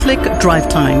Drive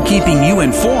Time, keeping you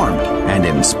informed and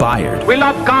inspired. We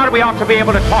love God, we ought to be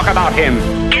able to talk about Him.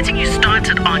 Getting you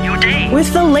started on your day.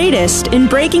 With the latest in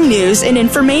breaking news and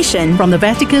information. From the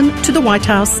Vatican to the White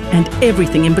House and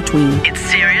everything in between. It's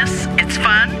serious, it's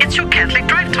fun, it's your Catholic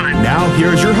Drive Time. Now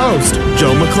here's your host,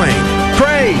 Joe McClain.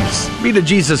 Praise be to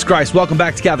Jesus Christ. Welcome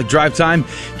back to Catholic Drive Time,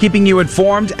 keeping you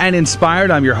informed and inspired.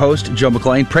 I'm your host, Joe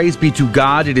McClain. Praise be to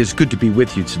God. It is good to be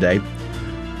with you today.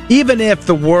 Even if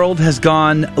the world has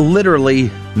gone literally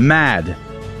mad.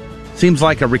 Seems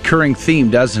like a recurring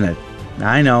theme, doesn't it?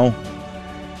 I know.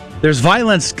 There's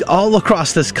violence all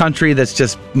across this country that's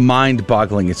just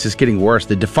mind-boggling. It's just getting worse.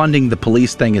 The defunding the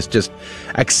police thing has just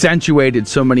accentuated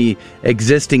so many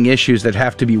existing issues that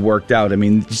have to be worked out. I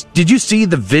mean, did you see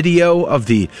the video of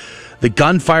the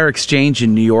gunfire exchange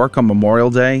in New York on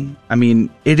Memorial Day? I mean,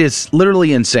 it is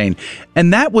literally insane.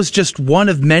 And that was just one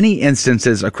of many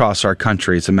instances across our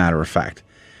country, as a matter of fact.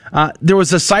 There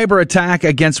was a cyber attack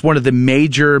against one of the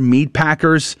major meat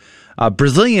packers,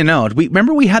 Brazilian-owned.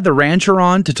 Remember we had the rancher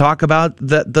on to talk about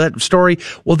that story?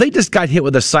 Well, they just got hit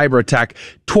with a cyber attack.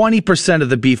 20% of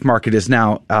the beef market is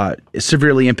now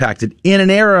severely impacted in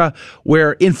an era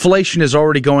where inflation is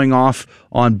already going off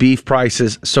on beef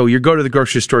prices. So you go to the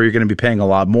grocery store, you're going to be paying a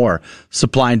lot more.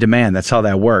 Supply and demand, that's how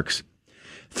that works.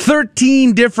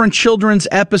 13 different children's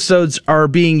episodes are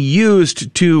being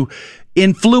used to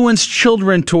influence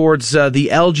children towards the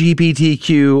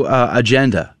LGBTQ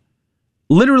agenda.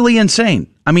 Literally insane.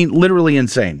 I mean, literally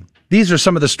insane. These are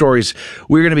some of the stories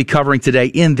we're going to be covering today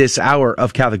in this hour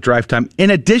of Catholic Drive Time. In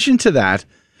addition to that,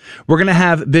 we're going to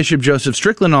have Bishop Joseph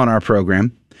Strickland on our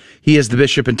program. He is the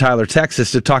bishop in Tyler,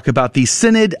 Texas, to talk about the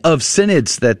Synod of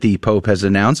Synods that the Pope has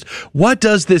announced. What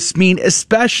does this mean,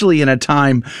 especially in a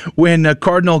time when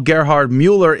Cardinal Gerhard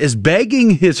Mueller is begging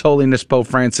His Holiness Pope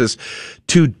Francis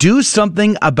to do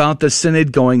something about the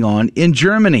synod going on in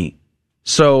Germany?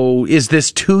 So is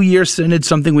this 2-year synod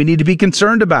something we need to be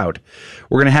concerned about?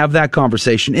 We're going to have that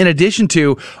conversation. In addition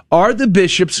to, are the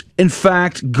bishops, in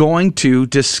fact, going to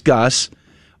discuss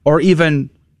or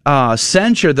even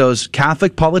censure those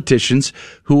Catholic politicians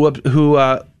who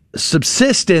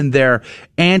subsist in their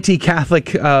anti-Catholic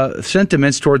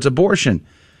sentiments towards abortion?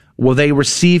 Will they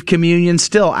receive communion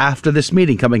still after this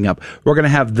meeting coming up? We're going to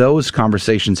have those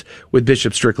conversations with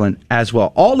Bishop Strickland as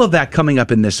well. All of that coming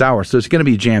up in this hour, so it's going to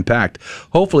be jam-packed.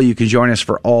 Hopefully you can join us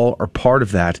for all or part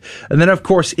of that. And then, of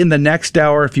course, in the next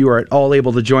hour, if you are at all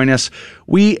able to join us,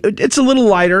 it's a little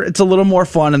lighter, it's a little more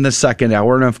fun in the second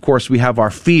hour. And, of course, we have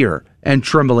our Fear and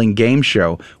Trembling game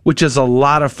show, which is a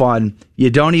lot of fun. You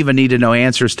don't even need to know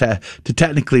answers to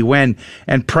technically win.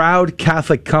 And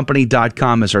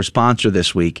ProudCatholicCompany.com is our sponsor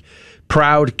this week.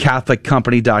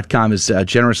 ProudCatholicCompany.com has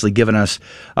generously given us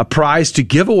a prize to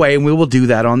give away, and we will do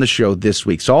that on the show this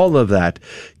week. So all of that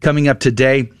coming up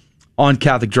today on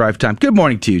Catholic Drive Time. Good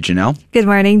morning to you, Janelle. Good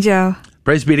morning, Joe.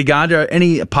 Praise be to God. Are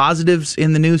any positives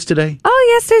in the news today? Oh,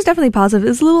 yes, there's definitely positive.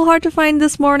 It's a little hard to find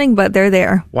this morning, but they're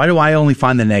there. Why do I only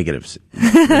find the negatives?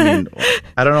 I mean,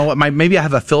 I don't know what maybe I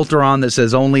have a filter on that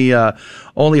says only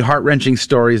heart-wrenching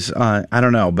stories. I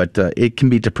don't know, but it can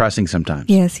be depressing sometimes.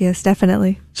 Yes,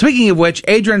 definitely. Speaking of which,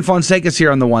 Adrian Fonseca's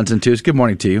here on the ones and twos. Good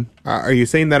morning to you. Are you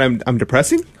saying that I'm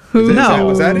depressing? Was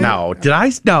that it? No. Did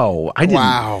I? No, I didn't.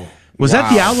 Wow. Was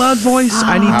that the out loud voice?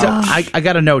 I need to. I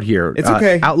got a note here. It's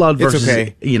okay. Out loud versus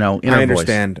inner I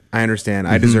understand. voice. I understand.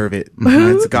 I deserve it.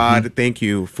 It's God. Thank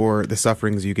you for the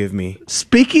sufferings you give me.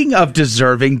 Speaking of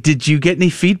deserving, did you get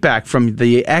any feedback from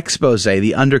the expose,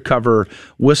 the undercover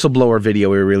whistleblower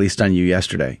video we released on you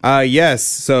yesterday? Yes.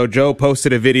 So Joe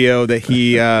posted a video that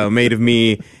he made of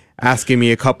me asking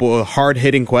me a couple of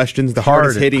hard-hitting questions,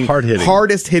 hardest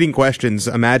hitting questions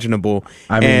imaginable.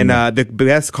 And the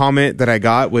best comment that I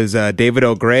got was David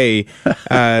O'Gray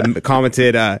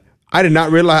commented, I did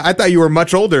not realize, I thought you were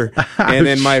much older. And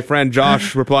then my friend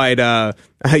Josh replied,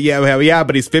 yeah,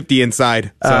 but he's 50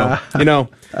 inside. So,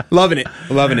 loving it.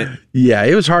 Yeah,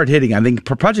 it was hard-hitting. I think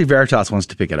Project Veritas wants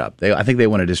to pick it up. I think they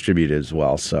want to distribute it as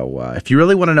well. So if you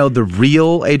really want to know the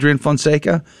real Adrian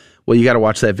Fonseca, well, you got to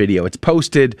watch that video. It's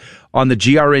posted on the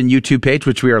GRN YouTube page,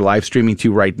 which we are live streaming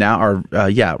to right now.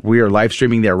 We are live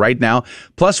streaming there right now.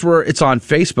 Plus, it's on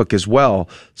Facebook as well,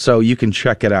 so you can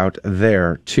check it out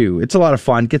there too. It's a lot of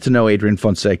fun. Get to know Adrian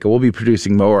Fonseca. We'll be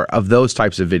producing more of those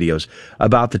types of videos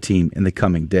about the team in the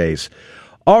coming days.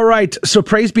 All right, so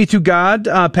praise be to God.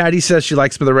 Patty says she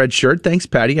likes the red shirt. Thanks,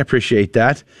 Patty. I appreciate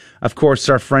that. Of course,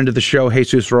 our friend of the show,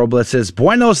 Jesus Robles, says,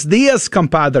 Buenos dias,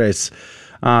 compadres.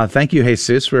 Thank you,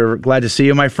 Jesus. We're glad to see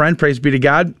you, my friend. Praise be to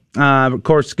God. Of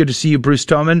course, good to see you, Bruce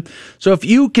Toman. So if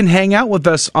you can hang out with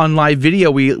us on live video,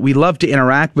 we love to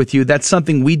interact with you. That's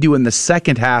something we do in the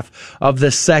second half of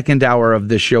the second hour of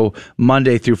the show,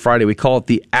 Monday through Friday. We call it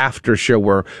the after show,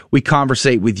 where we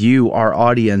conversate with you, our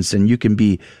audience, and you can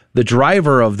be the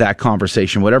driver of that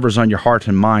conversation, whatever's on your heart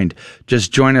and mind.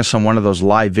 Just join us on one of those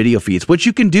live video feeds, which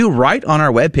you can do right on our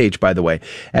webpage, by the way,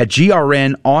 at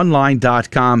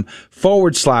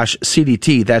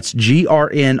grnonline.com/CDT. That's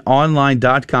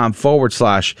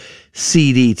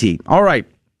grnonline.com/CDT. All right.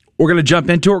 We're going to jump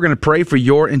into it. We're going to pray for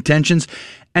your intentions.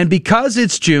 And because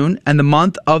it's June and the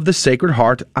month of the Sacred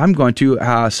Heart, I'm going to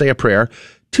say a prayer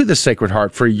to the Sacred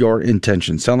Heart for your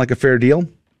intentions. Sound like a fair deal?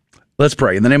 Let's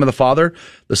pray. In the name of the Father,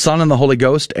 the Son, and the Holy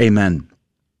Ghost. Amen.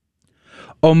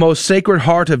 O most Sacred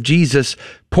Heart of Jesus,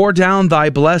 pour down thy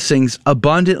blessings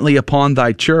abundantly upon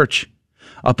thy church,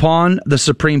 upon the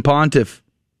Supreme Pontiff,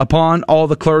 upon all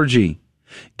the clergy.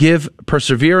 Give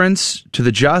perseverance to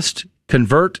the just,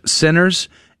 convert sinners,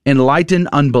 enlighten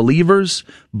unbelievers,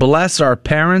 bless our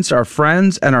parents, our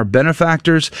friends, and our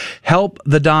benefactors, help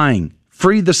the dying,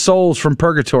 free the souls from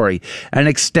purgatory, and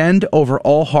extend over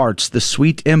all hearts the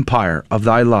sweet empire of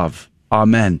thy love.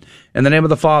 Amen. In the name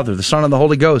of the Father, the Son, and the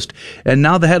Holy Ghost. And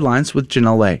now the headlines with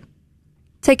Janelle Lay.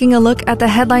 Taking a look at the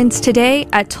headlines today,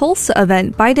 at Tulsa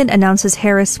event, Biden announces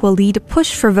Harris will lead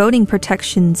push for voting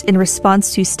protections in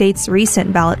response to states'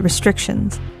 recent ballot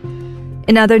restrictions.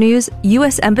 In other news,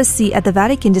 U.S. Embassy at the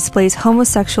Vatican displays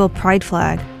homosexual pride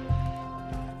flag.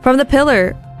 From the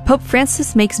Pillar, Pope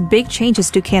Francis makes big changes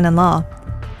to canon law.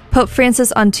 Pope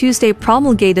Francis on Tuesday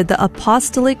promulgated the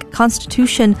Apostolic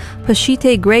Constitution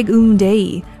Pascite Gregum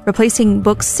Dei, replacing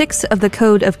Book 6 of the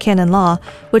Code of Canon Law,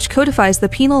 which codifies the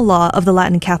penal law of the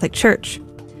Latin Catholic Church.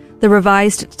 The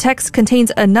revised text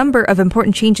contains a number of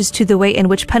important changes to the way in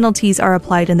which penalties are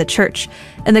applied in the Church,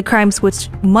 and the crimes which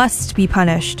must be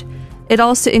punished. It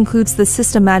also includes the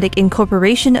systematic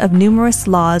incorporation of numerous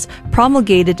laws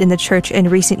promulgated in the Church in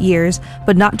recent years,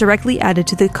 but not directly added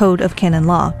to the Code of Canon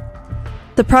Law.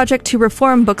 The project to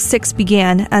reform Book 6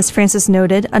 began, as Francis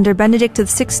noted, under Benedict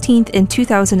XVI in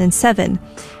 2007,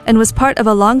 and was part of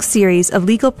a long series of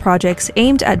legal projects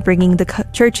aimed at bringing the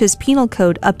Church's penal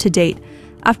code up to date,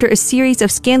 after a series of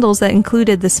scandals that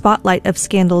included the spotlight of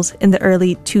scandals in the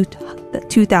early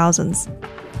 2000s.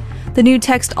 The new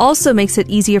text also makes it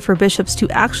easier for bishops to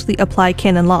actually apply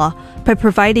canon law by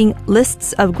providing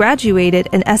lists of graduated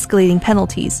and escalating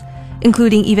penalties,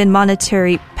 including even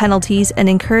monetary penalties, and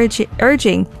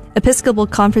urging Episcopal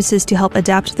conferences to help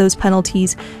adapt those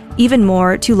penalties even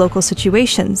more to local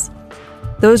situations.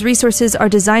 Those resources are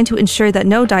designed to ensure that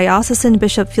no diocesan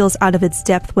bishop feels out of its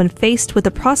depth when faced with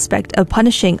the prospect of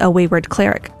punishing a wayward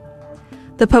cleric.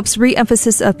 The Pope's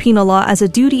re-emphasis of penal law as a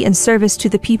duty and service to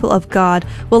the people of God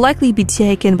will likely be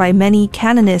taken by many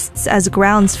canonists as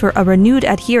grounds for a renewed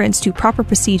adherence to proper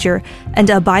procedure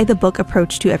and a by-the-book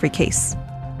approach to every case.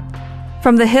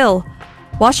 From the Hill,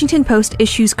 Washington Post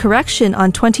issues correction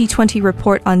on 2020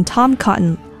 report on Tom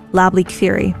Cotton, lab leak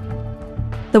theory.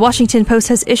 The Washington Post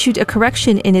has issued a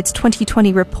correction in its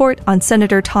 2020 report on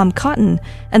Senator Tom Cotton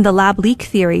and the lab leak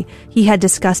theory he had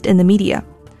discussed in the media.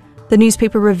 The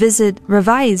newspaper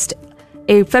revised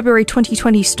a February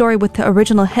 2020 story with the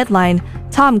original headline,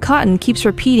 "Tom Cotton keeps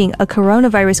repeating a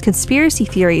coronavirus conspiracy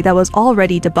theory that was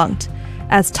already debunked,"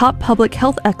 as top public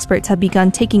health experts have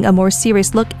begun taking a more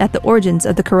serious look at the origins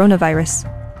of the coronavirus.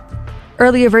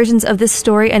 Earlier versions of this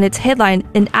story and its headline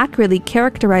inaccurately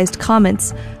characterized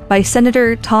comments by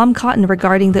Senator Tom Cotton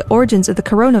regarding the origins of the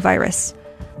coronavirus.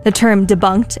 The term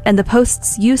debunked and the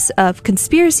Post's use of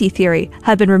conspiracy theory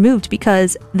have been removed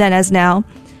because, then as now,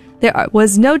 there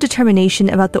was no determination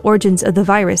about the origins of the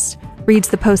virus, reads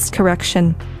the Post's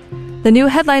correction. The new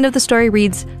headline of the story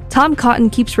reads, "Tom Cotton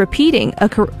keeps repeating a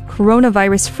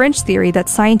coronavirus fringe theory that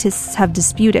scientists have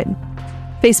disputed."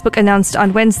 Facebook announced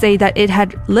on Wednesday that it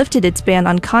had lifted its ban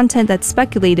on content that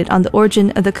speculated on the origin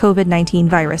of the COVID-19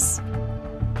 virus.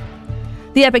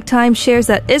 The Epoch Times shares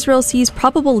that Israel sees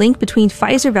probable link between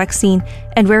Pfizer vaccine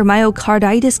and rare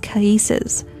myocarditis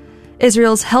cases.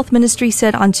 Israel's health ministry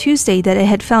said on Tuesday that it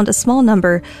had found a small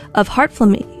number of heart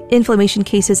inflammation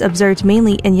cases observed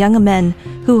mainly in young men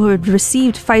who had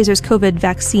received Pfizer's COVID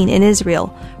vaccine in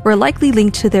Israel were likely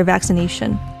linked to their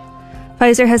vaccination.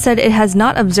 Pfizer has said it has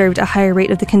not observed a higher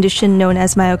rate of the condition known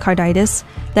as myocarditis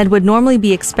than would normally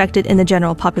be expected in the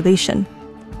general population.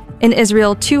 In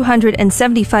Israel,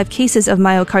 275 cases of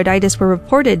myocarditis were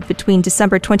reported between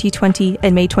December 2020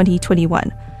 and May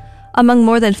 2021. Among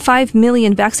more than 5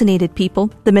 million vaccinated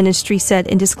people, the ministry said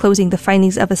in disclosing the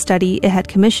findings of a study it had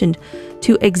commissioned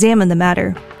to examine the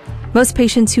matter. Most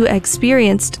patients who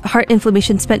experienced heart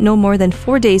inflammation spent no more than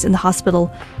 4 days in the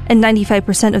hospital, and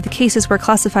 95% of the cases were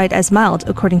classified as mild,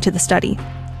 according to the study.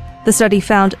 The study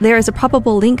found there is a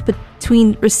probable link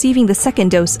between receiving the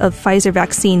second dose of Pfizer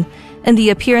vaccine and the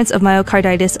appearance of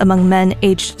myocarditis among men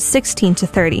aged 16 to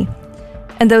 30.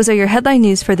 And those are your headline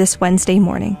news for this Wednesday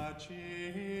morning.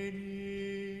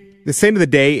 The saint of the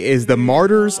day is the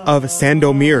Martyrs of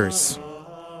Sandomierz.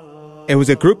 It was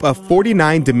a group of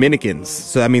 49 Dominicans,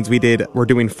 so that means we're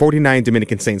doing 49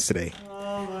 Dominican saints today,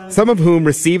 some of whom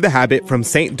received the habit from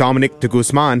Saint Dominic de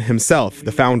Guzman himself,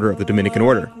 the founder of the Dominican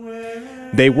order.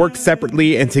 They worked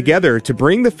separately and together to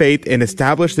bring the faith and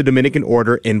establish the Dominican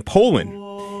order in Poland,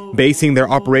 basing their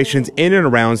operations in and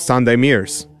around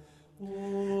Sandomierz.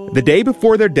 The day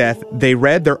before their death, they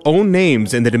read their own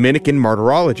names in the Dominican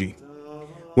martyrology.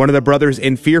 One of the brothers,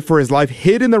 in fear for his life,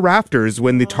 hid in the rafters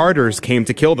when the Tartars came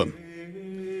to kill them.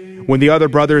 When the other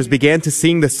brothers began to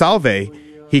sing the Salve,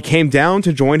 he came down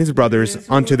to join his brothers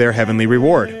unto their heavenly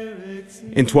reward.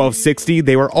 In 1260,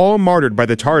 they were all martyred by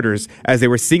the Tartars as they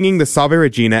were singing the Salve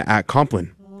Regina at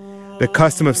Compline. The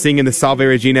custom of singing the Salve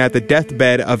Regina at the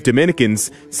deathbed of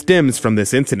Dominicans stems from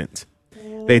this incident.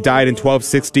 They died in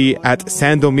 1260 at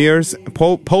Sandomierz,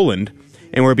 Poland,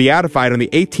 and were beatified on the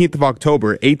 18th of October,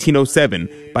 1807,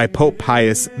 by Pope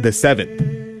Pius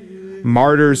VII.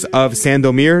 Martyrs of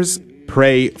Sandomierz,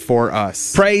 pray for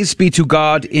us. Praise be to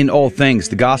God in all things.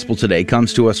 The gospel today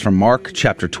comes to us from Mark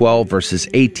chapter 12, verses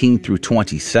 18 through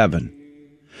 27.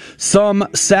 Some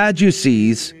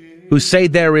Sadducees who say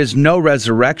there is no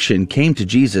resurrection came to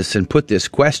Jesus and put this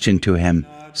question to him,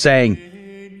 saying,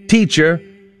 "Teacher,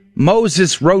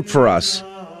 Moses wrote for us,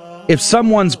 if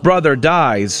someone's brother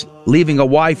dies, leaving a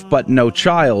wife but no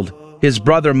child, his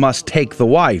brother must take the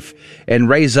wife and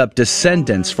raise up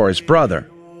descendants for his brother.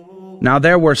 Now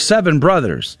there were 7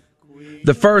 brothers.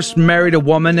 The first married a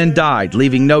woman and died,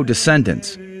 leaving no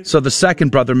descendants. So the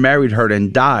second brother married her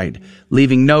and died,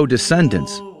 leaving no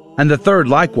descendants. And the third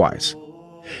likewise.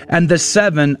 And the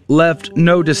 7 left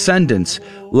no descendants.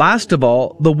 Last of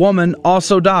all, the woman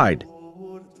also died.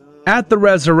 At the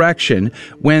resurrection,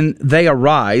 when they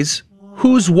arise,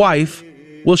 whose wife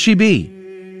will she be?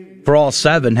 For all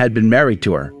 7 had been married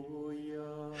to her."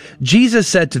 Jesus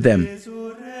said to them,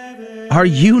 "Are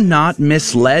you not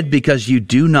misled because you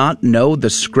do not know the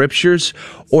Scriptures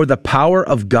or the power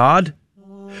of God?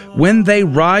 When they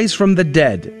rise from the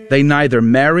dead, they neither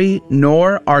marry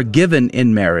nor are given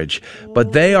in marriage,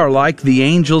 but they are like the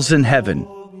angels in heaven.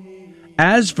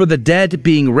 As for the dead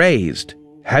being raised,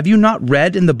 have you not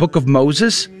read in the book of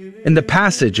Moses, in the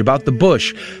passage about the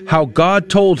bush, how God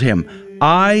told him,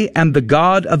 'I am the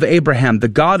God of Abraham, the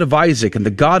God of Isaac, and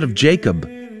the God of Jacob'?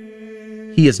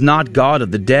 He is not God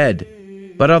of the dead,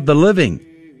 but of the living.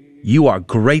 You are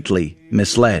greatly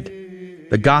misled."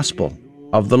 The Gospel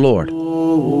of the Lord.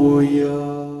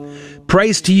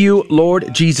 Praise to you,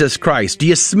 Lord Jesus Christ. Do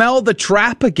you smell the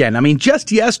trap again? I mean, just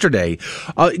yesterday,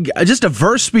 just a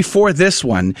verse before this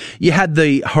one, you had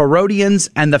the Herodians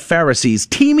and the Pharisees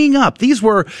teaming up. These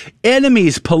were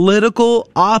enemies, political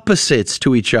opposites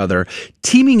to each other,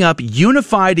 teaming up,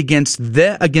 unified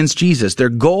against Jesus. Their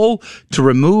goal to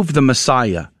remove the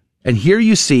Messiah. And here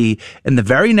you see in the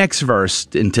very next verse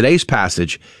in today's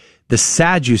passage, the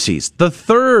Sadducees, the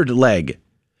third leg,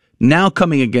 now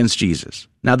coming against Jesus.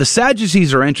 Now, the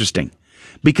Sadducees are interesting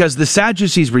because the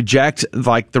Sadducees reject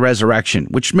the resurrection,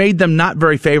 which made them not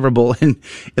very favorable in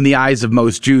the eyes of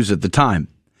most Jews at the time.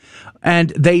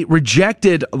 And they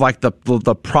rejected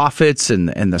the prophets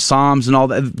and the Psalms and all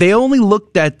that. They only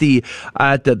looked at the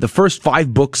first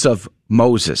 5 books of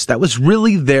Moses. That was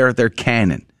really their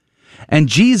canon. And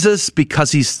Jesus,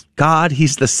 because he's God,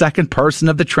 he's the second person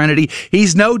of the Trinity.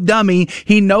 He's no dummy.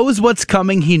 He knows what's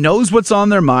coming. He knows what's on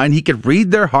their mind. He can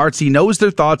read their hearts. He knows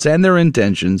their thoughts and their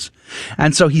intentions.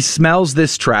 And so he smells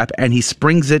this trap and he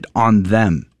springs it on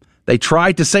them. They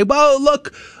tried to say, well,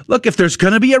 look, if there's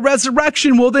going to be a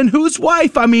resurrection, well, then whose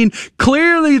wife? I mean,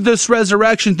 clearly this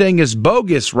resurrection thing is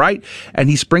bogus, right? And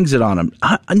he springs it on them.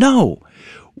 No.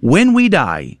 When we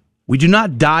die, we do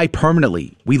not die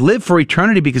permanently. We live for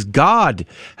eternity because God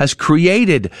has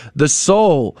created the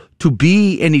soul to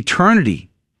be in eternity.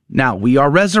 Now, we are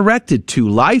resurrected to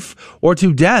life or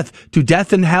to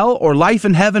death in hell or life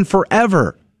in heaven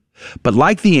forever. But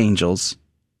like the angels,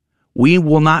 we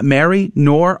will not marry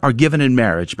nor are given in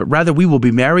marriage, but rather we will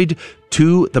be married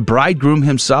to the bridegroom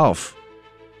himself.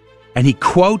 And he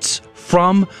quotes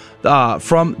from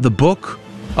the book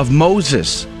of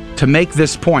Moses to make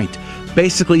this point,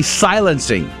 basically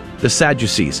silencing the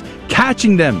Sadducees,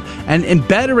 catching them and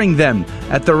embettering them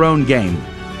at their own game.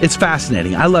 It's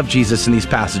fascinating. I love Jesus in these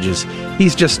passages.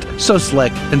 He's just so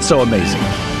slick and so amazing.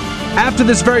 After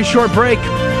this very short break,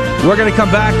 we're going to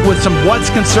come back with some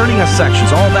What's Concerning Us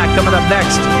sections. All that coming up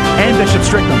next. And Bishop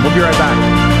Strickland. We'll be right back.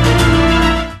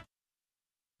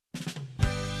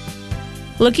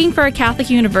 Looking for a Catholic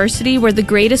university where the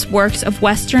greatest works of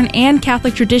Western and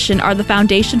Catholic tradition are the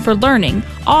foundation for learning,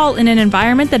 all in an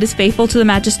environment that is faithful to the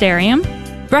magisterium?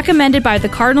 Recommended by the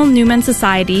Cardinal Newman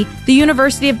Society, the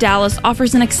University of Dallas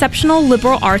offers an exceptional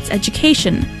liberal arts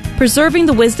education, preserving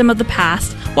the wisdom of the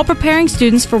past while preparing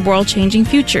students for world-changing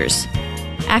futures.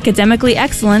 Academically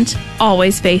excellent,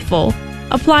 always faithful.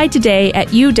 Apply today at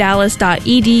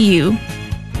udallas.edu.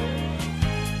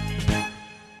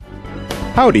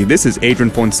 Howdy, this is Adrian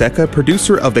Fonseca,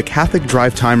 producer of the Catholic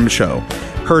Drive Time Show.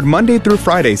 Heard Monday through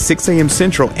Friday, 6 a.m.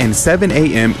 Central and 7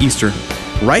 a.m. Eastern,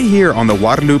 right here on the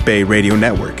Guadalupe Radio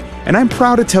Network. And I'm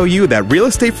proud to tell you that Real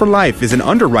Estate for Life is an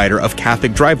underwriter of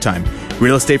Catholic Drive Time.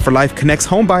 Real Estate for Life connects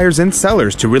home buyers and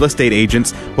sellers to real estate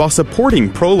agents while supporting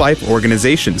pro-life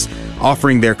organizations,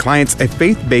 offering their clients a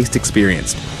faith-based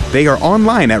experience. They are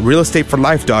online at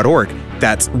realestateforlife.org.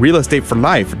 That's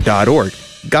realestateforlife.org.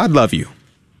 God love you.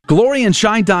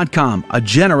 GloryandShine.com, a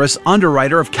generous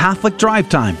underwriter of Catholic Drive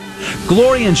Time.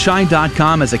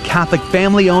 GloryandShine.com is a Catholic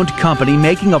family-owned company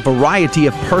making a variety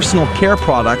of personal care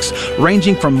products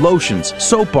ranging from lotions,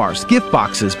 soap bars, gift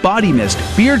boxes, body mist,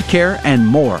 beard care, and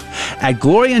more. At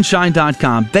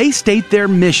GloryandShine.com, they state their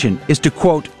mission is to,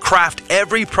 quote, craft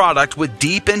every product with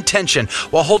deep intention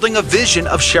while holding a vision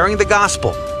of sharing the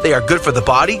gospel. They are good for the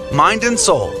body, mind, and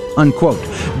soul, unquote.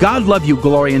 God love you,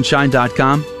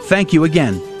 GloryandShine.com. Thank you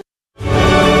again.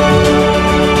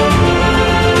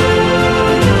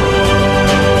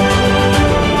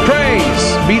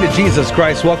 Be to Jesus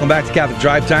Christ. Welcome back to Catholic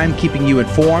Drive Time, keeping you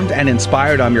informed and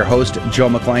inspired. I'm your host, Joe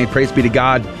McClain. Praise be to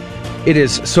God. It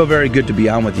is so very good to be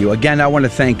on with you. Again, I want to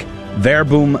thank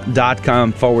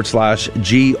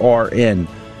Verboom.com/GRN.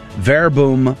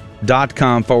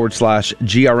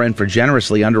 Verboom.com/GRN for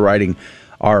generously underwriting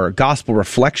our gospel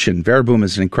reflection. Verboom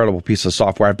is an incredible piece of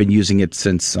software. I've been using it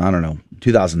since,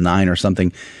 2009 or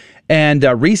something. And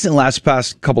recently,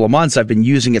 past couple of months, I've been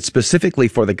using it specifically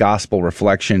for the gospel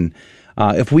reflection.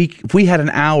 If we had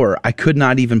an hour, I could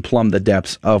not even plumb the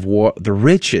depths of the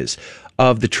riches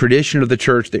of the tradition of the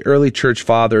church, the early church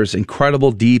fathers,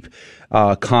 incredible deep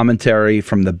commentary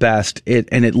from the best.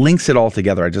 It links it all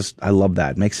together. I love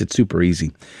that. It makes it super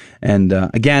easy. And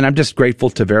again, I'm just grateful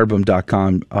to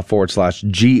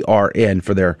Verboom.com/GRN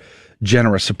for their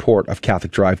generous support of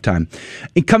Catholic Drive Time.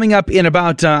 And coming up in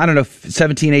about,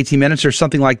 17, 18 minutes or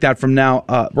something like that from now,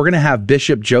 we're going to have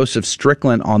Bishop Joseph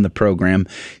Strickland on the program.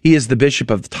 He is the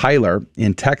Bishop of Tyler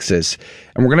in Texas.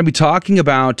 And we're going to be talking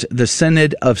about the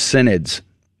Synod of Synods,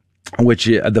 which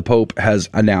the Pope has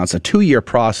announced, a 2-year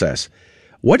process.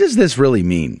 What does this really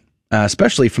mean?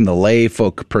 Especially from the lay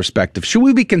folk perspective. Should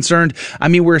we be concerned? I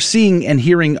mean, we're seeing and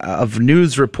hearing of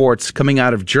news reports coming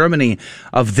out of Germany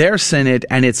of their synod,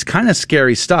 and it's kind of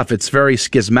scary stuff. It's very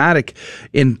schismatic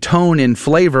in tone and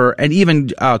flavor, and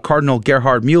even Cardinal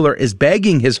Gerhard Mueller is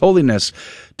begging His Holiness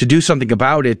to do something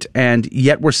about it, and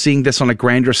yet we're seeing this on a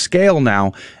grander scale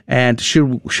now, and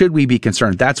should we be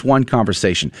concerned? That's one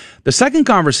conversation. The second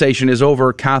conversation is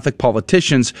over Catholic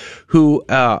politicians who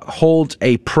hold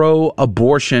a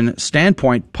pro-abortion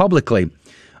standpoint publicly.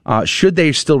 Should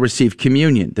they still receive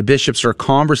communion? The bishops are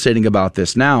conversating about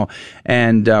this now,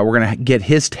 and we're going to get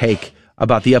his take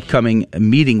about the upcoming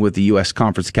meeting with the U.S.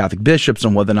 Conference of Catholic Bishops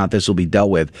and whether or not this will be dealt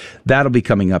with. That'll be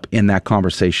coming up in that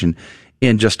conversation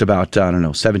in just about,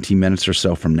 17 minutes or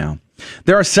so from now.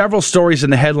 There are several stories in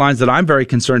the headlines that I'm very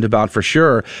concerned about for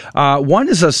sure. One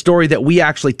is a story that we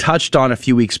actually touched on a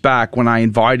few weeks back when I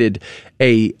invited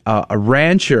a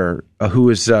rancher who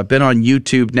has been on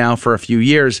YouTube now for a few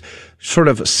years, sort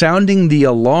of sounding the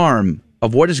alarm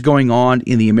of what is going on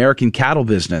in the American cattle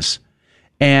business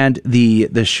and the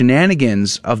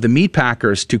shenanigans of the meat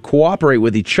packers to cooperate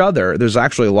with each other. There's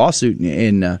actually a lawsuit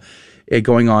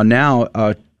going on now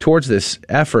towards this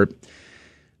effort,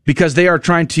 because they are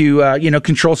trying to,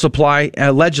 control supply,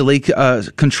 allegedly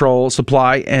control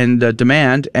supply and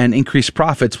demand and increase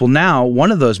profits. Well, now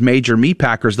one of those major meat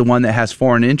packers, the one that has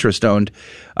foreign interest owned,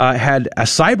 had a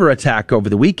cyber attack over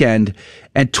the weekend,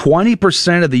 and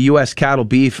 20% of the U.S. cattle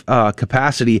beef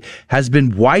capacity has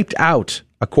been wiped out,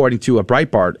 according to a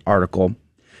Breitbart article.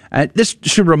 And this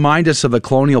should remind us of the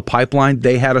Colonial Pipeline.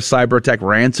 They had a cyber attack,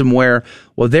 ransomware.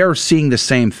 Well, they're seeing the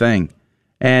same thing.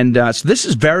 And so this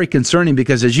is very concerning,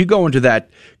 because as you go into that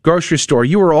grocery store,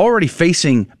 you are already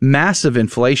facing massive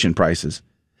inflation prices.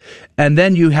 And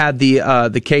then you had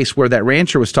the case where that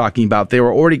rancher was talking about. They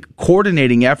were already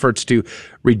coordinating efforts to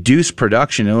reduce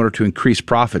production in order to increase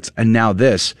profits. And now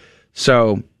this.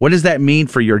 So what does that mean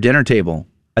for your dinner table?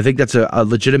 I think that's a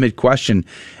legitimate question,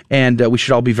 and we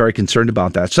should all be very concerned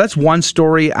about that. So that's one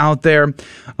story out there.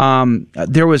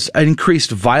 There was an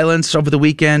increased violence over the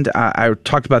weekend. I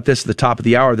talked about this at the top of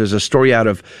the hour. There's a story out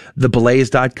of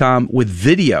theblaze.com with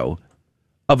video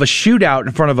of a shootout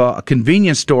in front of a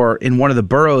convenience store in one of the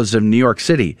boroughs of New York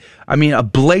City. I mean, a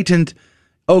blatant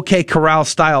OK Corral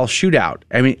style shootout.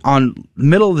 I mean, on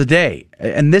middle of the day.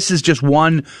 And this is just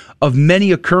one of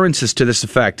many occurrences to this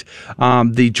effect.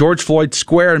 The George Floyd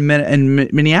Square in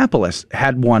Minneapolis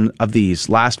had one of these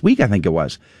last week, I think it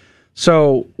was.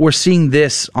 So we're seeing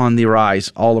this on the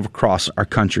rise all across our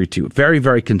country, too. Very,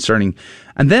 very concerning.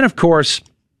 And then, of course,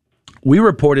 we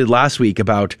reported last week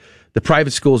about the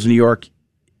private schools in New York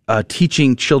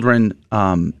teaching children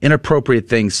inappropriate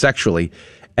things sexually.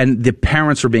 And the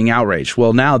parents were being outraged.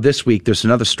 Well, now this week, there's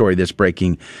another story that's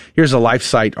breaking. Here's a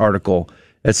LifeSite article.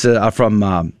 It's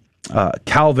from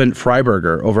Calvin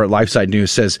Freiberger over at LifeSite News.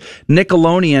 Says,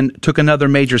 Nickelodeon took another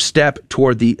major step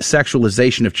toward the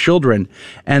sexualization of children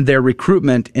and their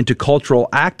recruitment into cultural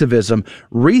activism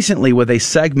recently with a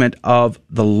segment of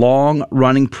the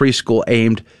long-running preschool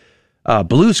aimed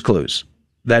Blue's Clues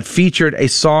that featured a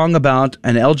song about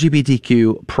an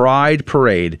LGBTQ pride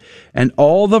parade and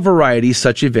all the varieties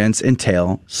such events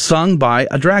entail, sung by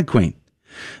a drag queen.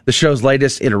 The show's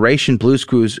latest iteration, Blue's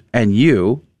Clues and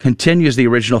You, continues the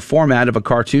original format of a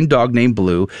cartoon dog named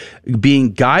Blue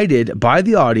being guided by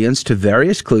the audience to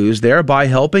various clues, thereby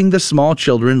helping the small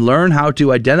children learn how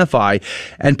to identify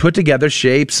and put together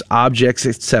shapes, objects,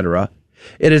 etc.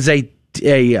 It is a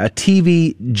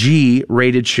TVG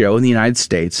rated show in the United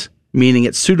States, meaning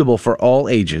it's suitable for all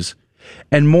ages,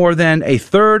 and more than a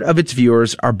third of its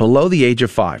viewers are below the age of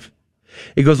 5.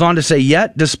 It goes on to say,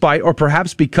 yet, despite or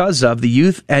perhaps because of the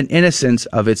youth and innocence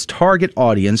of its target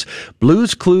audience,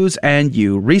 Blue's Clues and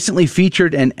You recently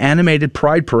featured an animated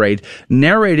pride parade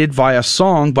narrated via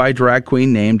song by a drag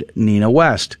queen named Nina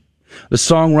West. The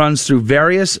song runs through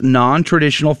various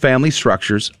non-traditional family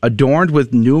structures, adorned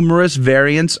with numerous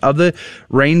variants of the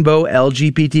rainbow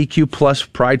LGBTQ plus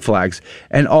pride flags,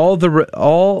 and all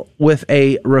with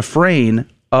a refrain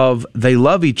of "they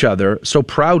love each other so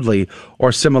proudly"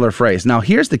 or similar phrase. Now,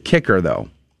 here's the kicker, though.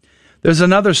 There's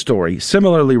another story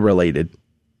similarly related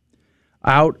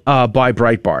out by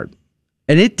Breitbart,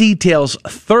 and it details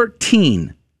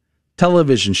 13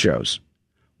 television shows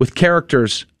with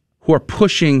characters who are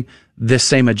pushing this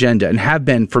same agenda and have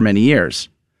been for many years.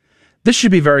 This should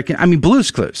be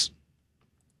Blue's Clues.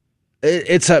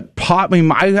 It's a pop.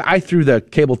 I threw the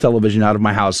cable television out of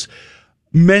my house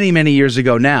many, many years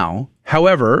ago now.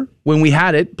 However, when we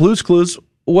had it, Blue's Clues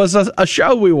was a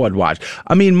show we would watch.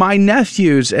 I mean, my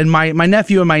nephews and my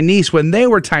nephew and my niece, when they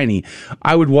were tiny,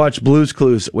 I would watch Blue's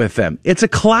Clues with them. It's a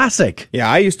classic. Yeah,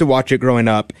 I used to watch it growing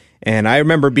up. And I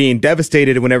remember being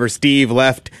devastated whenever Steve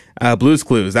left Blue's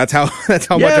Clues. That's how much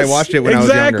I watched it when I was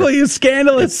younger. Exactly, it's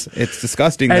scandalous. It's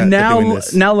disgusting. And now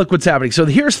look what's happening. So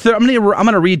here's I'm going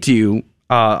to read to you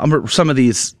some of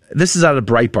these. This is out of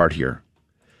Breitbart here,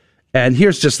 and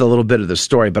here's just a little bit of the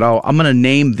story. But I'm going to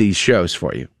name these shows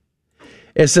for you.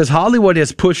 It says Hollywood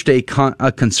has pushed a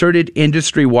concerted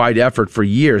industry-wide effort for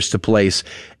years to place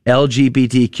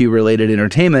LGBTQ-related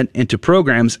entertainment into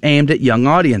programs aimed at young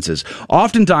audiences,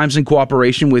 oftentimes in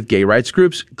cooperation with gay rights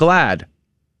groups. GLAAD.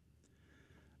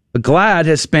 GLAAD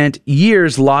has spent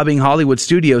years lobbying Hollywood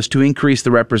studios to increase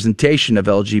the representation of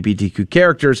LGBTQ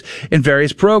characters in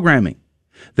various programming.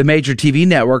 The major TV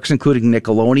networks, including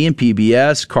Nickelodeon,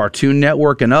 PBS, Cartoon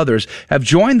Network, and others, have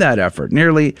joined that effort.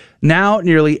 Nearly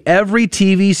every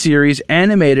TV series,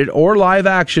 animated or live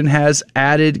action, has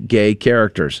added gay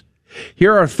characters.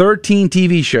 Here are 13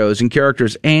 TV shows and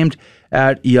characters aimed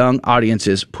at young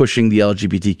audiences pushing the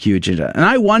LGBTQ agenda. And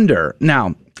I wonder,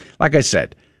 now, like I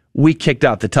said, we kicked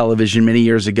out the television many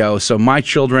years ago, so my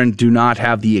children do not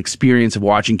have the experience of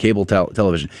watching cable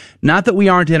television. Not that we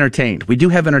aren't entertained. We do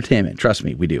have entertainment. Trust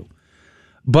me, we do.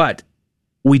 But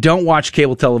we don't watch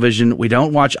cable television. We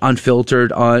don't watch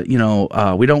unfiltered. We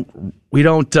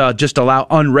don't just allow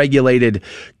unregulated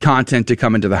content to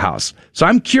come into the house. So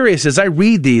I'm curious, as I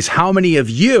read these, how many of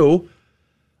you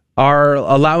are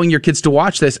allowing your kids to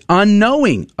watch this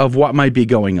unknowing of what might be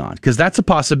going on? Because that's a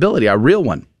possibility, a real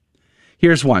one.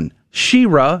 Here's one.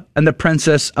 She-Ra and the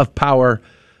Princess of Power.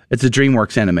 It's a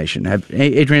DreamWorks animation.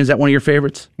 Adrian, is that one of your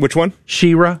favorites? Which one?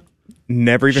 She-Ra.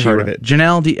 Never even heard of it.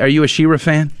 Janelle, are you a She-Ra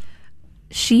fan?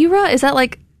 She-Ra? Is that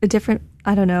like a different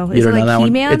I don't know. Is it like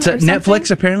He-Man? It's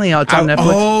Netflix, apparently. It's on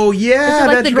Netflix. Oh, yeah. Is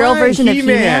it like the girl version of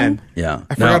He-Man? Yeah.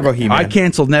 I forgot about He-Man. I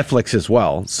canceled Netflix as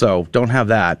well, so don't have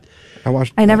that.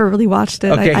 I never really watched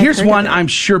it. Okay, here's one I'm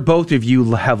sure both of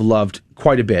you have loved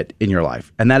quite a bit in your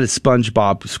life, and that is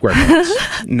SpongeBob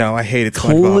SquarePants. No, I hated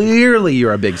SpongeBob. Clearly,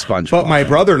 you're a big SpongeBob. But my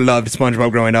brother loved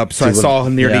SpongeBob growing up, so I saw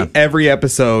nearly every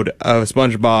episode of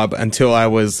SpongeBob until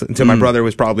my brother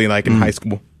was probably like in high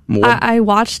school. I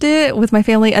watched it with my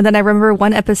family, and then I remember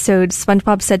one episode,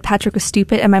 SpongeBob said Patrick was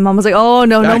stupid, and my mom was like, "Oh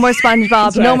no, no more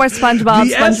SpongeBob, no more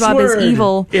SpongeBob. SpongeBob is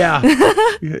evil." Yeah,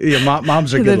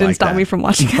 moms are good. That didn't stop me from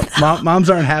watching it. Moms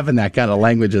aren't having that kind of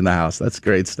language in the house. That's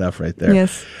great stuff right there.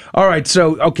 Yes. All right,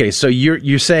 so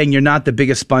you're saying you're not the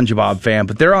biggest SpongeBob fan,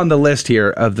 but they're on the list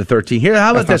here of the 13. Here,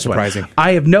 how about this one?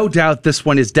 I have no doubt this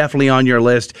one is definitely on your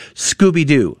list.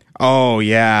 Scooby-Doo. Oh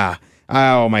yeah.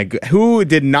 Oh my god! Who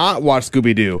did not watch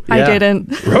Scooby-Doo? I didn't.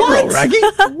 Raggy?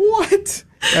 What?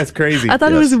 That's crazy. I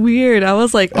thought it was weird. I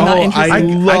was like, not interested. I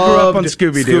grew up on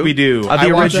Scooby-Doo.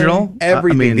 The original?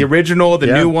 Everything. The original, the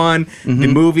new one, the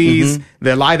movies,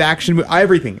 the live action,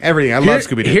 everything. I love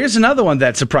Scooby-Doo. Here's another one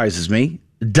that surprises me.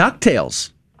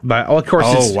 DuckTales. Of course,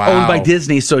 it's owned by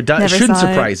Disney, so it shouldn't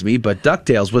surprise me. But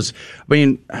DuckTales was,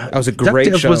 that was a great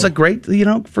show. DuckTales was a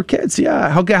great, for kids. Yeah.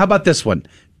 How about this one?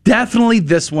 Definitely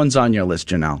this one's on your list,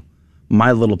 Janelle.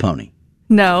 My Little Pony.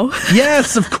 No.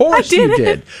 Yes, of course you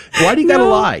did. Why do you gotta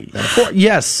lie? Yes,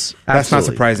 absolutely. That's not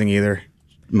surprising either.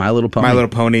 My Little Pony. My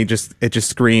Little Pony just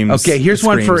screams. Okay, here's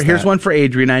one for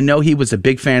Adrian. I know he was a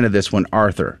big fan of this one,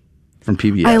 Arthur from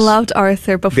PBS. I loved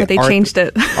Arthur before they changed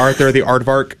it. Arthur the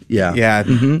Aardvark. Yeah. Yeah.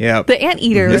 Yeah. The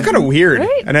Anteater. It's kind of weird.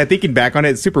 Right? And thinking back on it,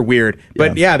 it's super weird.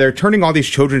 But yeah, they're turning all these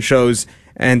children's shows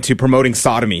into promoting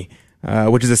sodomy.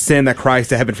 Which is a sin that cries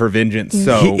to heaven for vengeance.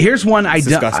 So here's one I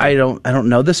don't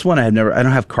know this one. I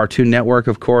don't have Cartoon Network,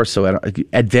 of course. So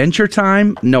Adventure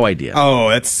Time, no idea. Oh,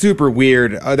 that's super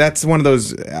weird. That's one of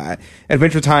those.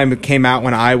 Adventure Time came out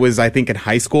when I was, I think, in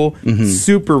high school.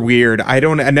 Super weird. I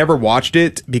never watched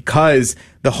it because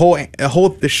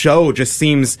the show just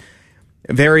seems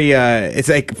very it's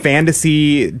like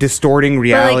fantasy distorting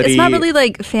reality. It's not really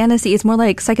like fantasy, it's more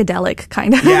like psychedelic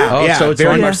kind of. So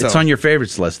it's on your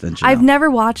favorites list then, Janelle. I've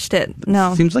never watched it.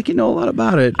 No. Seems like you know a lot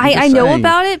about it. I know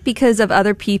about it because of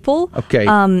other people. Okay.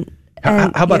 How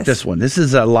about this one? This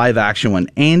is a live action one.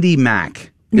 Andy Mack.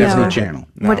 Disney Channel.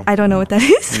 No. I don't know what that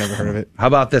is. Never heard of it. How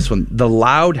about this one? The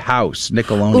Loud House,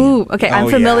 Nickelodeon. Ooh, okay. I'm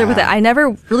familiar with it. I never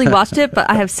really watched it, but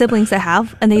I have siblings that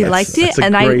have, and they liked it.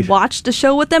 And I watched the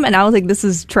show with them, and I was like, this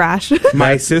is trash.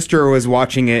 My sister was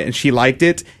watching it, and she liked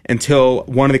it until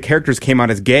one of the characters came out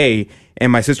as gay, and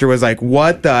my sister was like,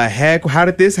 what the heck? How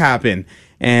did this happen?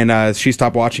 And she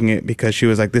stopped watching it because she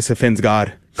was like, this offends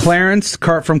God. Clarence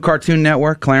from Cartoon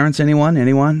Network. Clarence, anyone?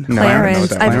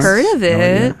 Clarence. I've heard of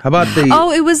it. How about the? Oh,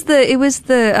 it was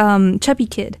the Chubby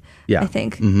Kid. Yeah, I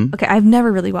think. Okay, I've never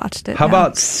really watched it. How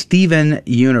about Steven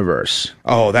Universe?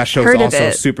 Oh, that show's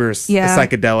also super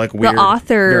psychedelic. Weird. The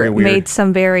author made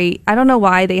some very. I don't know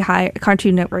why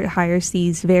Cartoon Network hires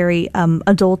these very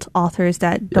adult authors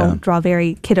that don't draw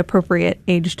very kid appropriate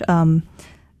aged.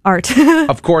 Art.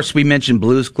 Of course, we mentioned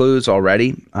Blue's Clues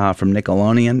already from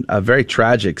Nickelodeon. Very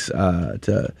tragic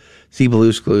to see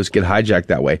Blue's Clues get hijacked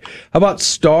that way. How about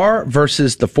Star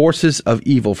versus the Forces of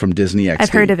Evil from Disney XD? I've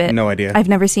heard of it. No idea. I've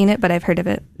never seen it, but I've heard of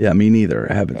it. Yeah, me neither.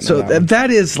 I haven't. So that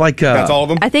is like that's all of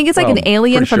them. I think it's like an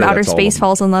alien from outer space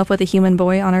falls in love with a human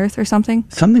boy on Earth or something.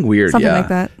 Something weird. Something like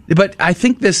that. But I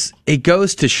think it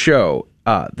goes to show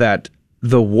that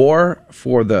the war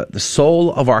for the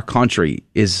soul of our country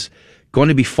is going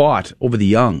to be fought over the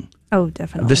young. Oh,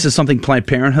 definitely. This is something Planned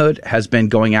Parenthood has been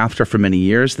going after for many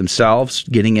years themselves,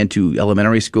 getting into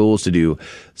elementary schools to do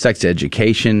sex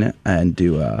education and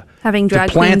having drag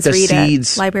to plant queens the read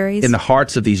seeds at libraries in the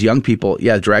hearts of these young people.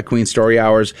 Yeah, drag queen story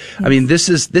hours. Yes. I mean, this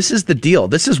is the deal.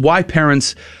 This is why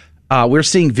parents. We're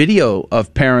seeing video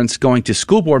of parents going to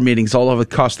school board meetings all over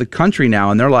across the country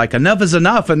now, and they're like, enough is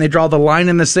enough, and they draw the line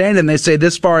in the sand, and they say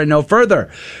this far and no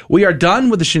further. We are done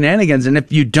with the shenanigans, and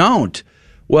if you don't,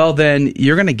 well, then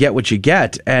you're going to get what you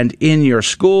get. And in your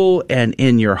school and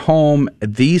in your home,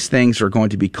 these things are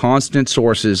going to be constant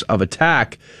sources of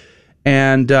attack.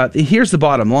 And here's the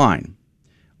bottom line.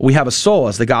 We have a soul,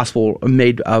 as the gospel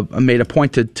made a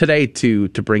point today to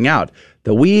bring out,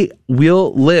 that we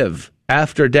will live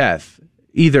after death,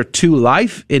 either to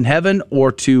life in heaven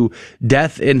or to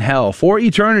death in hell for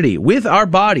eternity with our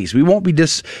bodies. We won't be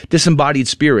disembodied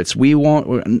spirits. We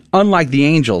won't, unlike the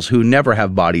angels who never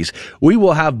have bodies, we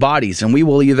will have bodies, and we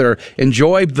will either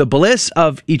enjoy the bliss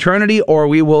of eternity or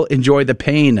we will enjoy the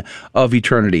pain of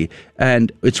eternity.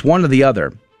 And it's one or the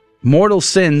other. Mortal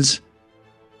sins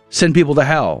send people to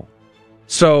hell.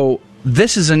 So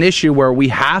this is an issue where we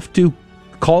have to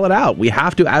call it out. We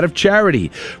have to, out of charity,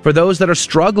 for those that are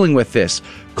struggling with this,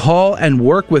 call and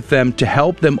work with them to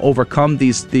help them overcome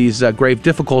these grave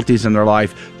difficulties in their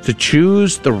life, to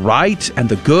choose the right and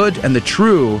the good and the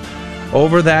true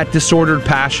over that disordered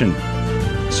passion.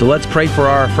 So let's pray for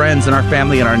our friends and our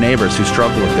family and our neighbors who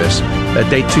struggle with this, that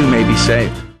they too may be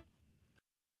saved.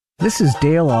 This is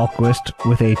Dale Ahlquist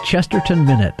with a Chesterton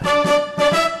Minute.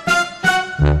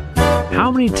 How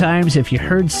many times have you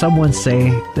heard someone say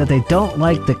that they don't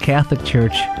like the Catholic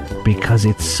Church because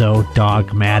it's so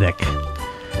dogmatic?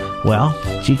 Well,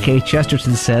 G.K.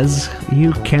 Chesterton says,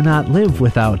 you cannot live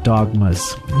without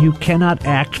dogmas. You cannot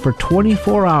act for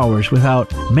 24 hours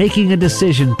without making a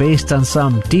decision based on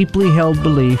some deeply held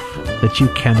belief that you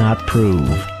cannot prove.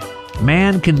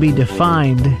 Man can be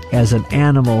defined as an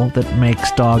animal that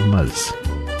makes dogmas.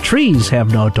 Trees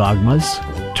have no dogmas.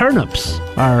 Turnips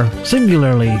are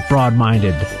singularly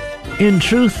broad-minded. In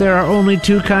truth, there are only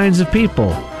two kinds of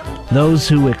people: those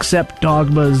who accept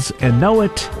dogmas and know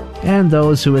it, and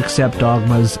those who accept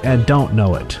dogmas and don't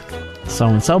know it. So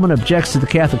when someone objects to the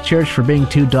Catholic Church for being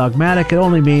too dogmatic, it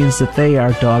only means that they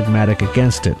are dogmatic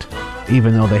against it,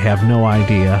 even though they have no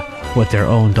idea what their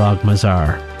own dogmas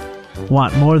are.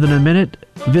 Want more than a minute?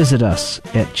 Visit us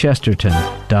at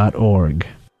chesterton.org.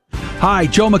 Hi,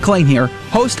 Joe McClain here,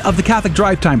 host of the Catholic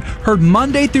Drive Time, heard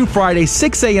Monday through Friday,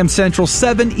 6 a.m. Central,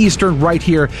 7 Eastern, right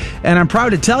here. And I'm proud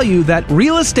to tell you that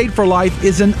Real Estate for Life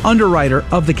is an underwriter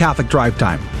of the Catholic Drive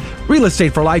Time. Real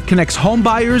Estate for Life connects home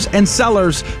buyers and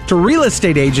sellers to real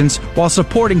estate agents while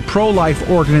supporting pro-life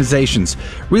organizations.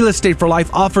 Real Estate for Life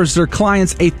offers their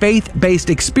clients a faith-based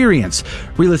experience.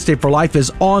 Real Estate for Life is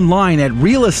online at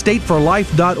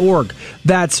realestateforlife.org.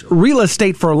 That's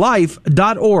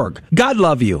realestateforlife.org. God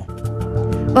love you.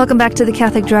 Welcome back to the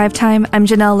Catholic Drive Time. I'm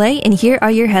Janelle Lay, and here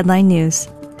are your headline news.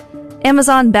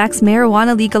 Amazon backs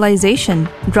marijuana legalization,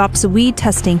 drops weed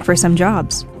testing for some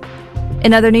jobs.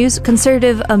 In other news,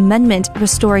 conservative amendment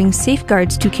restoring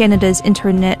safeguards to Canada's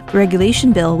Internet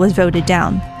Regulation Bill was voted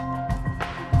down.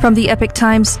 From the Epoch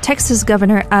Times, Texas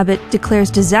Governor Abbott declares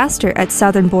disaster at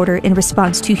southern border in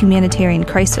response to humanitarian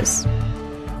crisis.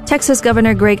 Texas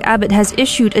Governor Greg Abbott has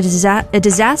issued a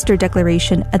disaster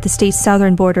declaration at the state's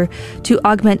southern border to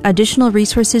augment additional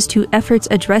resources to efforts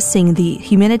addressing the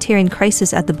humanitarian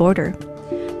crisis at the border.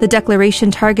 The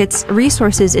declaration targets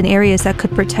resources in areas that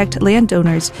could protect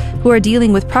landowners who are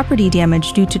dealing with property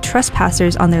damage due to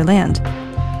trespassers on their land.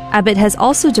 Abbott has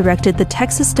also directed the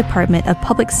Texas Department of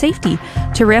Public Safety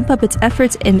to ramp up its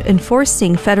efforts in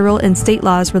enforcing federal and state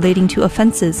laws relating to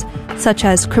offenses such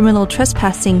as criminal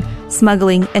trespassing,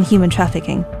 smuggling, and human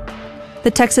trafficking. The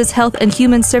Texas Health and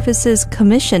Human Services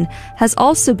Commission has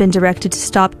also been directed to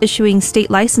stop issuing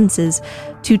state licenses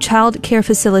to child care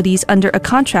facilities under a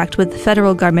contract with the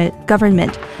federal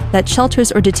government that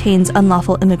shelters or detains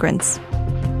unlawful immigrants.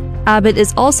 Abbott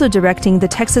is also directing the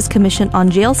Texas Commission on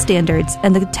Jail Standards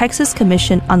and the Texas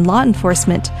Commission on Law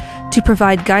Enforcement to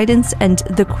provide guidance and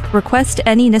request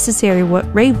any necessary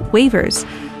waivers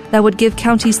that would give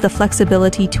counties the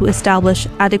flexibility to establish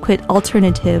adequate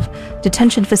alternative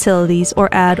detention facilities or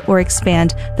add or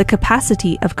expand the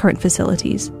capacity of current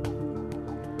facilities.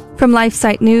 From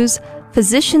LifeSite News,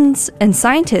 physicians and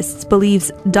scientists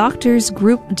believes doctors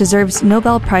group deserves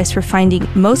Nobel Prize for finding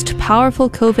most powerful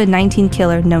COVID-19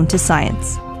 killer known to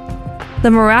science.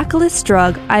 The miraculous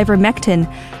drug ivermectin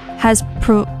has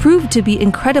proved to be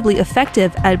incredibly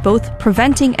effective at both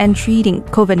preventing and treating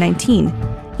COVID-19.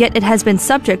 Yet it has been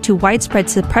subject to widespread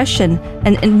suppression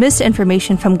and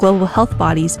misinformation from global health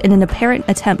bodies in an apparent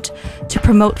attempt to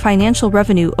promote financial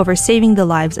revenue over saving the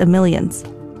lives of millions.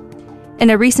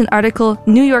 In a recent article,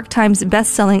 New York Times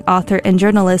best-selling author and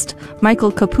journalist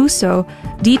Michael Capuzzo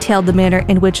detailed the manner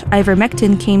in which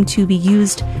ivermectin came to be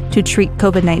used to treat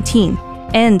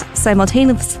COVID-19 and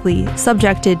simultaneously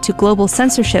subjected to global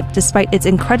censorship despite its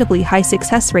incredibly high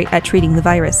success rate at treating the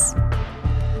virus.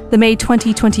 The May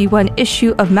 2021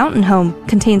 issue of Mountain Home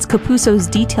contains Capuzzo's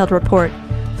detailed report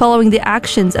following the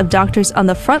actions of doctors on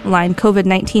the Frontline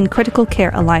COVID-19 Critical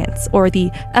Care Alliance, or the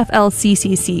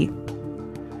FLCCC.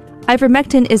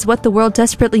 Ivermectin is what the world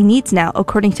desperately needs now,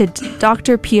 according to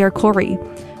Dr. Pierre Corey,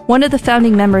 one of the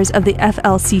founding members of the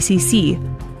FLCCC.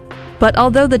 But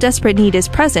although the desperate need is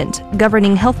present,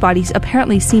 governing health bodies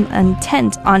apparently seem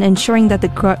intent on ensuring that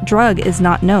the drug is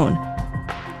not known.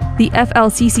 The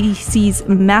FLCCC's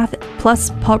Math Plus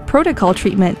protocol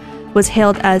treatment was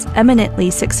hailed as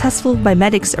eminently successful by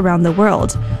medics around the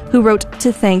world, who wrote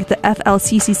to thank the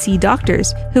FLCCC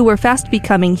doctors who were fast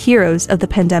becoming heroes of the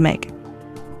pandemic.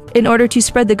 In order to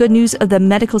spread the good news of the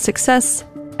medical success,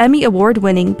 Emmy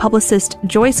Award-winning publicist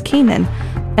Joyce Kamen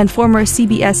and former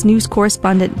CBS News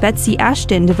correspondent Betsy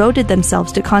Ashton devoted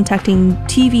themselves to contacting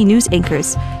TV news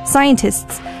anchors,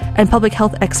 scientists, and public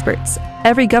health experts,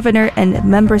 every governor and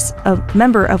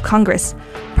member of Congress,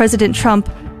 President Trump,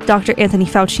 Dr. Anthony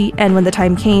Fauci, and when the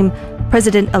time came,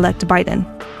 President-elect Biden.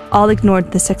 All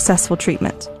ignored the successful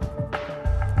treatment.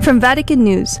 From Vatican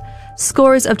News,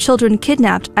 scores of children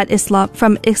kidnapped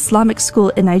from Islamic school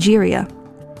in Nigeria.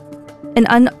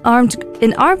 An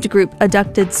armed group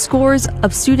abducted scores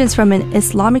of students from an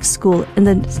Islamic school in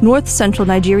the north-central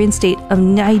Nigerian state of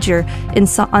Niger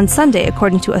on Sunday,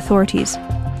 according to authorities.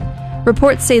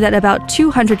 Reports say that about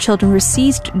 200 children were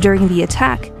seized during the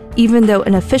attack, even though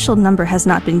an official number has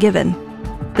not been given.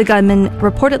 The gunmen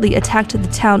reportedly attacked the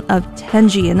town of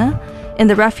Tangiana in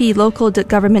the Rafi local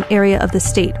government area of the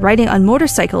state, riding on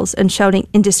motorcycles and shouting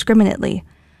indiscriminately.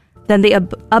 Then they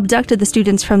abducted the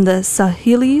students from the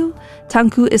Sahiliu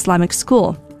Tanku Islamic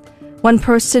School. One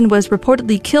person was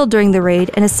reportedly killed during the raid,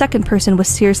 and a second person was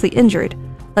seriously injured.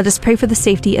 Let us pray for the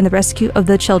safety and the rescue of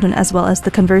the children as well as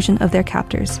the conversion of their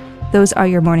captors. Those are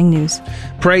your morning news.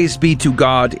 Praise be to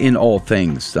God in all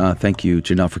things. Thank you,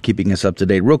 Janelle, for keeping us up to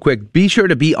date. Real quick, be sure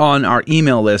to be on our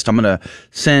email list. I'm going to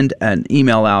send an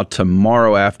email out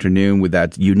tomorrow afternoon with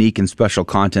that unique and special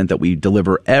content that we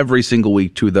deliver every single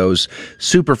week to those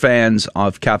super fans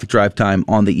of Catholic Drive Time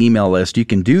on the email list. You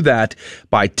can do that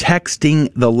by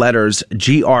texting the letters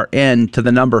GRN to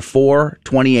the number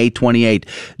 42828.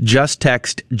 Just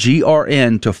text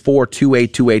GRN to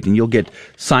 42828 and you'll get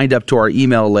signed up to our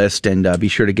email list. And be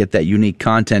sure to get that unique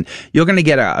content. You're going to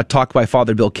get a talk by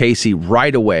Father Bill Casey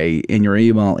right away in your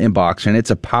email inbox, and it's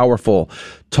a powerful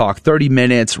talk, 30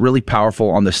 minutes, really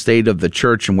powerful on the state of the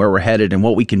church and where we're headed and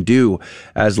what we can do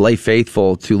as lay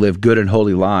faithful to live good and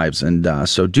holy lives. And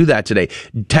so do that today.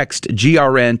 Text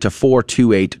GRN to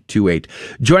 42828.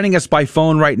 Joining us by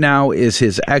phone right now is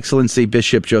His Excellency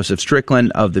Bishop Joseph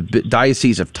Strickland of the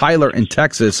Diocese of Tyler in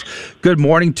Texas. Good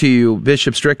morning to you,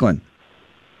 Bishop Strickland.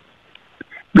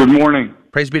 Good morning.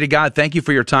 Praise be to God. Thank you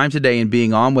for your time today and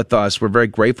being on with us. We're very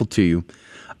grateful to you.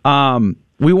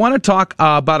 We want to talk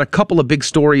about a couple of big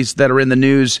stories that are in the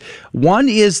news. One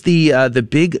is the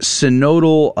big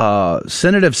synodal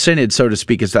Synod of Synods, so to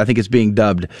speak, as I think it's being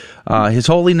dubbed. His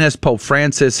Holiness Pope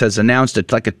Francis has announced a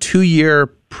 2-year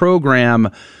program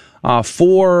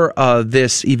for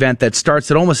this event that starts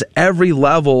at almost every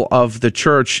level of the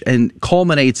church and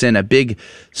culminates in a big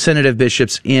Synod of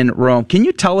Bishops in Rome. Can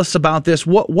you tell us about this?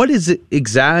 What is it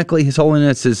exactly His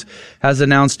Holiness has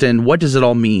announced, and what does it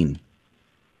all mean?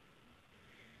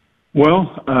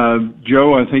 Well,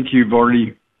 Joe, I think you've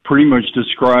already pretty much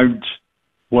described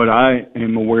what I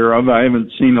am aware of. I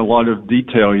haven't seen a lot of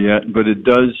detail yet, but it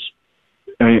does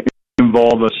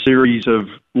involve a series of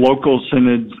local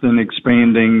synods, then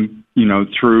expanding,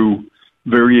 through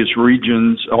various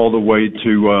regions all the way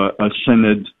to a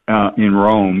synod in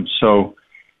Rome. So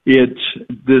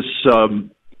this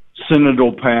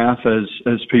synodal path,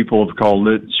 as people have called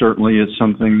it, certainly is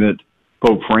something that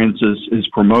Pope Francis is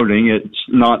promoting. It's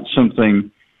not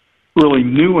something really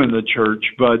new in the church,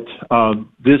 but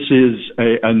this is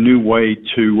a new way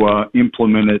to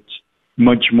implement it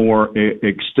much more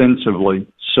extensively.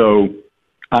 So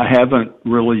I haven't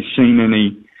really seen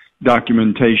any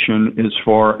documentation as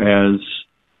far as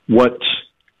what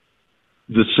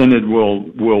the Synod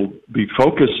will be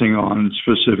focusing on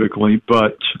specifically,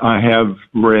 but I have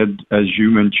read, as you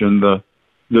mentioned, the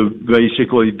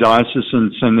basically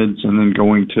diocesan synods and then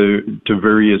going to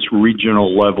various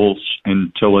regional levels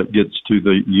until it gets to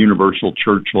the universal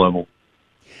church level.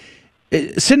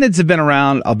 Synods have been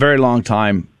around a very long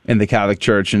time in the Catholic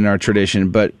Church and our tradition,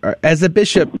 but as a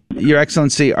bishop, Your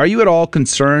Excellency, are you at all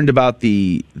concerned about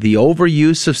the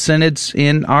overuse of synods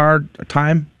in our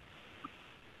time?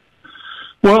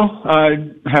 Well,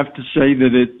 I have to say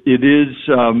that it is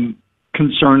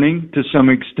concerning to some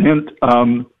extent.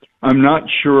 I'm not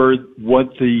sure what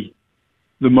the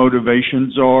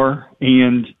motivations are,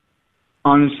 and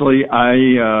honestly,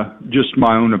 I just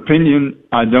my own opinion,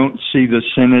 I don't see the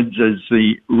synods as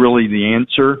really the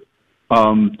answer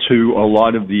to a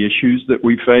lot of the issues that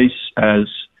we face. As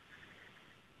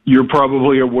you're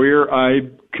probably aware, I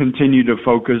continue to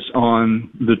focus on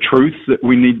the truth that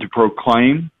we need to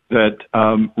proclaim, that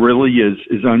really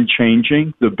is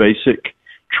unchanging, the basic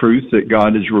truth that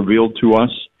God has revealed to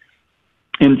us.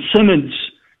 And synods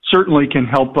certainly can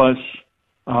help us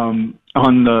on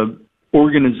the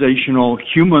organizational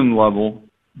human level,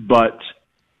 but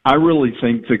I really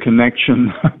think the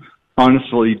connection,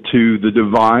 honestly, to the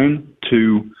divine,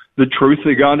 to the truth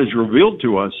that God has revealed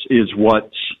to us is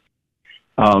what's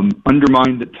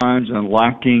undermined at times and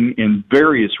lacking in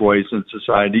various ways in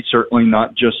society, certainly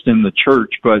not just in the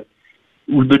church, but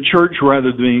the church,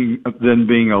 rather than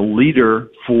being a leader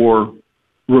for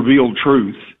revealed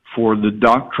truth, for the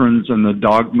doctrines and the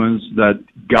dogmas that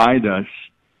guide us,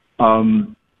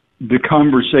 the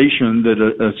conversation that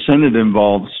a synod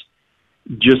involves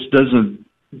just doesn't,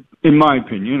 in my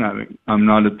opinion, I'm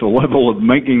not at the level of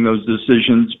making those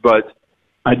decisions, but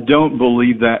I don't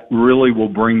believe that really will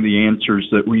bring the answers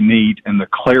that we need and the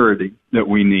clarity that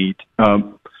we need.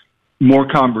 More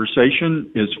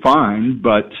conversation is fine,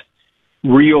 but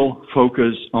real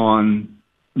focus on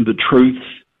the truth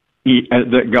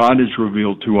that God has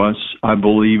revealed to us, I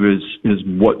believe, is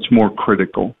what's more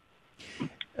critical.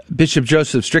 Bishop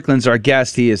Joseph Strickland's our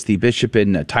guest. He is the bishop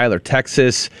in Tyler,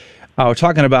 Texas. We're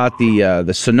talking about the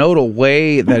synodal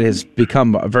way that has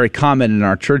become very common in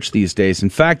our church these days. In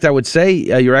fact, I would say,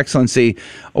 Your Excellency,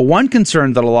 one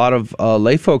concern that a lot of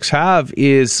lay folks have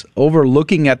is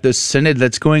overlooking at the synod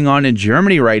that's going on in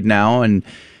Germany right now, and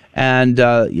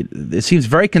it seems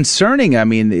very concerning. I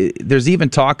mean, there's even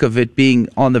talk of it being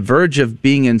on the verge of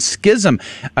being in schism.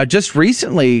 Just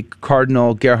recently,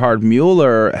 Cardinal Gerhard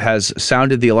Mueller has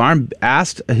sounded the alarm,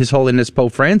 asked His Holiness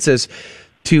Pope Francis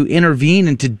to intervene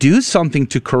and to do something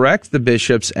to correct the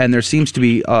bishops, and there seems to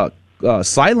be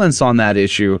silence on that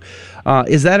issue.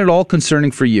 Is that at all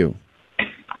concerning for you?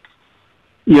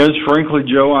 Yes, frankly,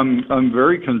 Joe, I'm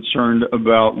very concerned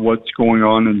about what's going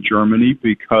on in Germany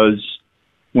because,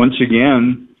 once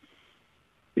again,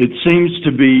 it seems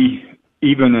to be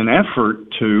even an effort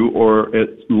to, or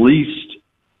at least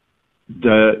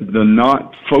the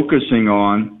not focusing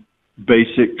on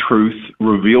basic truth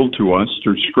revealed to us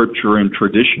through Scripture and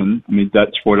tradition. I mean,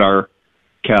 that's what our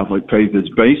Catholic faith is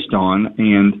based on.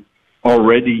 And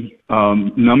already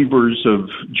numbers of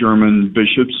German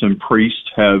bishops and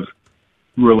priests have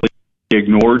really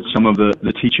ignored some of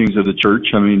the teachings of the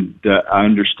Church. I mean, I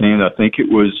understand, I think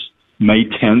it was May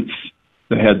 10th,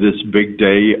 they had this big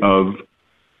day of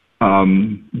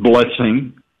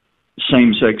blessing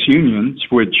same-sex unions,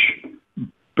 which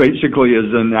basically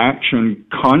is an action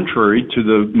contrary to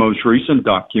the most recent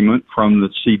document from the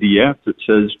CDF that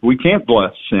says we can't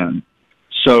bless sin.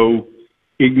 So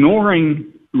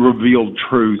ignoring revealed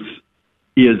truth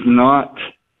is not,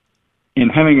 in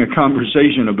having a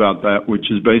conversation about that, which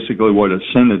is basically what a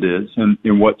synod is and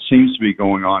what seems to be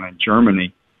going on in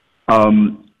Germany,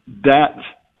 that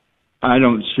I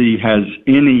don't see has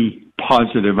any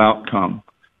positive outcome.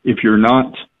 If you're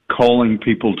not calling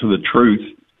people to the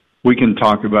truth, we can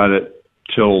talk about it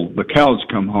till the cows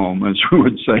come home, as we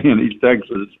would say in East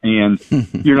Texas, and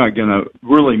you're not going to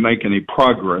really make any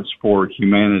progress for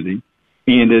humanity.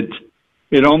 And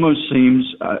it almost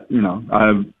seems,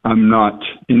 I'm not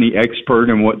any expert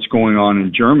in what's going on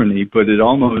in Germany, but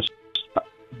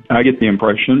I get the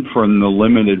impression from the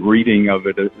limited reading of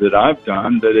it that I've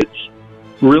done that it's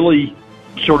really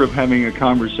sort of having a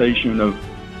conversation of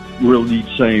really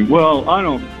saying, well, I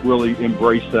don't really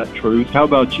embrace that truth. How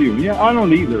about you? Yeah, I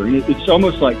don't either. And it's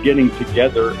almost like getting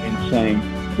together and saying,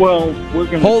 well, we're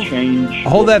going to change.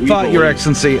 Hold that thought, Your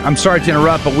Excellency. I'm sorry to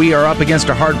interrupt, but we are up against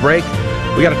a hard break.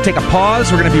 We got to take a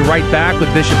pause. We're going to be right back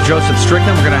with Bishop Joseph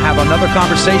Strickland. We're going to have another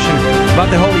conversation about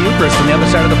the Holy Eucharist on the other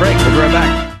side of the break. We'll be right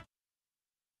back.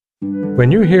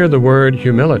 When you hear the word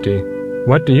humility,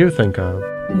 what do you think of?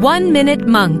 1 Minute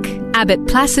Monk, Abbot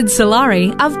Placid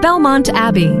Solari of Belmont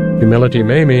Abbey. Humility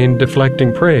may mean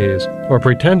deflecting praise or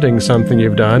pretending something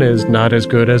you've done is not as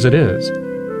good as it is.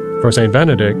 For St.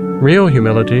 Benedict, real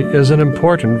humility is an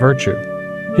important virtue.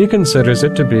 He considers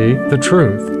it to be the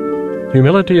truth.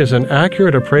 Humility is an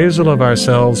accurate appraisal of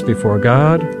ourselves before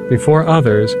God, before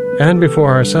others, and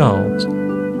before ourselves.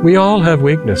 We all have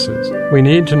weaknesses. We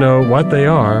need to know what they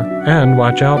are and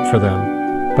watch out for them.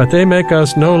 But they make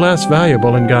us no less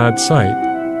valuable in God's sight.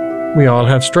 We all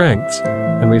have strengths,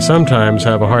 and we sometimes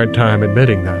have a hard time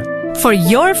admitting that. For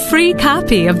your free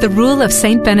copy of The Rule of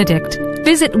St. Benedict,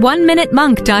 visit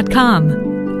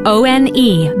oneminutemonk.com.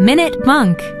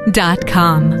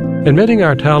 ONE-minutemonk.com. Admitting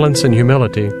our talents in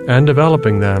humility and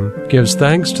developing them gives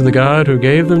thanks to the God who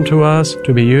gave them to us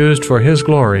to be used for His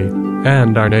glory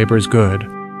and our neighbor's good.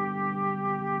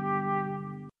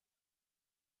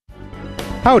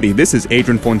 Howdy, this is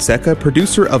Adrian Fonseca,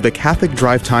 producer of the Catholic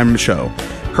Drive Time Show.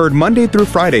 Heard Monday through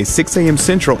Friday, 6 a.m.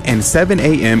 Central and 7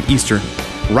 a.m. Eastern,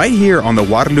 right here on the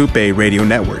Guadalupe Radio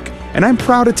Network. And I'm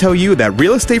proud to tell you that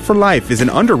Real Estate for Life is an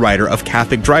underwriter of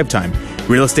Catholic Drive Time.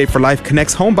 Real Estate for Life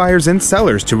connects home buyers and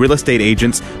sellers to real estate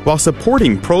agents while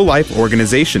supporting pro-life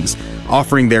organizations,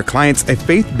 offering their clients a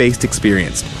faith-based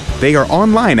experience. They are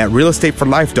online at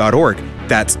realestateforlife.org.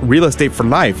 That's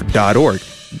realestateforlife.org.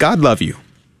 God love you.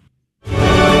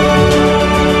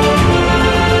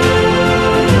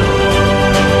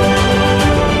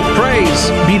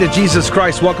 Praise be to Jesus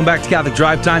Christ. Welcome back to Catholic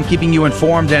Drive Time, keeping you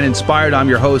informed and inspired. I'm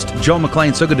your host, Joe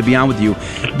McClain. So good to be on with you.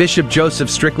 Bishop Joseph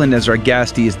Strickland is our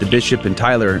guest. He is the bishop in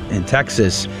Tyler in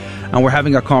Texas. And we're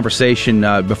having a conversation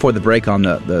before the break on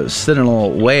the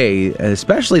Synodal Way,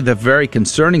 especially the very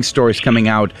concerning stories coming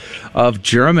out of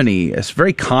Germany. It's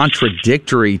very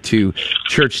contradictory to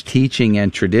church teaching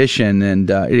and tradition, and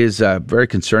it is very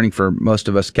concerning for most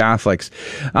of us Catholics.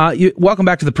 Welcome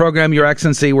back to the program, Your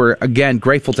Excellency. We're, again,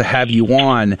 grateful to have you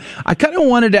on. I kind of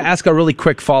wanted to ask a really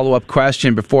quick follow-up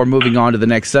question before moving on to the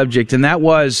next subject, and that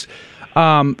was,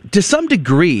 to some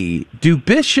degree, do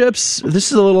bishops,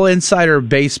 this is a little insider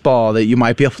baseball that you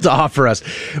might be able to offer us,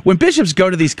 when bishops go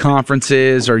to these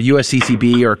conferences or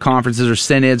USCCB or conferences or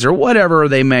synods or whatever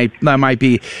that might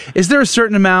be, is there a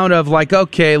certain amount of like,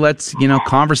 okay, let's,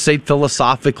 conversate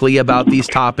philosophically about these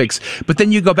topics, but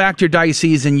then you go back to your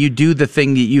diocese and you do the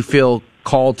thing that you feel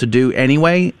called to do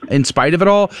anyway, in spite of it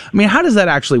all? I mean, how does that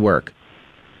actually work?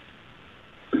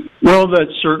 Well, that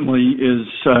certainly is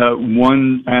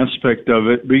one aspect of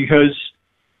it, because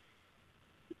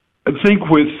I think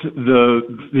with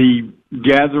the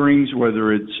gatherings,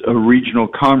 whether it's a regional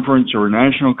conference or a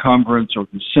national conference or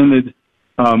the synod,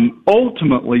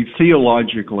 ultimately,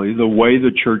 theologically, the way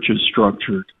the church is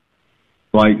structured,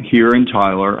 like here in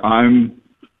Tyler, I'm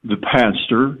the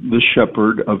pastor, the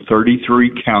shepherd of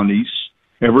 33 counties.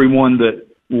 Everyone that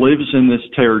lives in this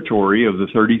territory of the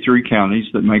 33 counties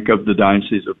that make up the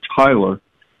Diocese of Tyler,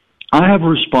 I have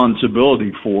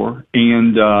responsibility for,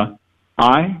 and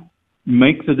I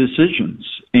make the decisions.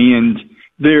 And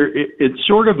it's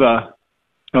sort of a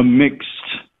mixed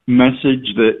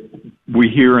message that we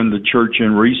hear in the church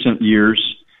in recent years.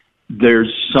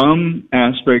 There's some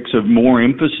aspects of more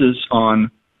emphasis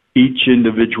on each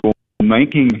individual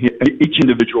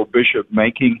bishop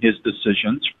making his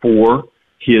decisions for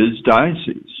his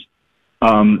diocese.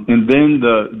 And then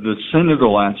the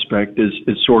synodal aspect is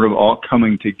sort of all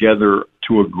coming together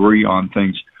to agree on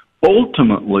things.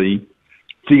 Ultimately,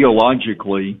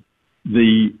 theologically,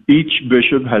 each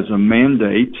bishop has a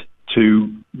mandate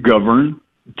to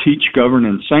teach, govern,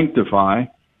 and sanctify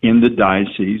in the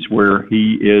diocese where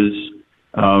he is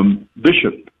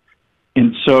bishop.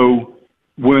 And so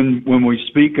when we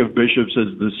speak of bishops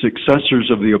as the successors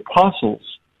of the apostles,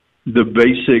 the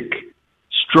basic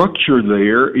structure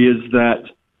there is that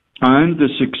I'm the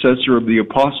successor of the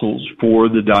apostles for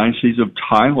the Diocese of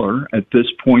Tyler at this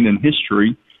point in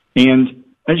history. And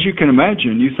as you can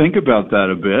imagine, you think about that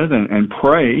a bit and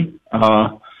pray.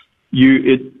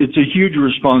 It's a huge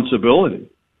responsibility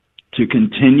to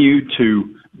continue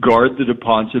to guard the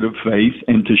deposit of faith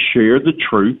and to share the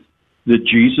truth that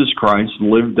Jesus Christ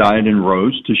lived, died, and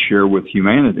rose to share with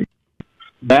humanity.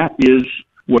 That is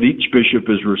what each bishop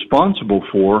is responsible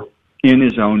for in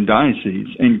his own diocese.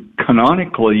 And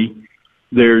canonically,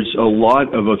 there's a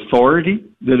lot of authority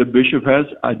that a bishop has.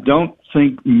 I don't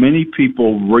think many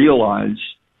people realize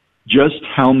just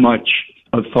how much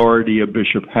authority a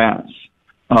bishop has.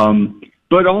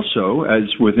 But also,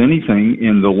 as with anything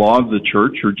in the law of the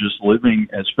church or just living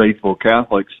as faithful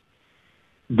Catholics,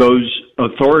 those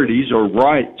authorities or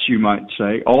rights, you might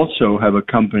say, also have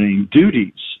accompanying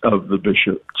duties of the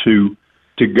bishop to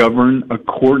govern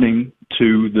according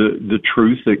to the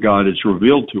truth that God has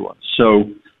revealed to us.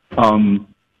 So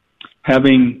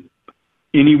having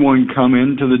anyone come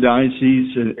into the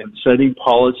diocese and setting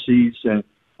policies and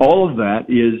all of that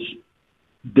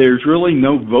there's really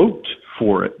no vote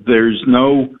for it. There's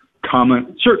no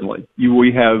comment. Certainly,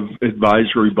 we have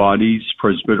advisory bodies,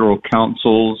 presbyteral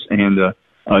councils, and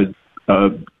a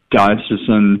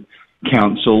diocesan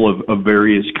council of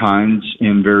various kinds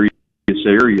in various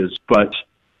areas, but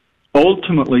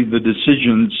ultimately, the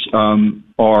decisions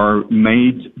are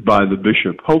made by the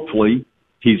bishop. Hopefully,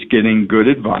 he's getting good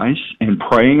advice and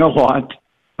praying a lot,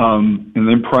 and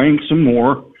then praying some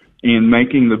more and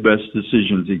making the best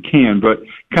decisions he can. But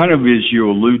kind of as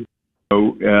you allude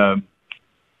to,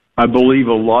 I believe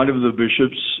a lot of the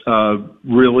bishops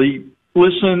really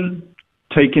listen,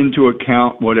 take into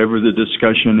account whatever the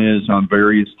discussion is on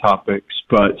various topics,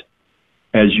 but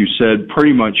as you said,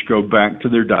 pretty much go back to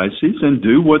their diocese and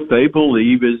do what they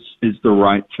believe is the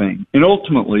right thing. And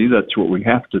ultimately, that's what we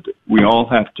have to do. We all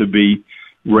have to be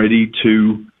ready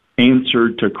to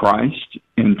answer to Christ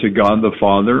and to God the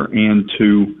Father and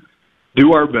to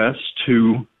do our best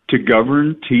to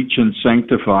govern, teach, and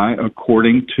sanctify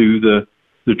according to the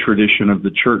tradition of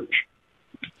the church.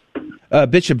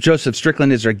 Bishop Joseph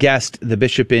Strickland is our guest, the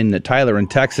bishop in Tyler in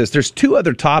Texas. There's two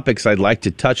other topics I'd like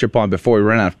to touch upon before we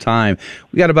run out of time.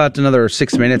 We got about another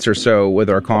 6 minutes or so with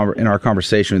our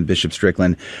conversation with Bishop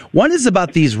Strickland. One is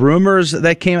about these rumors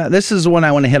that came out. This is one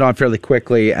I want to hit on fairly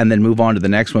quickly and then move on to the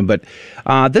next one. But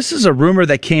this is a rumor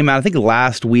that came out, I think,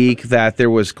 last week, that there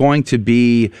was going to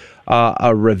be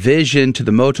a revision to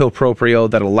the motu proprio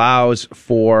that allows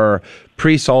for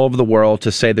priests all over the world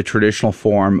to say the traditional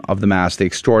form of the Mass, the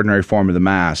extraordinary form of the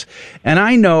Mass. And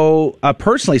I know,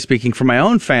 personally speaking, from my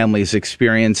own family's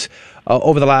experience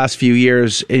over the last few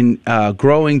years in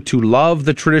growing to love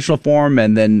the traditional form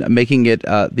and then making it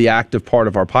the active part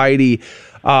of our piety,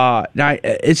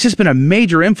 it's just been a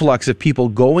major influx of people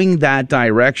going that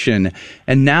direction.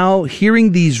 And now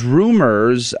hearing these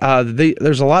rumors,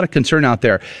 there's a lot of concern out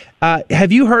there.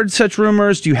 Have you heard such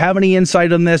rumors? Do you have any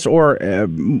insight on this? Or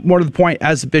more to the point,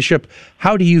 as a bishop,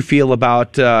 how do you feel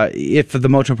about if the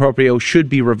motu proprio should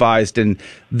be revised and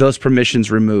those permissions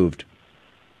removed?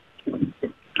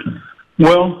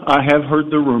 Well, I have heard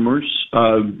the rumors.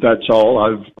 That's all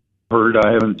I've heard.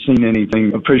 I haven't seen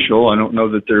anything official. I don't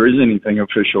know that there is anything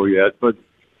official yet, but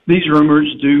these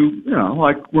rumors do,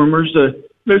 like rumors,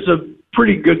 there's a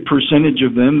pretty good percentage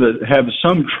of them that have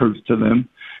some truth to them.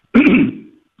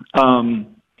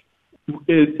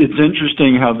 It's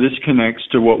interesting how this connects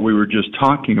to what we were just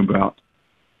talking about.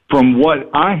 From what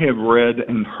I have read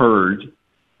and heard,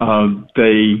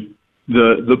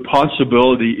 the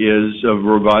possibility is of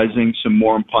revising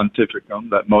Summorum Pontificum,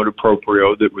 that motu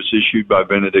proprio that was issued by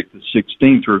Benedict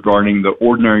XVI regarding the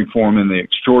ordinary form and the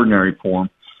extraordinary form,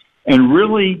 and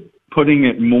really putting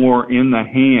it more in the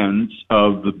hands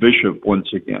of the bishop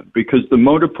once again, because the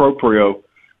motu proprio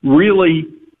really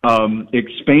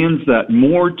expands that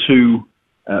more to,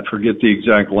 I forget the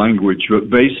exact language, but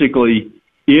basically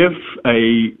if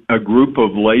a group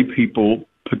of lay people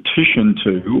petition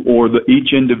to, or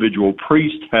each individual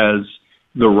priest has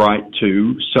the right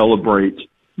to celebrate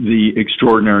the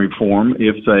extraordinary form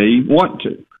if they want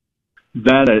to.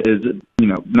 That is,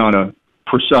 not a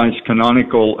precise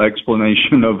canonical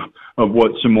explanation of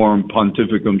what Summorum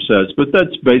Pontificum says, but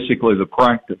that's basically the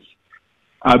practice.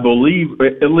 I believe,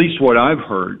 at least what I've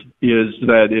heard, is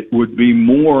that it would be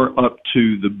more up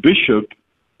to the bishop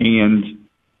and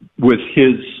with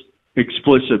his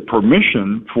explicit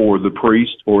permission for the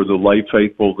priest or the lay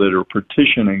faithful that are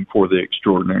petitioning for the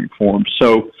extraordinary form.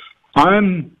 So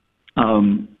I'm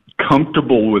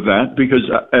comfortable with that because,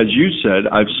 as you said,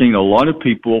 I've seen a lot of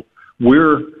people,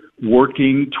 we're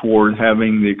working toward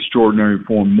having the extraordinary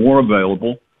form more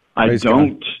available. I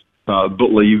don't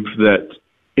believe that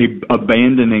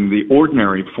abandoning the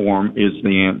ordinary form is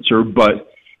the answer,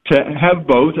 but to have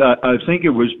both, I think it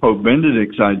was Pope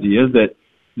Benedict's idea that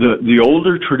the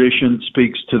older tradition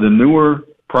speaks to the newer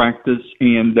practice,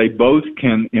 and they both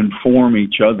can inform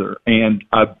each other. And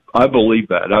I believe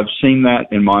that. I've seen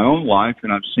that in my own life,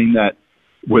 and I've seen that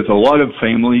with a lot of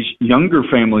families, younger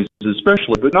families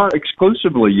especially, but not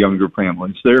exclusively younger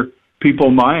families. They're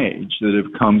people my age that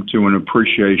have come to an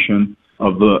appreciation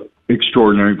of the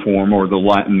extraordinary form or the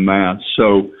Latin Mass.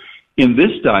 So in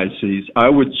this diocese, I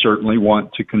would certainly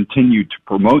want to continue to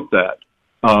promote that.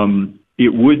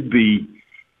 It would be,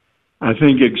 I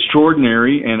think,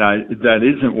 extraordinary, and that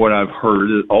isn't what I've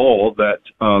heard at all, that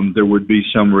there would be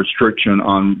some restriction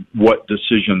on what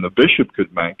decision the bishop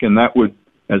could make. And that would,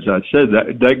 as I said,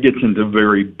 that gets into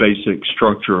very basic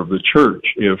structure of the church.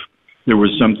 If there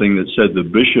was something that said the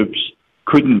bishops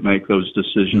couldn't make those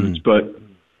decisions, but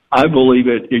I believe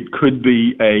it could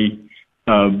be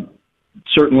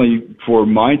certainly for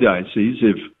my diocese,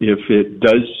 if it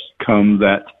does come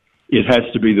that it has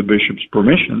to be the bishop's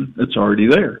permission, it's already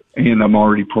there, and I'm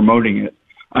already promoting it.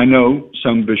 I know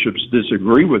some bishops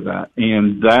disagree with that,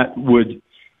 and that would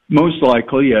most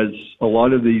likely, as a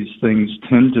lot of these things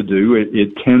tend to do,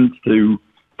 it tends to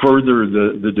further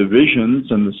the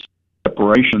divisions and the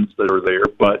separations that are there,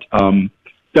 but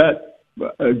that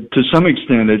to some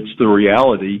extent, it's the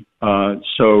reality.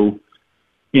 So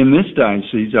in this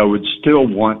diocese, I would still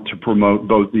want to promote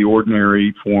both the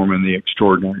ordinary form and the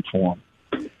extraordinary form.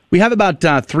 We have about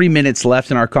 3 minutes left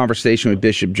in our conversation with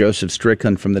Bishop Joseph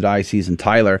Strickland from the Diocese in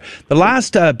Tyler. The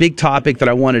last big topic that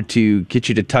I wanted to get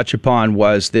you to touch upon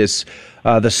was this,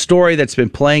 the story that's been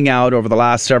playing out over the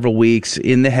last several weeks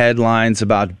in the headlines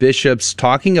about bishops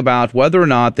talking about whether or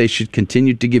not they should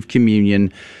continue to give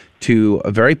communion to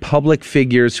very public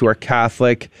figures who are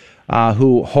Catholic,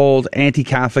 who hold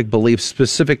anti-Catholic beliefs.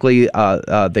 Specifically,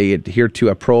 they adhere to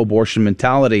a pro-abortion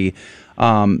mentality.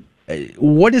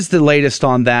 what is the latest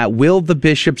on that? Will the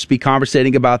bishops be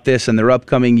conversating about this in their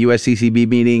upcoming USCCB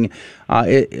meeting?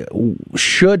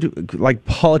 Should, like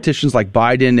politicians like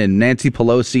Biden and Nancy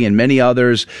Pelosi and many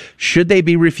others, should they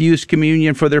be refused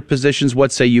communion for their positions?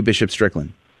 What say you, Bishop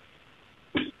Strickland?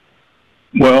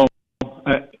 Well,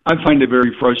 I find it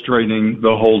very frustrating,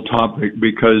 the whole topic,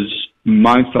 because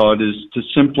my thought is to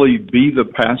simply be the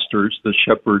pastors, the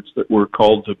shepherds that we're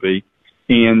called to be,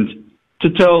 and to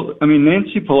tell,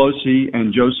 Nancy Pelosi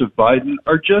and Joseph Biden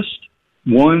are just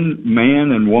one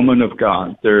man and woman of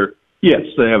God. Yes,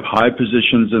 they have high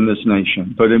positions in this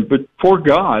nation, but for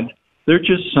God, they're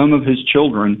just some of his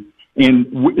children, and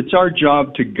it's our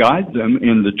job to guide them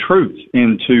in the truth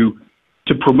and to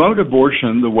promote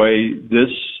abortion the way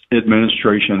this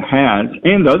administration has,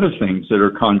 and other things that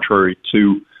are contrary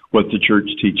to what the church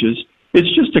teaches.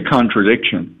 It's just a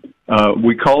contradiction.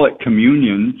 We call it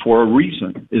communion for a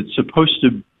reason. It's supposed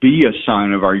to be a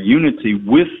sign of our unity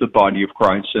with the body of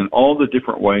Christ in all the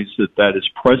different ways that is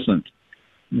present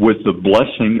with the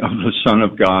blessing of the Son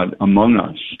of God among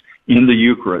us in the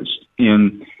Eucharist,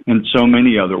 in so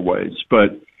many other ways.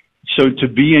 But so to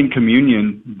be in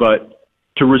communion, but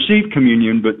to receive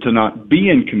communion, but to not be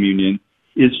in communion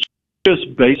is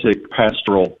just basic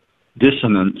pastoral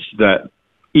dissonance that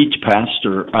each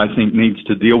pastor, I think, needs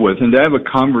to deal with. And to have a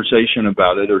conversation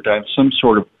about it or to have some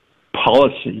sort of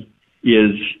policy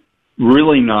is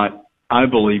really not, I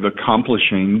believe,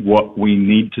 accomplishing what we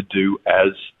need to do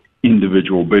as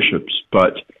individual bishops.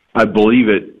 But I believe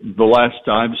the last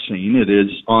I've seen, it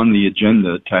is on the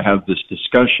agenda to have this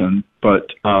discussion. But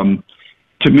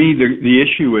to me, the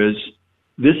issue is,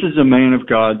 this is a man of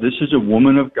God, this is a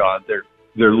woman of God.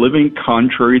 They're living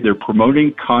contrary, they're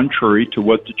promoting contrary to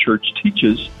what the church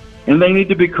teaches, and they need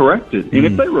to be corrected. And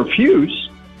if they refuse,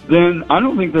 then I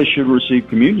don't think they should receive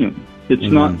communion.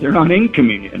 They're not in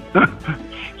communion.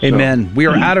 Amen. We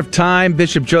are out of time.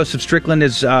 Bishop Joseph Strickland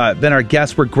has been our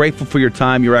guest. We're grateful for your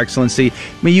time, Your Excellency.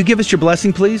 May you give us your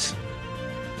blessing, please?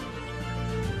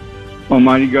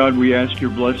 Almighty God, we ask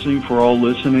your blessing for all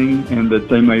listening, and that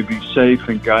they may be safe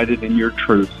and guided in your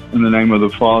truth. In the name of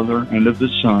the Father, and of the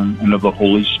Son, and of the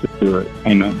Holy Spirit.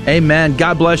 Amen. Amen.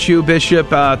 God bless you, Bishop.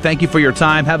 Thank you for your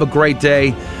time. Have a great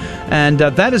day. And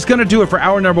that is going to do it for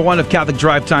hour number 1 of Catholic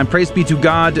Drive Time. Praise be to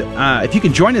God. If you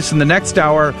can join us in the next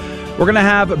hour, we're going to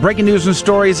have breaking news and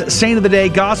stories, Saint of the Day,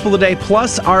 Gospel of the Day,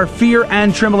 plus our Fear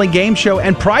and Trembling game show,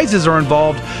 and prizes are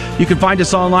involved. You can find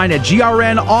us online at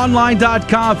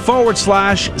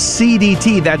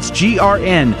grnonline.com/CDT. That's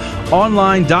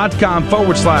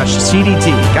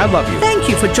grnonline.com/CDT. God love you. Thank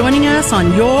you for joining us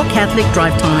on your Catholic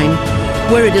Drive Time,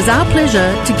 where it is our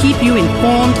pleasure to keep you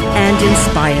informed and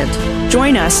inspired.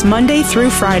 Join us Monday through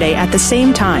Friday at the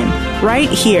same time, right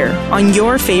here on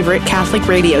your favorite Catholic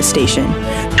radio station.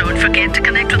 Don't forget to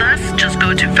connect with us. Just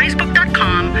go to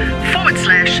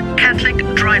facebook.com/Catholic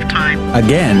Drive Time.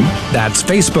 Again, that's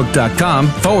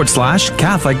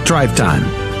facebook.com/Catholic Drive Time.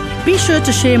 Be sure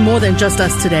to share more than just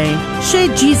us today. Share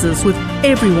Jesus with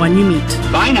everyone you meet.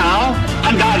 Bye now,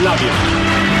 and God love you.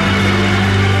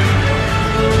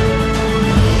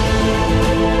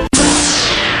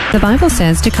 The Bible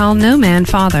says to call no man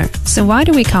father. So why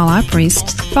do we call our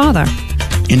priests father?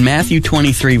 In Matthew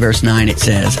 23, verse 9, it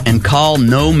says, "And call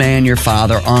no man your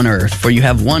father on earth, for you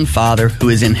have one Father who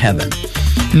is in heaven."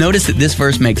 Notice that this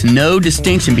verse makes no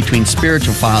distinction between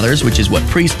spiritual fathers, which is what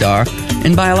priests are,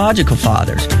 and biological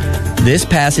fathers. This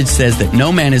passage says that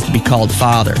no man is to be called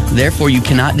father. Therefore, you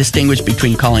cannot distinguish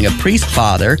between calling a priest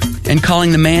father and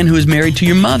calling the man who is married to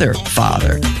your mother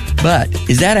father. But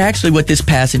is that actually what this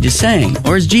passage is saying?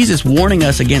 Or is Jesus warning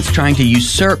us against trying to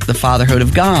usurp the fatherhood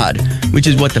of God, which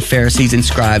is what the Pharisees and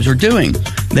scribes were doing?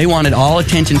 They wanted all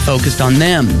attention focused on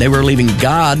them. They were leaving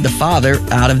God, the Father,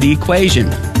 out of the equation.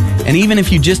 And even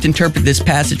if you just interpret this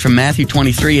passage from Matthew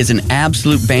 23 as an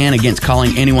absolute ban against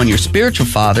calling anyone your spiritual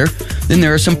father, then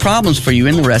there are some problems for you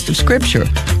in the rest of Scripture.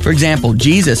 For example,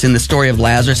 Jesus in the story of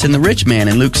Lazarus and the rich man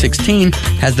in Luke 16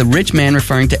 has the rich man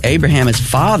referring to Abraham as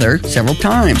father several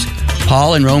times.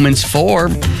 Paul in Romans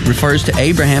 4 refers to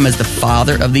Abraham as the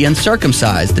father of the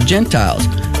uncircumcised, the Gentiles.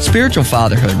 Spiritual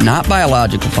fatherhood, not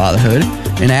biological fatherhood.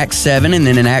 In Acts 7 and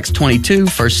then in Acts 22,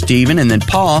 first Stephen and then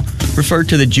Paul referred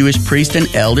to the Jewish priests and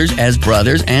elders as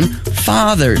brothers and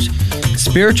fathers.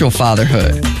 Spiritual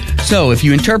fatherhood. So, if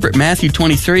you interpret Matthew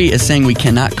 23 as saying we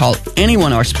cannot call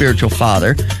anyone our spiritual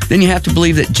father, then you have to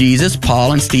believe that Jesus,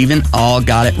 Paul, and Stephen all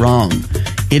got it wrong.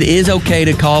 It is okay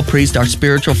to call priests our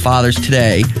spiritual fathers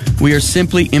today. We are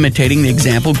simply imitating the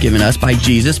example given us by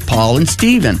Jesus, Paul, and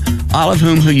Stephen, all of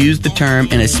whom used the term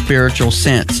in a spiritual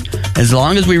sense. As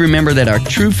long as we remember that our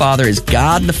true Father is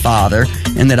God the Father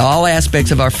and that all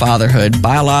aspects of our fatherhood,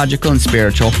 biological and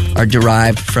spiritual, are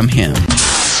derived from Him.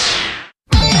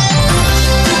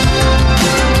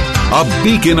 A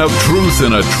beacon of truth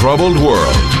in a troubled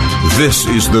world. This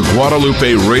is the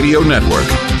Guadalupe Radio Network,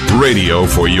 radio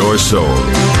for your soul.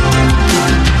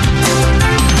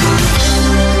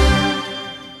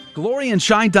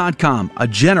 GloryandShine.com, a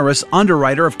generous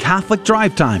underwriter of Catholic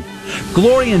Drive Time.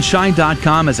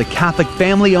 GloryandShine.com is a Catholic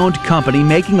family-owned company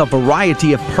making a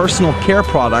variety of personal care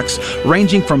products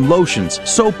ranging from lotions,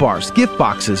 soap bars, gift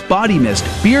boxes, body mist,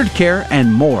 beard care,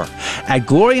 and more. At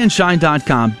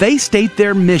GloryandShine.com, they state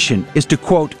their mission is to,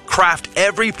 quote, craft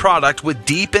every product with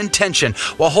deep intention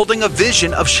while holding a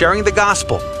vision of sharing the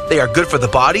gospel. They are good for the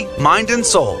body, mind, and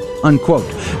soul, unquote.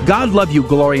 God love you,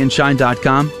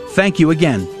 GloryandShine.com. Thank you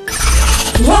again.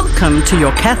 Welcome to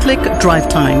your Catholic Drive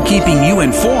Time, keeping you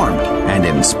informed and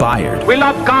inspired. We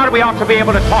love God. We ought to be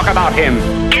able to talk about Him.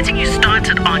 Getting you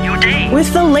started on your day.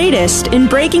 With the latest in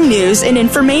breaking news and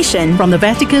information. From the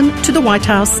Vatican to the White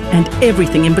House and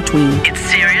everything in between. It's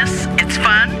serious. It's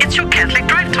fun. It's your Catholic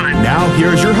Drive Time. Now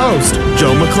here's your host,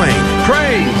 Joe McClain.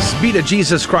 Praise be to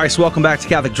Jesus Christ. Welcome back to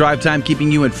Catholic Drive Time,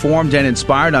 keeping you informed and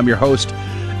inspired. I'm your host,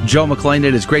 Joe McClain.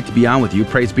 It is great to be on with you.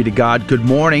 Praise be to God. Good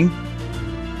morning.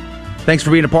 Thanks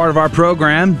for being a part of our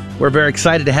program. We're very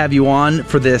excited to have you on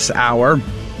for this hour.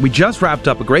 We just wrapped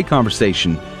up a great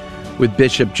conversation with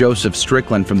Bishop Joseph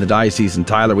Strickland from the Diocese in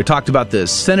Tyler. We talked about the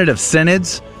Synod of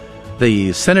Synods,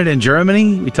 the Synod in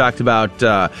Germany. We talked about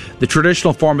the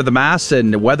traditional form of the Mass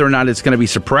and whether or not it's going to be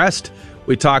suppressed.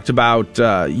 We talked about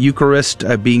Eucharist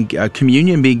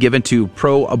communion being given to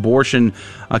pro-abortion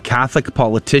Catholic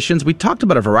politicians. We talked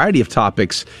about a variety of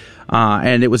topics.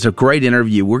 And it was a great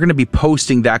interview. We're going to be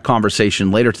posting that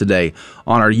conversation later today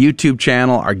on our YouTube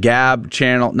channel, our Gab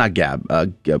channel, not Gab,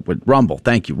 Rumble.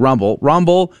 Thank you.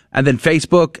 Rumble, and then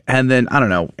Facebook, and then, I don't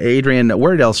know, Adrian,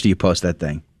 where else do you post that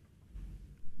thing?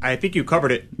 I think you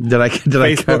covered it. Did I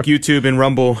Facebook, YouTube, and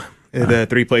Rumble, the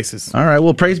three places. All right.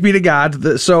 Well, praise be to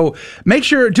God. So make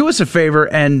sure, do us a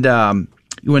favor, and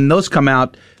when those come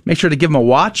out, make sure to give them a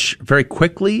watch very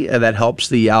quickly. That helps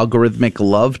the algorithmic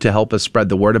love to help us spread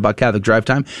the word about Catholic Drive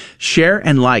Time. Share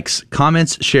and likes.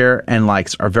 Comments, share, and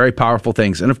likes are very powerful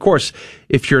things. And of course,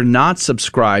 if you're not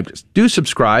subscribed, do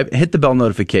subscribe. Hit the bell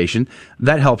notification.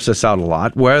 That helps us out a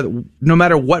lot. No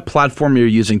matter what platform you're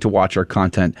using to watch our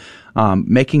content,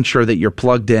 making sure that you're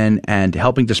plugged in and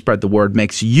helping to spread the word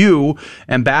makes you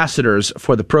ambassadors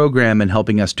for the program and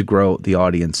helping us to grow the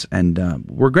audience. And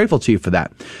we're grateful to you for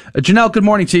that. Janelle, good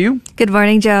morning to you. Good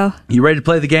morning, Joe. You ready to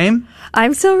play the game?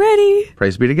 I'm so ready.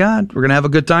 Praise be to God. We're going to have a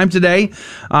good time today.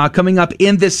 Coming up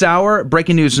in this hour,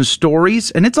 breaking news and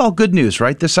stories. And it's all good news,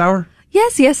 right, this hour?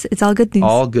 Yes, it's all good news.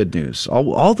 All good news.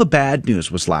 All the bad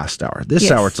news was last hour. This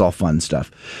hour, it's all fun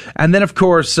stuff. And then, of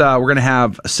course, we're going to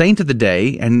have a Saint of the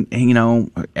Day. And you know,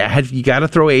 you got to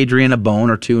throw Adrian a bone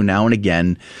or two now and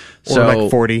again. Or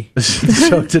like 40.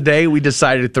 So today we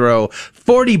decided to throw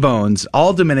 40 bones,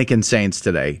 all Dominican saints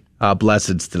today,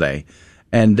 blesseds today.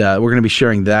 And we're going to be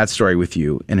sharing that story with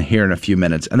you here in a few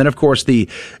minutes. And then, of course, the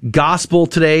gospel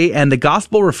today and the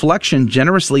gospel reflection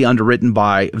generously underwritten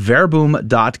by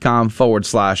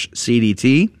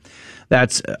verbum.com/CDT.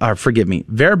 That's,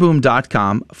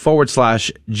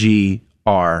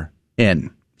 verbum.com/GRN.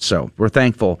 So we're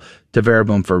thankful to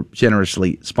Verbum for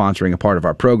generously sponsoring a part of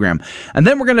our program. And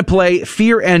then we're going to play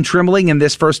Fear and Trembling in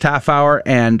this first half hour.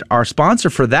 And our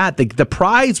sponsor for that, the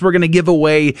prize we're going to give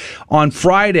away on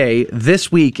Friday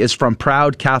this week is from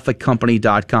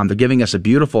ProudCatholicCompany.com. They're giving us a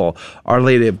beautiful Our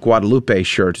Lady of Guadalupe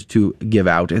shirt to give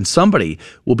out. And somebody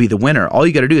will be the winner. All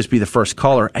you got to do is be the first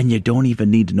caller, and you don't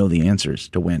even need to know the answers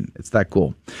to win. It's that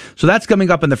cool. So that's coming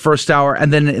up in the first hour.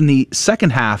 And then in the second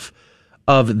half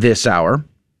of this hour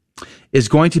is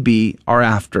going to be our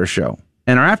after show.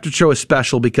 And our after show is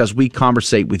special because we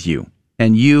conversate with you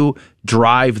and you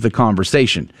drive the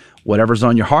conversation. Whatever's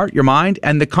on your heart, your mind,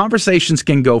 and the conversations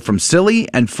can go from silly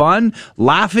and fun,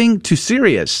 laughing to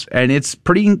serious. And it's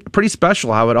pretty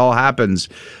special how it all happens.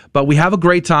 But we have a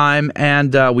great time,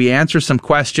 and we answer some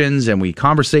questions, and we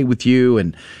conversate with you,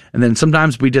 and then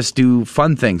sometimes we just do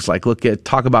fun things like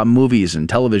talk about movies and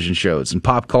television shows and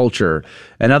pop culture,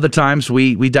 and other times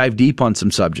we dive deep on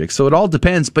some subjects. So it all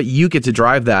depends, but you get to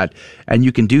drive that, and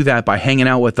you can do that by hanging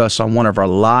out with us on one of our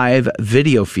live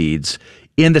video feeds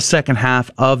in the second half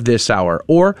of this hour,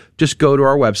 or just go to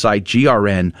our website,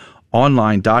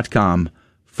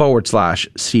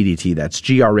 grnonline.com/CDT. That's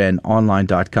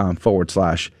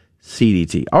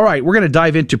grnonline.com/CDT. All right, we're going to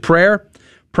dive into prayer,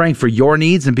 praying for your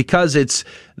needs. And because it's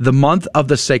the month of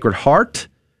the Sacred Heart,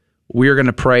 we are going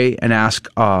to pray and ask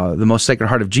the Most Sacred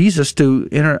Heart of Jesus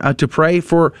to pray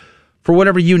for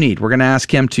whatever you need. We're going to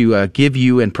ask him to give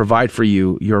you and provide for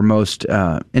you your most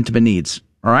intimate needs.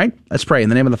 All right? Let's pray. In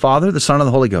the name of the Father, the Son, and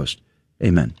the Holy Ghost.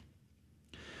 Amen.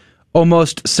 O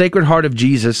Most Sacred Heart of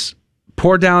Jesus,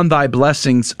 pour down thy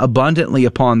blessings abundantly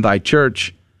upon thy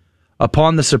church,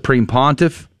 upon the Supreme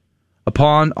Pontiff,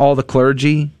 upon all the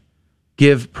clergy.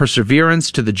 Give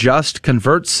perseverance to the just,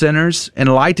 convert sinners,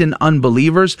 enlighten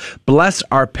unbelievers, bless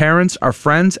our parents, our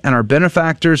friends, and our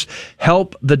benefactors,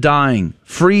 help the dying,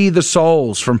 free the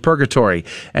souls from purgatory,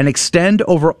 and extend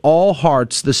over all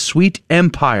hearts the sweet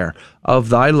empire of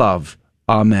thy love.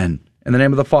 Amen. In the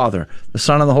name of the Father, the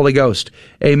Son, and the Holy Ghost.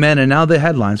 Amen. And now the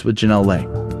headlines with Janelle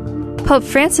Lay. Pope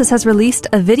Francis has released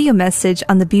a video message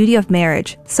on the beauty of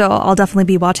marriage, so I'll definitely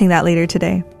be watching that later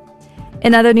today.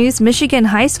 In other news, Michigan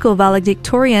high school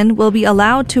valedictorian will be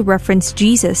allowed to reference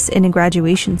Jesus in a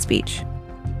graduation speech.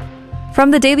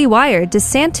 From the Daily Wire,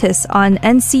 DeSantis on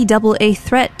NCAA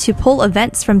threat to pull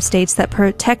events from states that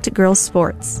protect girls'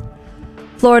 sports.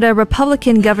 Florida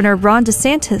Republican Governor Ron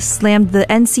DeSantis slammed the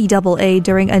NCAA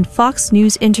during a Fox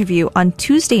News interview on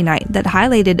Tuesday night that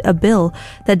highlighted a bill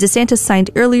that DeSantis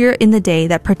signed earlier in the day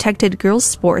that protected girls'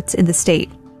 sports in the state.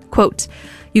 Quote,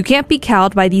 "You can't be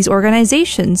cowed by these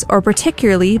organizations, or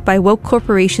particularly by woke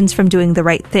corporations, from doing the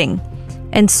right thing.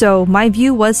 And so my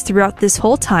view was throughout this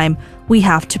whole time, we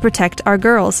have to protect our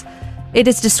girls. It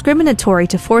is discriminatory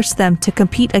to force them to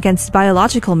compete against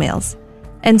biological males.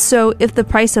 And so if the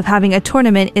price of having a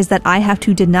tournament is that I have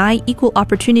to deny equal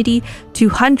opportunity to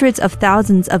hundreds of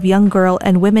thousands of young girl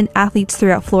and women athletes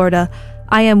throughout Florida,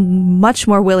 I am much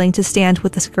more willing to stand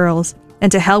with the girls,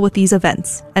 and to hell with these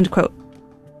events." End quote.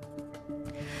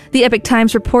 The Epoch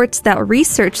Times reports that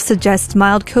research suggests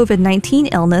mild COVID-19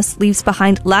 illness leaves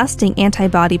behind lasting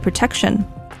antibody protection.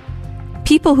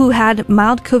 People who had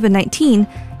mild COVID-19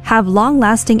 have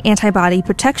long-lasting antibody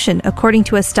protection, according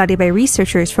to a study by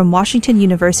researchers from Washington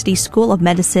University School of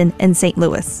Medicine in St.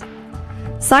 Louis.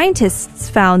 Scientists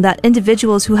found that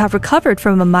individuals who have recovered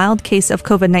from a mild case of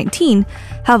COVID-19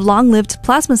 have long-lived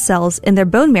plasma cells in their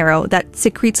bone marrow that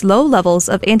secretes low levels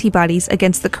of antibodies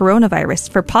against the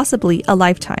coronavirus for possibly a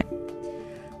lifetime.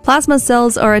 Plasma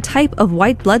cells are a type of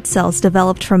white blood cells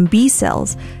developed from B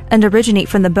cells and originate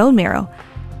from the bone marrow.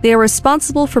 They are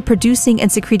responsible for producing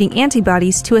and secreting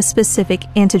antibodies to a specific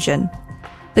antigen.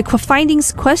 The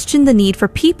findings question the need for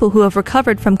people who have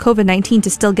recovered from COVID-19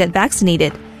 to still get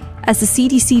vaccinated, as the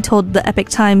CDC told the Epoch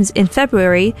Times in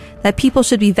February that people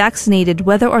should be vaccinated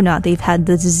whether or not they've had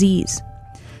the disease.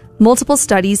 Multiple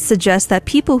studies suggest that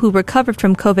people who recovered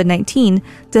from COVID-19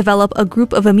 develop a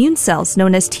group of immune cells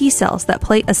known as T cells that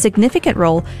play a significant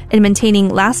role in maintaining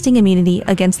lasting immunity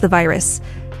against the virus,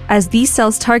 as these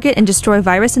cells target and destroy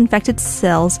virus-infected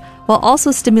cells while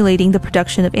also stimulating the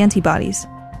production of antibodies.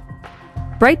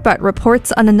 Breitbart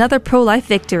reports on another pro-life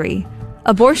victory.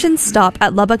 Abortions stop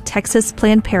at Lubbock, Texas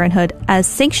Planned Parenthood as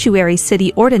Sanctuary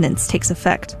City Ordinance takes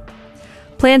effect.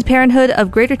 Planned Parenthood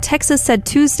of Greater Texas said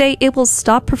Tuesday it will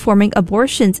stop performing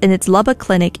abortions in its Lubbock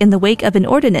clinic in the wake of an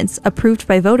ordinance approved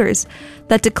by voters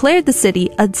that declared the city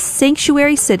a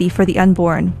sanctuary city for the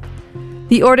unborn.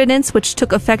 The ordinance, which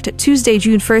took effect Tuesday,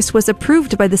 June 1st, was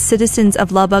approved by the citizens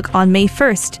of Lubbock on May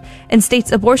 1st and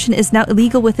states abortion is now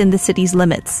illegal within the city's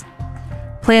limits.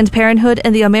 Planned Parenthood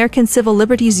and the American Civil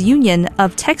Liberties Union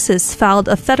of Texas filed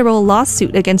a federal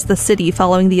lawsuit against the city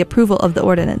following the approval of the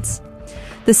ordinance.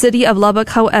 The city of Lubbock,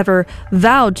 however,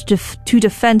 vowed to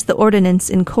defend the ordinance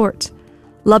in court.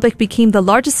 Lubbock became the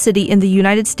largest city in the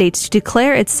United States to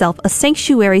declare itself a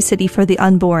sanctuary city for the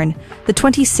unborn, the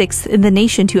 26th in the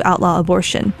nation to outlaw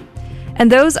abortion.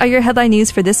 And those are your headline news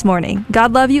for this morning.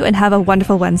 God love you and have a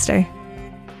wonderful Wednesday.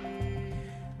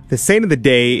 The saint of the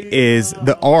day is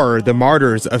the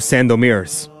Martyrs of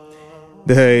Sandomierz.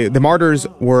 The martyrs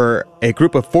were a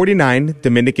group of 49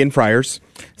 Dominican friars,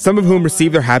 some of whom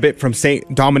received their habit from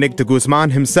Saint Dominic de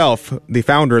Guzman himself, the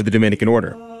founder of the Dominican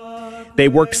order. They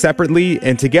worked separately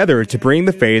and together to bring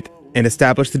the faith and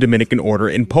establish the Dominican order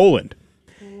in Poland.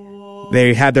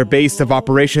 They had their base of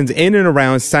operations in and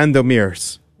around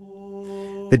Sandomierz.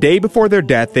 The day before their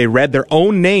death, they read their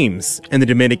own names in the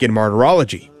Dominican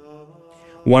martyrology.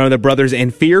 One of the brothers, in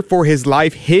fear for his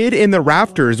life, hid in the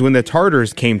rafters when the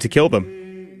Tartars came to kill them.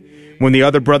 When the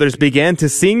other brothers began to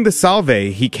sing the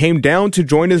Salve, he came down to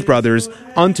join his brothers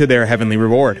unto their heavenly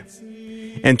reward.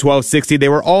 In 1260, they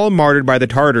were all martyred by the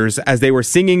Tartars as they were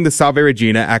singing the Salve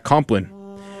Regina at Compline.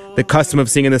 The custom of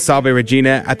singing the Salve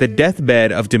Regina at the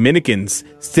deathbed of Dominicans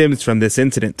stems from this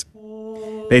incident.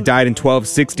 They died in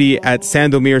 1260 at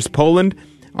Sandomierz, Poland,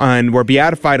 and were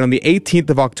beatified on the 18th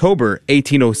of October,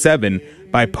 1807,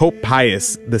 by Pope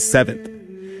Pius VII.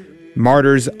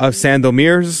 Martyrs of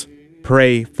Sandomierz,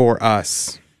 pray for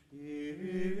us.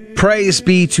 Praise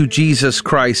be to Jesus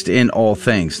Christ in all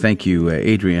things. Thank you,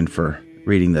 Adrian, for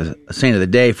reading the saint of the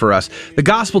day for us. The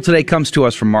gospel today comes to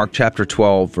us from Mark chapter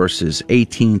 12, verses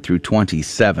 18 through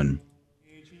 27.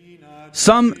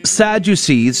 Some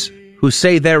Sadducees, who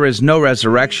say there is no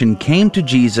resurrection, came to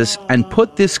Jesus and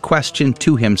put this question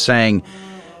to him, saying,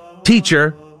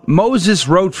 "Teacher, Moses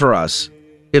wrote for us,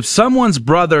 if someone's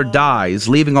brother dies,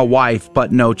 leaving a wife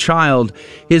but no child,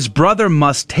 his brother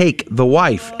must take the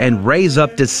wife and raise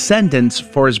up descendants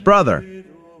for his brother.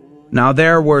 Now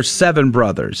there were 7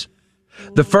 brothers.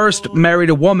 The first married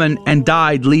a woman and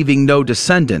died, leaving no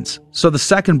descendants. So the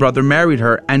second brother married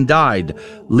her and died,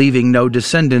 leaving no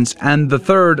descendants, and the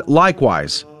third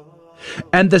likewise.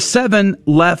 And the 7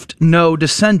 left no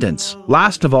descendants.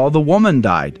 Last of all, the woman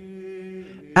died.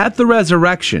 At the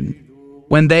resurrection,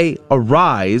 when they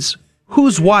arise,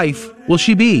 whose wife will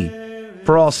she be?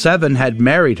 For all 7 had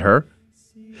married her."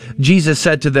 Jesus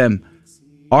said to them,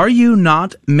 "Are you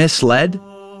not misled,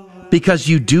 because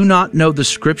you do not know the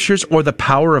Scriptures or the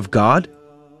power of God?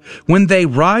 When they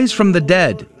rise from the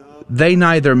dead, they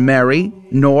neither marry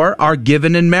nor are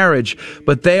given in marriage,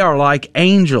 but they are like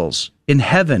angels in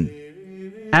heaven.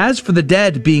 As for the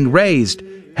dead being raised,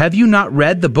 have you not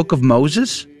read the book of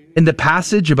Moses? In the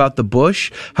passage about the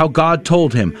bush, how God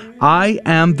told him, 'I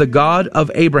am the God of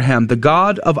Abraham, the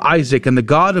God of Isaac, and the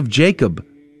God of Jacob.'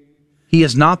 He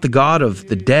is not the God of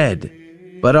the dead,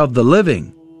 but of the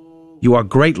living. You are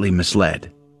greatly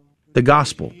misled." The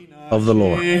Gospel of the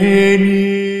Lord.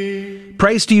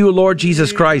 Praise to you, Lord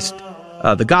Jesus Christ.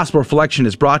 The Gospel Reflection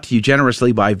is brought to you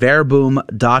generously by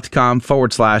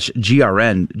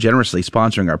Verboom.com/GRN, generously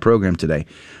sponsoring our program today.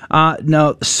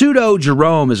 Now,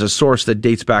 Pseudo-Jerome is a source that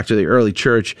dates back to the early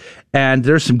church, and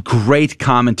there's some great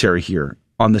commentary here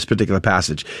on this particular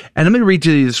passage. And let me read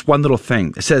you this one little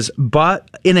thing. It says, "But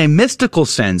in a mystical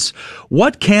sense,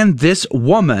 what can this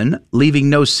woman, leaving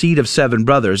no seed of 7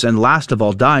 brothers, and last of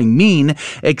all dying, mean,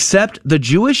 except the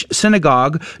Jewish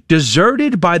synagogue,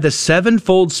 deserted by the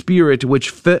 7-fold spirit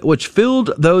which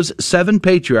filled those 7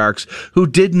 patriarchs, who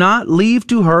did not leave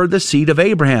to her the seed of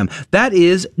Abraham, that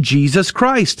is, Jesus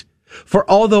Christ? For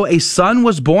although a son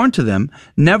was born to them,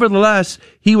 nevertheless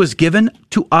he was given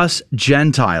to us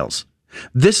Gentiles.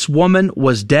 This woman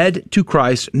was dead to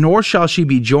Christ, nor shall she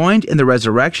be joined in the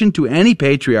resurrection to any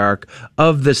patriarch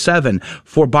of the 7.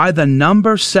 For by the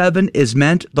number 7 is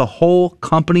meant the whole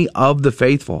company of the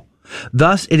faithful.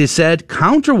 Thus it is said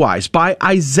counterwise by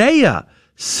Isaiah,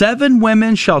 7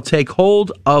 women shall take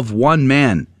hold of one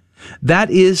man.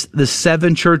 That is the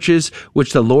 7 churches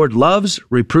which the Lord loves,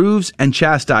 reproves, and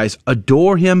chastises.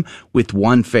 Adore him with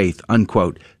one faith."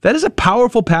 Unquote. That is a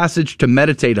powerful passage to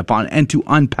meditate upon and to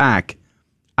unpack.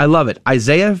 I love it.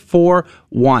 Isaiah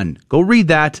 4:1. Go read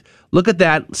that. Look at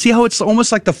that. See how it's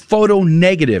almost like the photo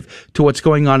negative to what's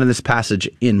going on in this passage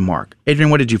in Mark.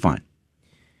 Adrian, what did you find?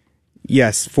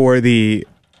 Yes, I'd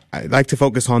like to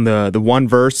focus on the one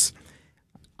verse.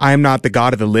 I am not the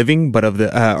God of the living, but of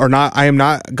I am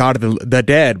not God of the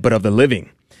dead, but of the living.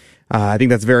 I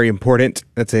think that's very important.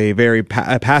 That's a very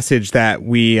passage that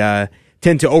we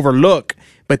tend to overlook,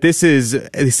 but this is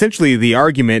essentially the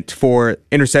argument for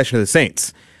intercession of the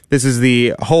saints. This is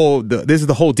the whole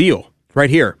deal right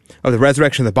here of the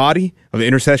resurrection of the body, of the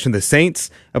intercession of the saints,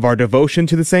 of our devotion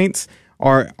to the saints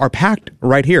are packed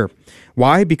right here.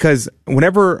 Why? Because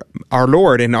whenever our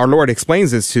Lord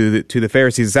explains this to the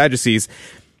Pharisees and Sadducees,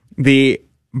 the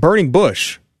burning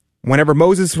bush, whenever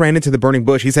Moses ran into the burning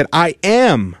bush, he said, "I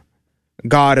am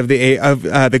God of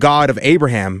the God of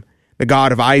Abraham, the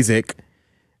God of Isaac,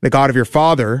 the God of your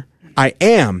father. I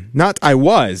am, not I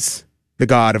was, the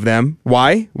God of them."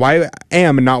 Why? Why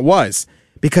am and not was?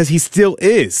 Because he still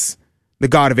is the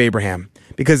God of Abraham.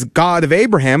 Because God of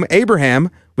Abraham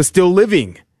was still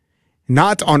living,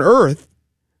 not on earth,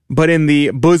 but in the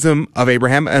bosom of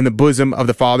Abraham and the bosom of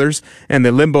the fathers and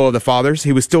the limbo of the fathers.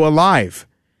 He was still alive.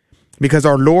 Because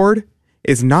our Lord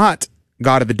is not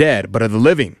God of the dead, but of the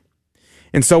living.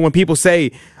 And so when people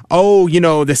say, "Oh,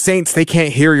 the saints, they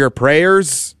can't hear your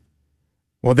prayers,"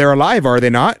 well, they're alive, are they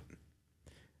not?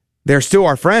 They're still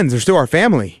our friends. They're still our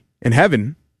family in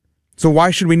heaven. So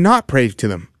why should we not pray to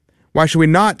them? Why should we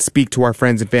not speak to our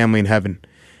friends and family in heaven?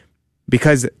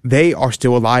 Because they are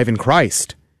still alive in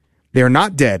Christ. They are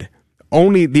not dead.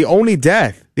 The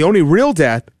only real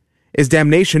death is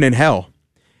damnation in hell.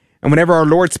 And whenever our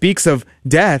Lord speaks of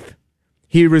death,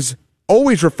 he was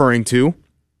always referring to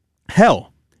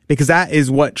hell, because that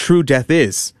is what true death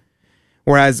is.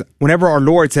 Whereas whenever our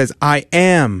Lord says, I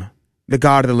am the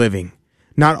God of the living,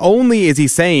 not only is he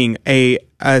saying a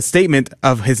statement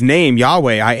of his name,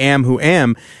 Yahweh, I am who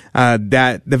am,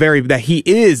 that he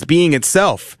is being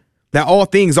itself, that all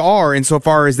things are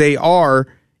insofar as they are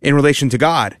in relation to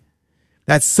God.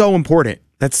 That's so important.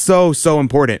 That's so, so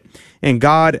important. And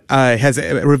God has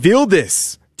revealed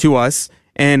this to us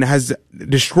and has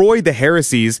destroyed the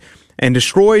heresies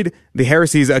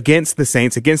against the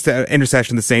saints, against the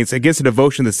intercession of the saints, against the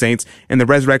devotion of the saints, and the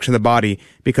resurrection of the body,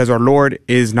 because our Lord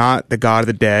is not the God of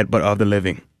the dead, but of the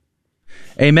living.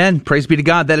 Amen. Praise be to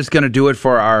God. That is going to do it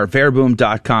for our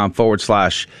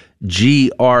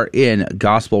verboom.com/GRN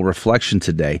Gospel Reflection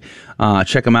today.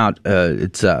 Check them out.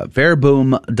 It's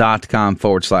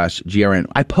verboom.com/GRN.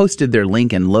 I posted their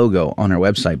link and logo on our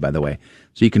website, by the way,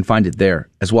 so you can find it there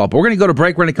as well. But we're going to go to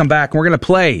break. We're going to come back, and we're going to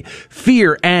play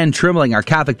Fear and Trembling, our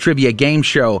Catholic trivia game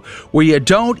show, where you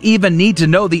don't even need to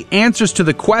know the answers to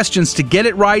the questions to get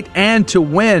it right and to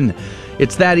win.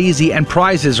 It's that easy, and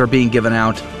prizes are being given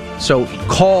out. So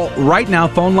call right now.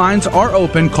 Phone lines are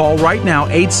open. Call right now,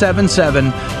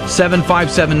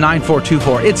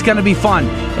 877-757-9424. It's going to be fun.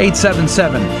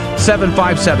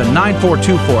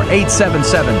 877-757-9424.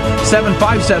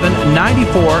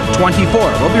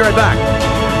 877-757-9424. We'll be right back.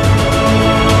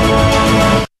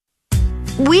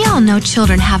 We all know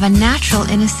children have a natural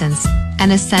innocence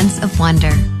and a sense of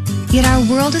wonder. Yet our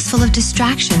world is full of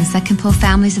distractions that can pull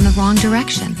families in the wrong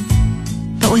direction.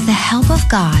 But with the help of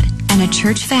God and a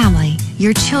church family,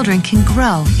 your children can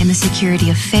grow in the security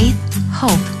of faith,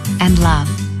 hope, and love.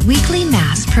 Weekly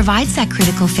Mass provides that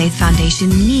critical faith foundation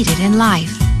needed in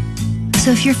life.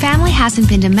 So if your family hasn't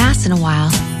been to Mass in a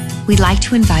while, we'd like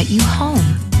to invite you home.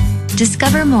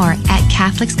 Discover more at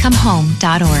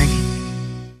CatholicsComeHome.org.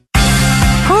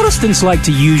 Protestants like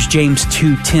to use James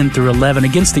 2:10-11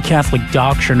 against the Catholic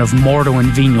doctrine of mortal and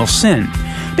venial sin,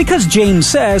 because James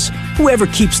says, whoever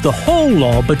keeps the whole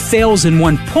law but fails in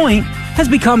one point has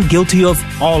become guilty of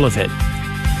all of it.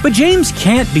 But James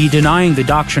can't be denying the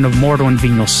doctrine of mortal and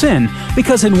venial sin,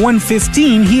 because in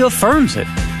 1:15 he affirms it,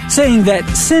 saying that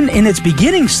sin in its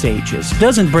beginning stages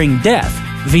doesn't bring death,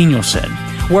 venial sin,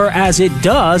 whereas it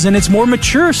does in its more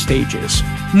mature stages,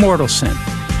 mortal sin.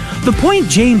 The point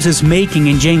James is making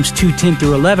in James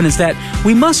 2:10-11 is that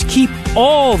we must keep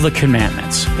all the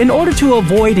commandments in order to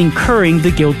avoid incurring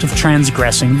the guilt of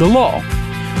transgressing the law.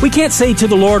 We can't say to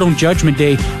the Lord on Judgment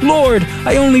Day, Lord,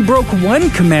 I only broke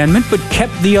one commandment but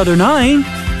kept the other 9.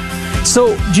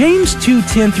 So James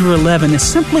 2:10-11 is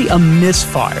simply a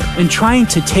misfire in trying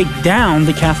to take down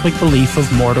the Catholic belief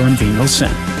of mortal and venial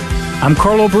sin. I'm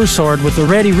Carlo Broussard with the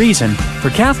ready reason for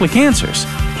Catholic Answers,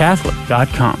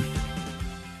 Catholic.com.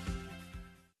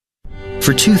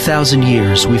 For 2,000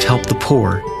 years, we've helped the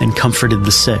poor and comforted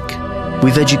the sick.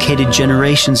 We've educated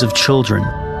generations of children,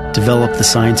 developed the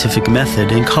scientific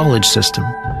method and college system.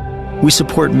 We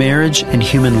support marriage and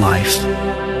human life.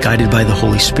 Guided by the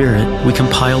Holy Spirit, we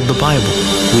compiled the Bible.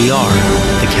 We are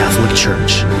the Catholic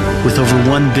Church, with over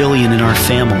 1 billion in our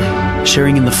family,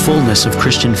 sharing in the fullness of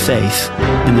Christian faith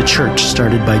in the church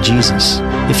started by Jesus.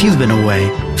 If you've been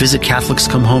away, visit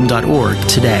CatholicsComeHome.org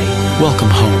today. Welcome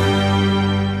home.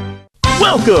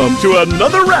 Welcome to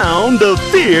another round of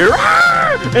Fear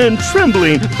and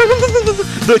Trembling,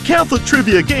 the Catholic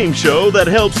trivia game show that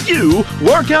helps you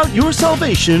work out your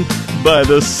salvation by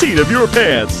the seat of your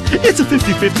pants. It's a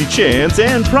 50-50 chance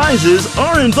and prizes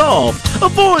are involved.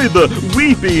 Avoid the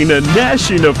weeping and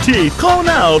gnashing of teeth. Call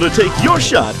now to take your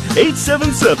shot.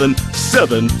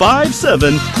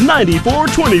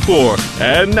 877-757-9424.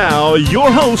 And now,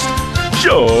 your host,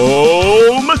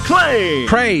 Joe McClain.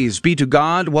 Praise be to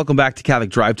God. Welcome back to Catholic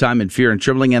Drive Time and Fear and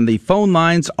Trembling. And the phone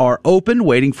lines are open,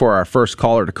 waiting for our first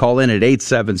caller to call in at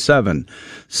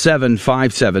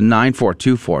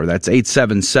 877-757-9424. That's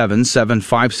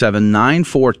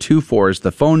 877-757-9424 is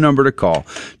the phone number to call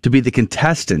to be the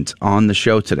contestant on the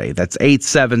show today. That's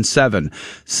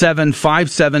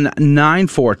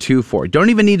 877-757-9424. Don't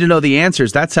even need to know the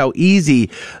answers. That's how easy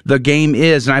the game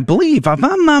is. And I believe, if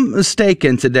I'm not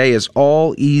mistaken, today is All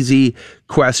Easy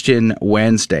Question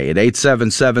Wednesday at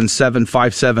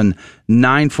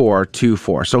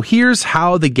 877-757-9424. So here's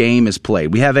how the game is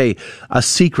played. We have a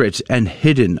secret and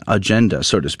hidden agenda,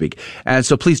 so to speak. And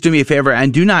so please do me a favor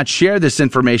and do not share this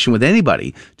information with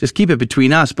anybody. Just keep it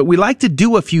between us. But we like to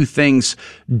do a few things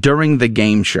during the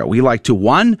game show. We like to,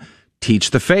 one,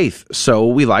 teach the faith. So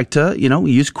we like to,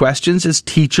 use questions as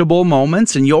teachable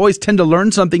moments, and you always tend to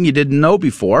learn something you didn't know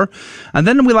before. And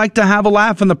then we like to have a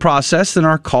laugh in the process, and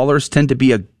our callers tend to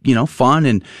be a fun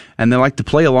and they like to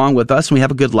play along with us, and we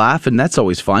have a good laugh, and that's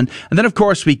always fun. And then, of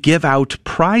course, we give out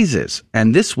prizes.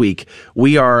 And this week,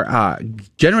 we are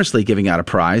generously giving out a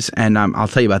prize, and I'll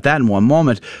tell you about that in one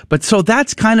moment. But so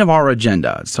that's kind of our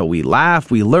agenda. So we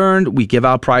laugh, we learn, we give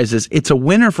out prizes. It's a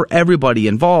winner for everybody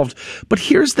involved. But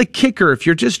here's the kicker if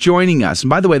you're just joining us. And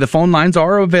by the way, the phone lines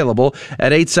are available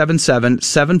at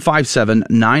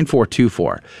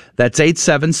 877-757-9424. That's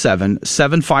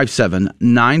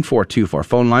 877-757-9424.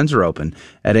 Phone lines are open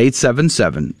at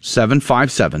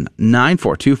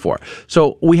 877-757-9424.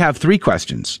 So we have 3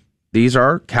 questions. These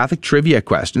are Catholic trivia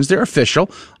questions. They're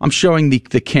official. I'm showing the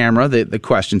camera the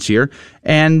questions here.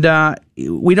 And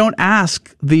we don't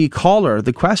ask the caller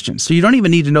the questions. So you don't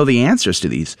even need to know the answers to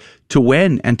these to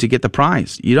win and to get the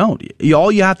prize. You don't.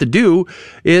 All you have to do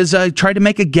is try to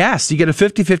make a guess. You get a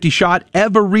 50-50 shot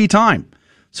every time.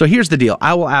 So here's the deal.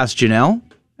 I will ask Janelle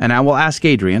and I will ask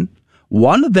Adrian.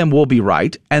 One of them will be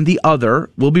right and the other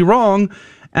will be wrong.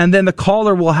 And then the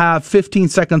caller will have 15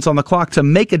 seconds on the clock to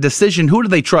make a decision. Who do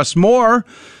they trust more,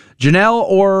 Janelle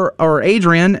or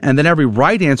Adrian? And then every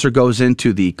right answer goes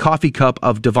into the coffee cup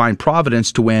of divine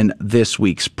providence to win this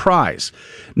week's prize.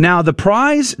 Now, the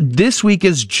prize this week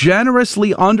is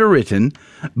generously underwritten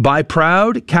by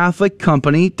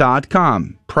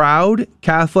ProudCatholicCompany.com.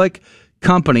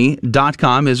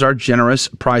 ProudCatholicCompany.com is our generous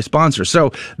prize sponsor.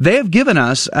 So they have given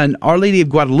us an Our Lady of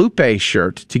Guadalupe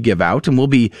shirt to give out, and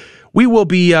we will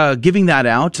be giving that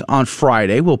out on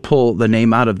Friday. We'll pull the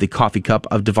name out of the coffee cup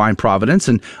of divine providence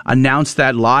and announce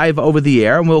that live over the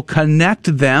air, and we'll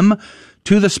connect them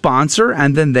to the sponsor,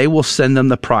 and then they will send them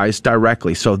the prize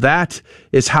directly. So that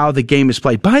is how the game is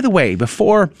played. By the way,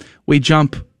 before we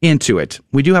jump into it,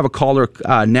 we do have a caller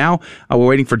now. We're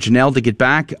waiting for Janelle to get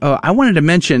back. I wanted to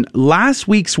mention last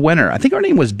week's winner. I think her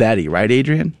name was Betty, right,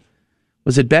 Adrian?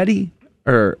 Was it Betty?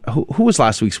 Or who was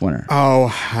last week's winner?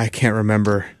 Oh, I can't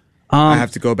remember. I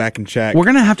have to go back and check. We're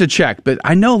going to have to check, but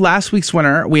I know last week's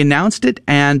winner, we announced it,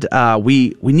 and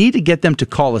we need to get them to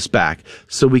call us back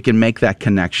so we can make that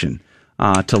connection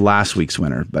to last week's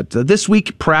winner. But this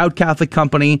week, Proud Catholic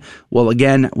Company,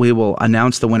 we will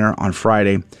announce the winner on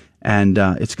Friday, and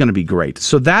it's going to be great.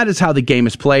 So that is how the game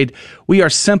is played. We are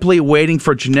simply waiting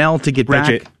for Janelle to get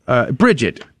back.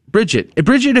 Bridget,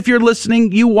 if you're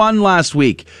listening, you won last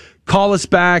week. Call us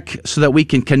back so that we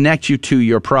can connect you to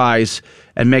your prize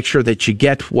and make sure that you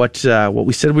get what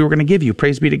we said we were going to give you.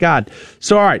 Praise be to God.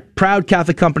 So, all right,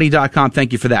 ProudCatholicCompany.com.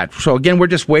 Thank you for that. So, again, we're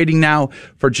just waiting now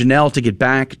for Janelle to get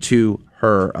back to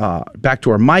her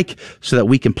mic so that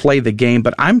we can play the game.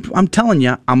 But I'm telling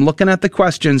you, I'm looking at the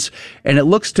questions, and it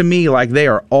looks to me like they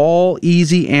are all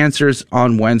easy answers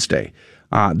on Wednesday.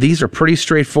 These are pretty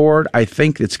straightforward. I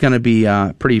think it's going to be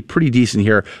pretty decent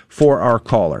here for our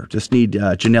caller. Just need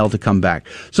Janelle to come back.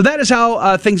 So that is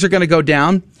how things are going to go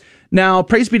down. Now,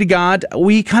 praise be to God,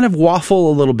 we kind of waffle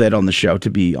a little bit on the show, to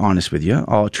be honest with you,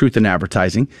 all truth in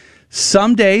advertising.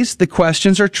 Some days the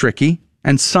questions are tricky,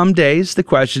 and some days the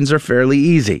questions are fairly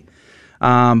easy.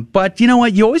 But you know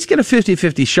what? You always get a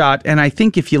 50-50 shot, and I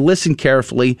think if you listen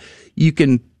carefully, you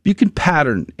can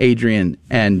pattern Adrian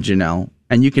and Janelle,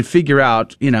 and you can figure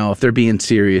out, if they're being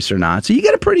serious or not. So you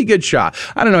get a pretty good shot.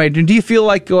 I don't know, Adrian, do you feel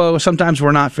like sometimes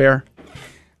we're not fair?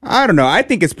 I don't know. I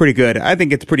think it's pretty good. I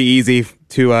think it's pretty easy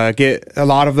to get a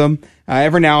lot of them.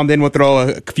 Every now and then we'll throw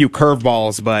a few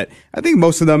curveballs, but I think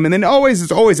most of them, and then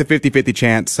it's always a 50-50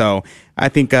 chance. So I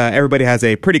think everybody has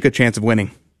a pretty good chance of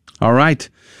winning. All right.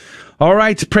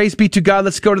 Praise be to God.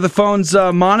 Let's go to the phones.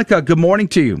 Monica, good morning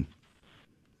to you.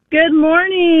 Good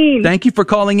morning. Thank you for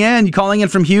calling in. You calling in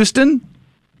from Houston?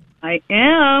 I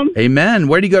am. Amen.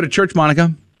 Where do you go to church,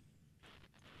 Monica?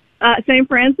 St.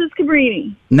 Francis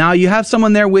Cabrini. Now, you have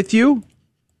someone there with you?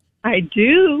 I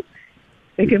do.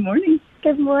 Hey, good morning.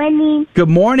 Good morning. Good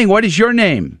morning. What is your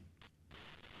name?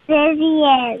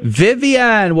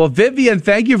 Vivian. Well, Vivian,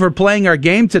 thank you for playing our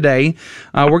game today.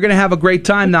 We're going to have a great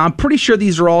time. Now, I'm pretty sure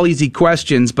these are all easy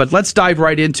questions, but let's dive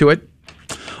right into it.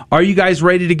 Are you guys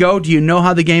ready to go? Do you know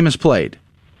how the game is played?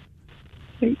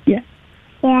 Yeah.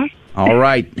 All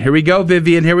right. Here we go,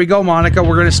 Vivian. Here we go, Monica.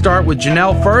 We're going to start with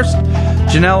Janelle first.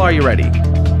 Janelle, are you ready?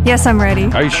 Yes, I'm ready.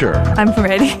 Are you sure? I'm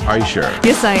ready. Are you sure?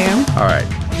 Yes, I am. All right.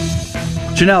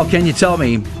 Janelle, can you tell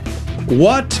me,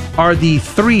 what are the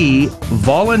 3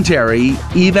 voluntary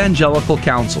evangelical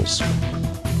councils?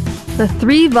 The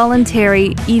 3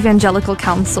 voluntary evangelical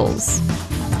councils.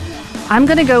 I'm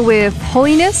going to go with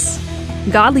holiness,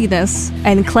 godliness,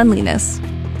 and cleanliness.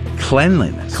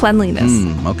 Cleanliness.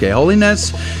 Okay,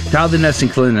 holiness, godliness,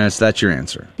 and cleanliness. That's your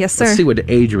answer. Yes, sir. Let's see what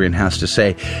Adrian has to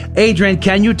say. Adrian,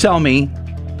 can you tell me,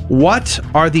 what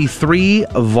are the 3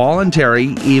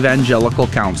 voluntary evangelical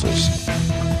councils?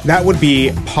 That would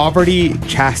be poverty,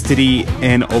 chastity,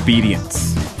 and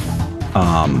obedience.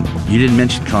 You didn't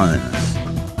mention cleanliness.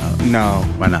 No.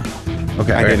 Why not?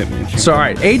 Okay. I didn't mention. So, all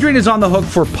right. Adrian is on the hook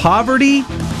for poverty,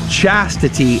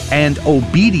 chastity, and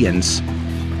obedience.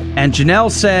 And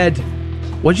Janelle said,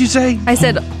 what'd you say? I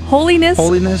said holiness,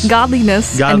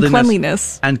 godliness, and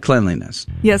cleanliness. And cleanliness.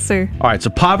 Yes, sir. All right. So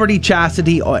poverty,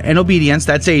 chastity, and obedience,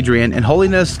 that's Adrian. And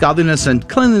holiness, godliness, and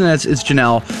cleanliness is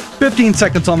Janelle. 15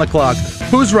 seconds on the clock.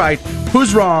 Who's right?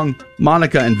 Who's wrong?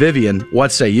 Monica and Vivian,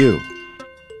 what say you?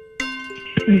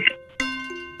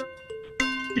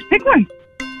 Just pick one.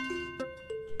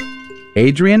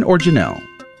 Adrian or Janelle?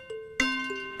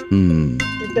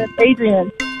 It's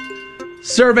Adrian.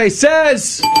 Survey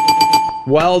says,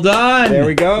 well done. There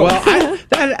we go. Well,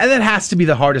 that has to be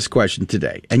the hardest question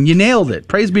today. And you nailed it.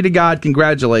 Praise be to God.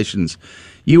 Congratulations.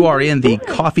 You are in the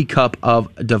coffee cup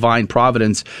of divine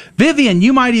providence. Vivian,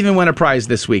 you might even win a prize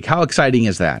this week. How exciting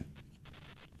is that?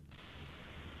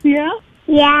 Yeah.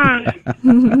 Yeah.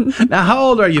 Now, how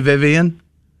old are you, Vivian?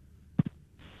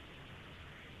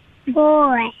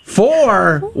 4.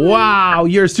 4? Wow,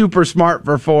 you're super smart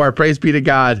for 4. Praise be to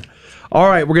God. All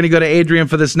right, we're going to go to Adrian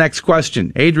for this next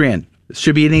question. Adrian, this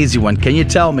should be an easy one. Can you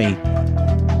tell me,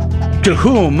 to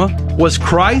whom was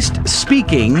Christ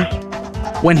speaking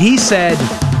when he said,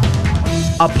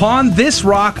 upon this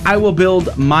rock I will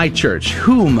build my church?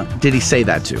 Whom did he say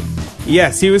that to?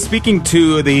 Yes, he was speaking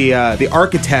to the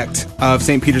architect of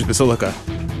St. Peter's Basilica.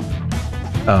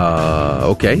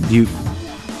 Okay. Did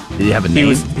you have a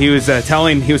name? He was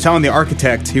telling the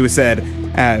architect. He was said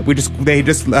they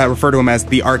just refer to him as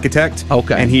the architect.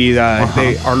 Okay.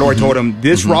 And our Lord told him,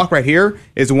 this rock right here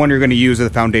is the one you're going to use as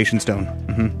the foundation stone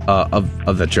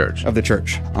of the church. Of the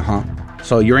church.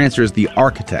 So your answer is the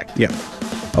architect. Yeah.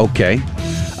 Okay.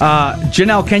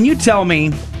 Janelle, can you tell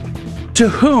me, to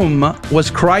whom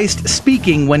was Christ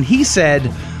speaking when he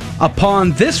said,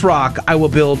 upon this rock I will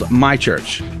build my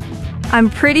church? I'm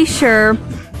pretty sure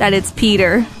that it's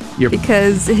Peter.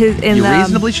 Because you're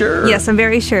reasonably sure? Yes, I'm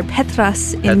very sure.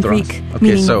 Petros in Greek,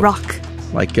 meaning rock.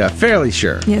 Like fairly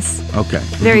sure? Yes. Okay.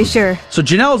 Very sure. So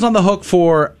Janelle's on the hook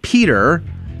for Peter,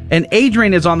 and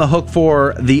Adrian is on the hook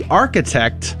for the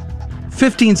architect.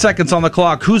 15 seconds on the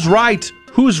clock. Who's right?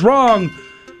 Who's wrong?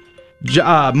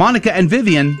 Monica and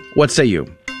Vivian, what say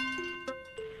you?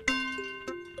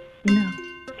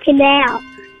 Janelle.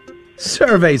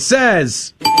 Survey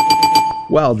says,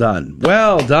 well done.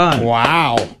 Well done.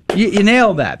 Wow. You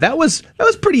nailed that. That was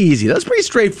pretty easy. That was pretty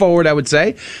straightforward, I would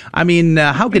say. I mean,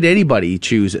 how could anybody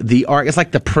choose the art? It's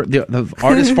like the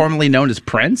artist formerly known as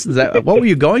Prince. Is that what were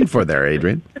you going for there,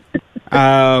 Adrian?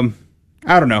 I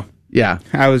don't know. Yeah,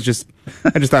 I just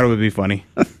thought it would be funny.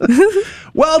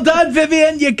 Well done,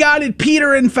 Vivian. You got it.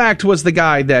 Peter, in fact, was the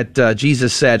guy that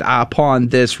Jesus said, upon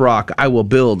this rock I will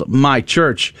build my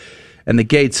church, and the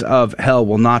gates of hell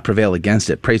will not prevail against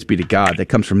it. Praise be to God. That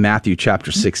comes from Matthew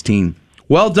chapter 16.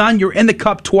 Well done. You're in the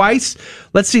cup twice.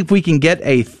 Let's see if we can get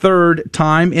a third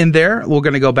time in there. We're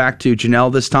going to go back to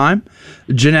Janelle this time.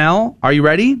 Janelle, are you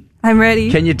ready? I'm ready.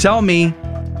 Can you tell me,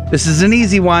 this is an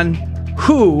easy one,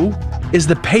 who is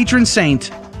the patron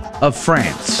saint of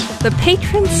France? The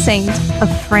patron saint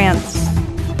of France.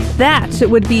 That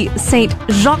would be Saint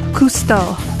Jacques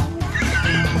Cousteau.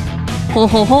 Ho,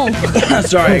 ho, ho.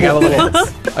 Sorry, I got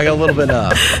a little bit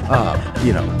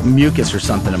of mucus or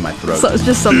something in my throat. So it's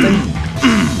just something.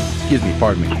 Excuse me,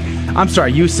 pardon me. I'm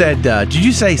sorry, you said, did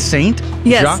you say Saint?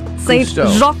 Yes, Jacques Saint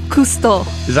Cousteau. Jacques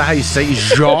Cousteau. Is that how you say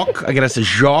Jacques? I gotta say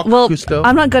Jacques Cousteau?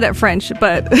 I'm not good at French,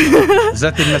 but... Is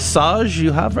that the massage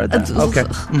you have right there? Okay.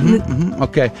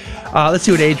 Okay. Let's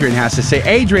see what Adrian has to say.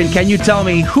 Adrian, can you tell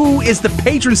me who is the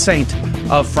patron saint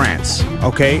of France?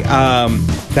 Okay,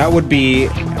 that would be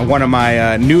one of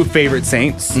my new favorite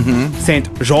saints,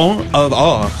 Saint Joan of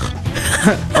Arc,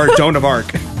 or Joan of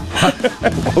Arc.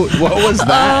 What was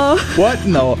that? What?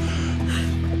 No.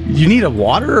 You need a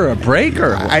water or a break?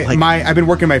 Or I've been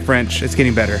working my French. It's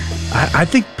getting better. I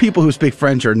think people who speak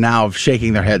French are now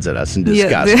shaking their heads at us in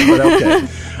disgust. Yeah. But okay.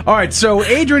 All right, so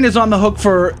Adrian is on the hook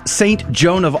for Saint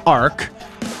Joan of Arc,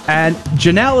 and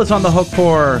Janelle is on the hook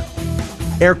for,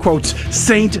 air quotes,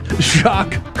 Saint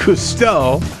Jacques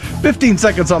Cousteau. 15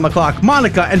 seconds on the clock.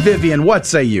 Monica and Vivian, what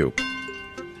say you?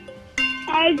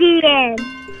 Adrian.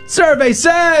 Survey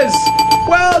says,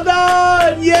 well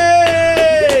done!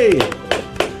 Yay!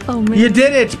 Oh, man. You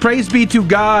did it. Praise be to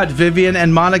God. Vivian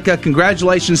and Monica,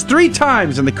 congratulations 3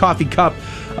 times in the coffee cup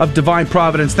of divine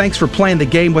providence. Thanks for playing the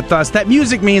game with us. That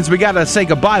music means we got to say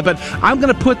goodbye, but I'm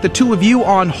going to put the two of you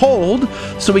on hold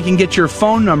so we can get your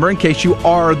phone number in case you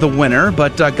are the winner.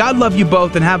 But God love you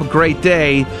both and have a great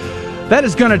day. that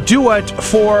is going to do it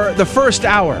for the first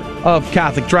hour of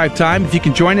Catholic Drive Time. If you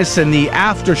can join us in the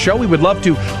after show, we would love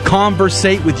to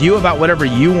conversate with you about whatever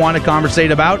you want to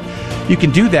conversate about. You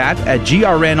can do that at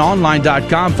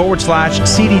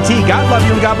grnonline.com/CDT. God love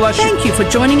you and God bless you. Thank you for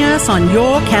joining us on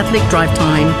Your Catholic Drive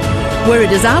Time, where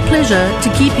it is our pleasure to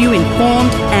keep you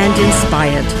informed and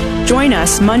inspired. Join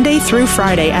us Monday through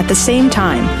Friday at the same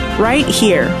time, right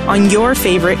here on your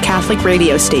favorite Catholic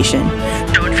radio station.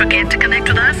 Don't forget to connect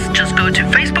with us. Just go to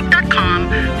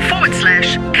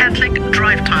facebook.com/Catholic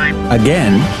Drive Time.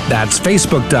 Again, that's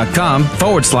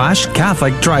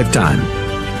facebook.com/Catholic Drive Time.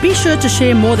 Be sure to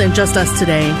share more than just us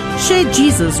today. Share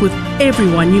Jesus with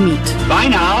everyone you meet. Bye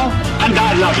now, and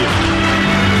God love you.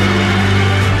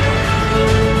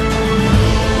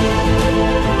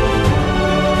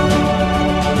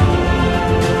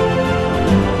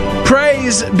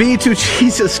 Praise be to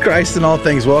Jesus Christ in all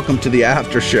things. Welcome to the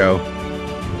after show,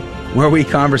 where we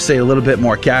conversate a little bit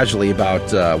more casually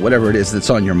about whatever it is that's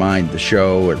on your mind, the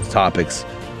show or the topics.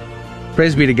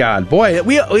 Praise be to God. Boy,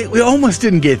 we almost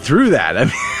didn't get through that. I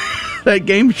mean, that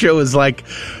game show is like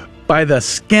by the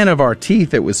skin of our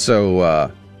teeth. It was so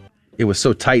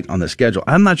tight on the schedule.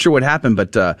 I'm not sure what happened,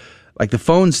 but like the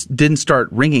phones didn't start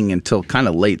ringing until kind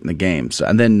of late in the game. So,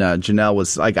 and then Janelle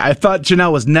was like, I thought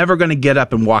Janelle was never going to get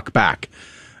up and walk back.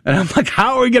 And I'm like,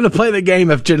 how are we going to play the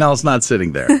game if Janelle's not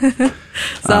sitting there?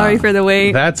 Sorry for the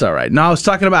wait. That's all right. No, I was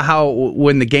talking about how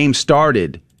when the game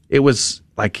started, it was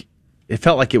like, it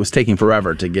felt like it was taking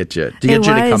forever to get you to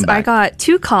come back. I got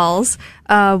 2 calls.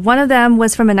 One of them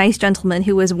was from a nice gentleman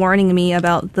who was warning me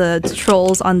about the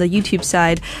trolls on the YouTube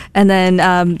side, and then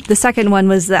the second one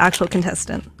was the actual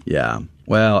contestant. Yeah.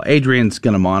 Well, Adrian's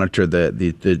going to monitor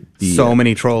the so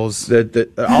many trolls.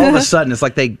 All of a sudden, it's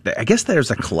like I guess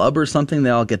there's a club or something. They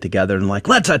all get together and like,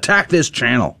 let's attack this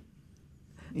channel.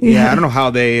 Yeah, I don't know how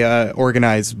they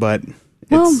organize, but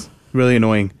it's really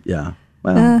annoying. Yeah.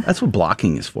 Well, that's what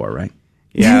blocking is for, right?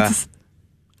 Yeah.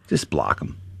 Just block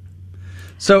them.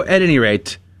 So at any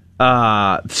rate,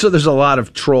 so there's a lot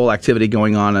of troll activity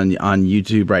going on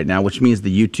YouTube right now, which means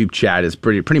the YouTube chat is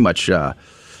pretty much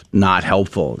not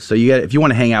helpful. So if you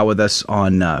want to hang out with us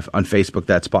on Facebook,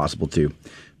 that's possible too.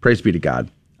 Praise be to God.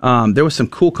 There was some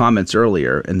cool comments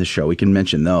earlier in the show. We can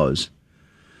mention those.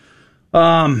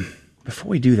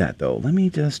 Before we do that, though, let me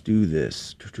just do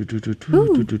this.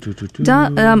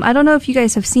 Don, I don't know if you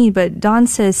guys have seen, but Don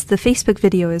says the Facebook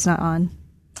video is not on.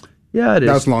 Yeah, it is.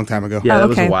 That was a long time ago. Yeah, that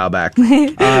was a while back.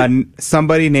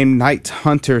 Somebody named Night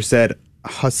Hunter said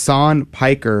Hassan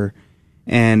Piker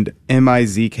and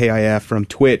Mizkif from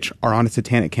Twitch are on a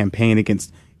satanic campaign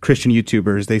against Christian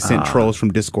YouTubers. They sent trolls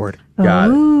from Discord. Got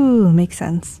it. Ooh, makes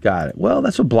sense. Got it. Well,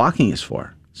 that's what blocking is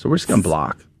for. So we're just going to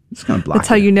block. That's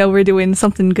how you know we're doing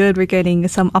something good. We're getting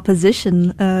some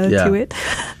opposition to it.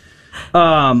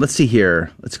 Let's see here.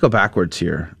 Let's go backwards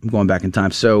here. I'm going back in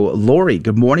time. So, Lori,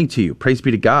 good morning to you. Praise be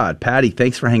to God. Patty,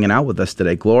 thanks for hanging out with us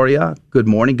today. Gloria, good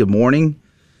morning. Good morning.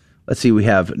 Let's see. We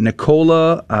have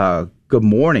Nicola. Good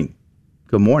morning.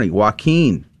 Good morning.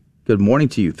 Joaquin, good morning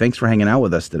to you. Thanks for hanging out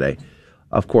with us today.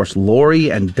 Of course, Lori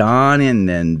and Don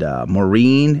and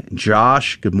Maureen,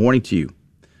 Josh, good morning to you.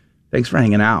 Thanks for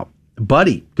hanging out.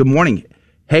 Buddy, good morning.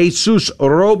 Jesus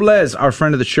Robles, our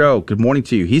friend of the show. Good morning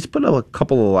to you. He's put a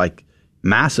couple of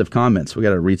massive comments. We got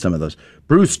to read some of those.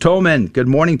 Bruce Toman, good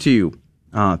morning to you.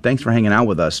 Thanks for hanging out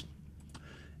with us.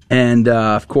 And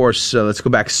of course, let's go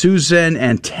back. Susan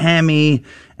and Tammy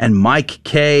and Mike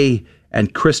K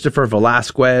and Christopher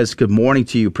Velasquez. Good morning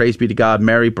to you. Praise be to God.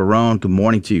 Mary Barone, good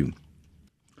morning to you.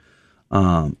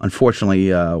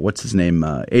 Unfortunately, what's his name?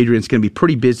 Adrian's going to be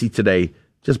pretty busy today,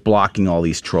 just blocking all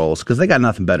these trolls because they got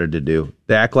nothing better to do.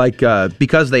 They act like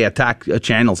because they attack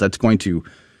channels, that's going to,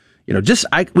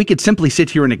 we could simply sit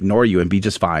here and ignore you and be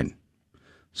just fine.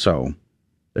 So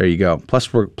there you go.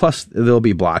 Plus there'll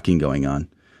be blocking going on.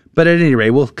 But at any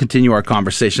rate, we'll continue our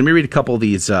conversation. Let me read a couple of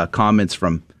these comments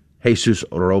from Jesus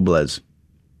Robles.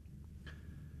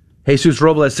 Jesus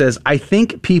Robles says, I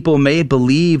think people may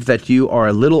believe that you are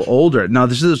a little older. Now,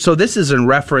 this is in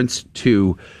reference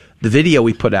to the video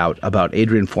we put out about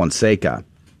Adrian Fonseca,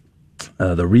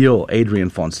 the real Adrian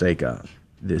Fonseca,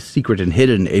 the secret and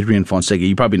hidden Adrian Fonseca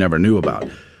you probably never knew about.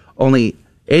 Only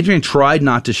Adrian tried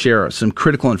not to share some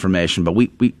critical information, but we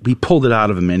pulled it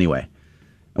out of him anyway.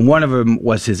 And one of them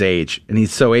was his age. And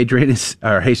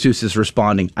Jesus is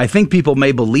responding, I think people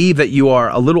may believe that you are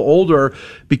a little older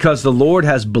because the Lord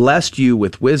has blessed you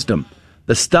with wisdom.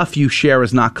 The stuff you share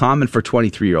is not common for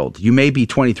 23-year-olds. You may be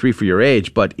 23 for your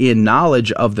age, but in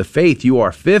knowledge of the faith, you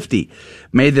are 50.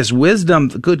 May this wisdom,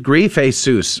 good grief,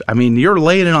 Jesus. I mean, you're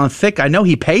laying it on thick. I know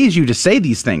he pays you to say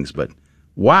these things, but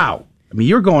wow. I mean,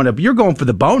 you're going for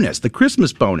the bonus, the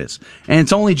Christmas bonus, and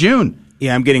it's only June.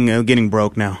 Yeah, I'm getting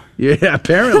broke now. Yeah,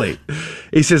 apparently.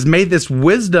 He says, may this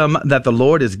wisdom that the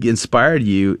Lord has inspired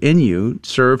in you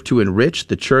serve to enrich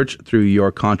the church through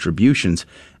your contributions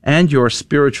and your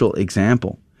spiritual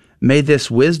example. May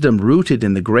this wisdom rooted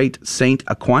in the great Saint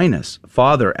Aquinas,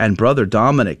 Father and Brother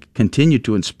Dominic, continue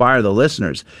to inspire the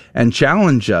listeners and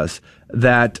challenge us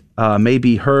that may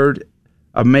be hard-headed.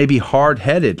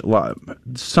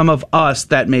 Some of us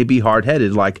that may be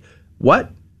hard-headed. Like,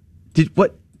 what?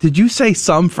 Did you say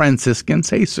some Franciscans,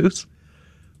 Jesus?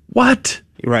 What?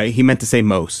 Right, he meant to say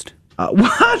most.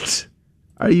 What?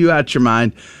 Are you out your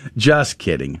mind? Just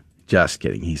kidding,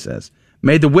 he says.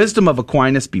 May the wisdom of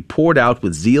Aquinas be poured out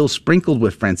with zeal, sprinkled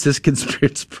with Franciscan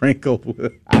spirit, sprinkled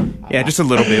with... Yeah, just a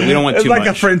little bit. We don't want too much. It's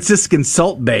like a Franciscan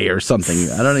salt bay or something.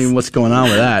 I don't even know what's going on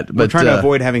with that. But we're trying to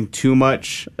avoid having too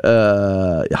much.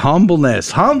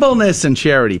 Humbleness and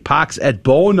charity. Pax et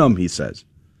bonum, he says.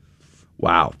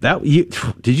 Wow.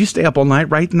 Did you stay up all night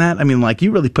writing that? I mean, like,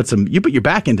 you put your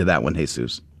back into that one,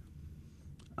 Jesus.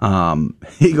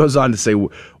 He goes on to say,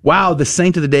 wow, the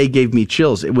saint of the day gave me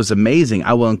chills. It was amazing.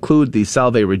 I will include the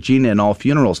Salve Regina in all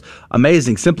funerals.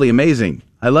 Amazing, simply amazing.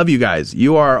 I love you guys.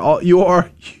 You all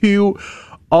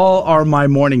are my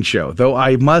morning show. Though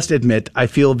I must admit, I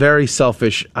feel very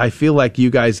selfish. I feel like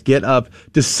you guys get up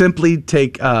to simply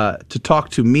to talk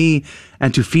to me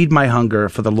and to feed my hunger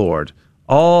for the Lord.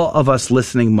 All of us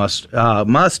listening must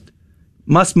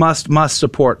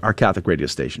support our Catholic radio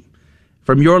station.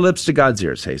 From your lips to God's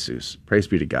ears, Jesus. Praise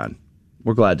be to God.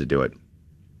 We're glad to do it.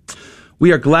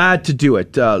 We are glad to do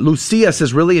it. Lucia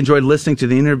says, really enjoyed listening to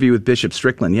the interview with Bishop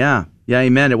Strickland. Yeah,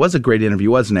 amen. It was a great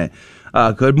interview, wasn't it?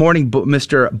 Good morning,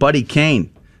 Mr. Buddy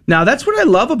Kane. Now, that's what I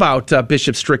love about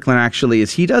Bishop Strickland, actually,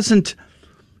 is he doesn't,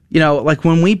 like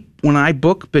when I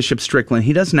book Bishop Strickland,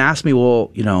 he doesn't ask me,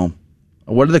 well,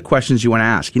 what are the questions you want to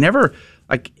ask? He never...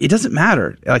 it doesn't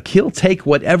matter. He'll take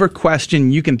whatever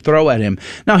question you can throw at him.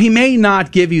 Now, he may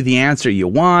not give you the answer you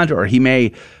want, or he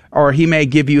may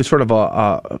give you sort of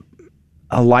a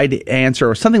light answer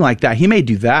or something like that. He may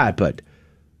do that, but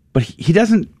he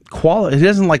doesn't qualify. He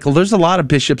doesn't there's a lot of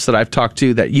bishops that I've talked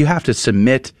to that you have to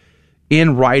submit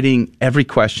in writing every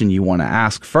question you want to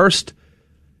ask first,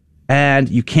 and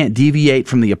you can't deviate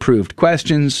from the approved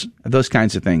questions, those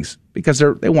kinds of things, because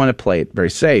they want to play it very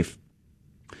safe.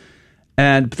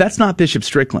 But that's not Bishop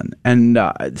Strickland. And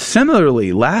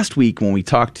similarly, last week when we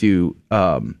talked to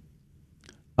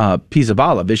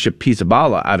Pizzaballa, Bishop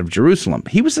Pizzaballa out of Jerusalem,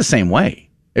 he was the same way.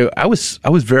 I was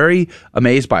very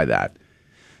amazed by that.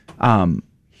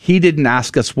 He didn't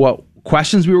ask us what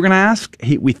questions we were going to ask.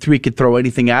 We could throw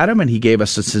anything at him, and he gave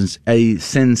us a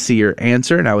sincere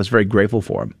answer, and I was very grateful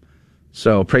for him.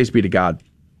 So praise be to God.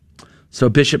 So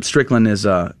Bishop Strickland is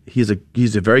he's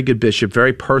a very good bishop,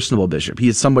 very personable bishop. He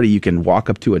is somebody you can walk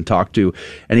up to and talk to,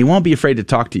 and he won't be afraid to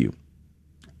talk to you.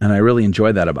 And I really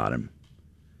enjoy that about him.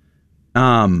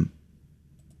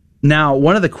 Now,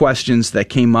 one of the questions that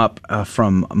came up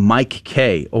from Mike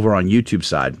K over on YouTube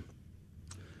side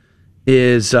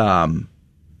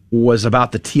was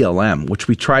about the TLM, which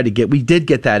we tried to get. We did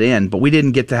get that in, but we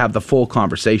didn't get to have the full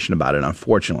conversation about it,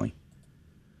 unfortunately.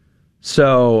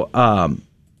 So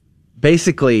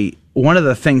basically, one of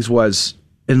the things was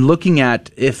in looking at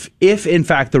if in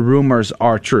fact the rumors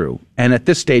are true, and at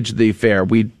this stage of the affair,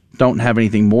 we don't have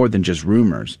anything more than just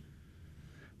rumors.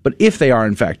 But if they are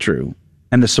in fact true,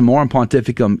 and the Summorum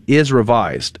Pontificum is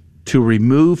revised to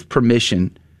remove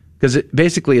permission, because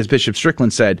basically, as Bishop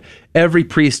Strickland said, every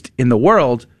priest in the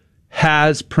world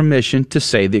has permission to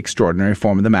say the extraordinary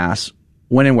form of the Mass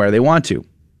when and where they want to,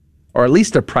 or at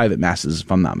least their private Masses,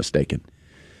 if I'm not mistaken.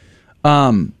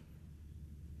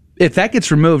 If that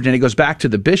gets removed and it goes back to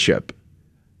the bishop,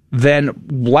 then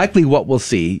likely what we'll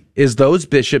see is those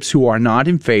bishops who are not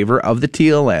in favor of the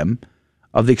TLM,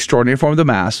 of the extraordinary form of the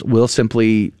Mass, will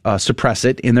simply suppress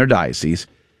it in their diocese,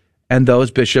 and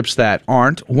those bishops that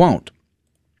aren't won't.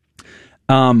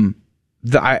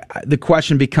 The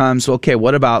question becomes, okay,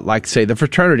 what about, like, say, the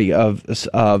Fraternity of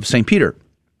St. Peter,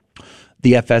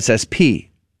 the FSSP,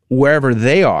 wherever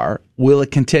they are, will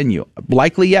it continue?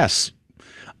 Likely, yes,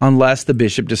 unless the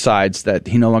bishop decides that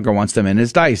he no longer wants them in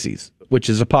his diocese, which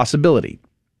is a possibility,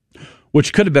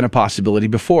 which could have been a possibility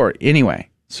before anyway.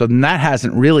 So then that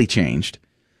hasn't really changed,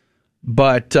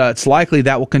 but it's likely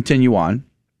that will continue on.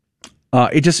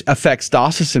 It just affects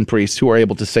diocesan priests who are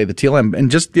able to say the TLM.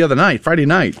 And just the other night, Friday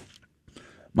night,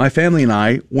 my family and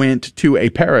I went to a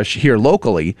parish here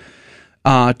locally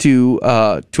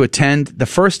to attend the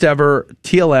first ever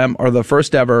TLM, or the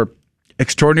first ever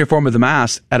extraordinary form of the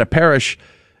Mass, at a parish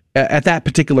at that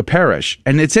particular parish.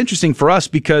 And it's interesting for us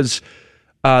because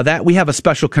that we have a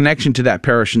special connection to that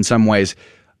parish in some ways.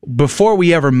 Before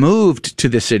we ever moved to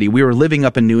the city, we were living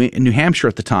up in New Hampshire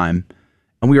at the time,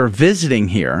 and we were visiting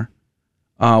here.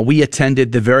 We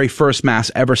attended the very first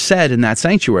Mass ever said in that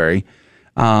sanctuary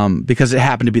because it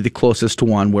happened to be the closest to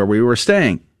one where we were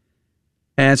staying.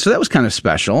 And so that was kind of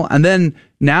special. And then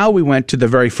now we went to the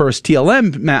very first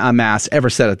TLM Mass ever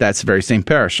said at that very same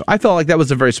parish. I felt like that was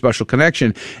a very special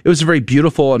connection. It was a very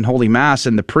beautiful and holy Mass,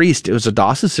 and the priest, it was a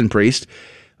diocesan priest,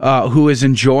 who is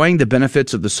enjoying the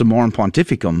benefits of the Summorum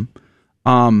Pontificum.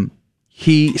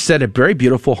 He said a very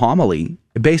beautiful homily,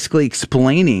 basically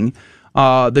explaining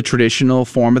the traditional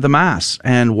form of the Mass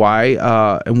and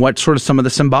why and what sort of some of the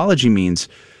symbology means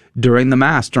during the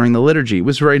Mass, during the liturgy. It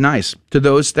was very nice to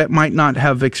those that might not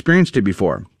have experienced it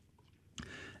before.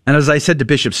 And as I said to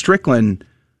Bishop Strickland,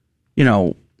 you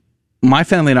know, my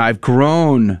family and I have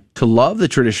grown to love the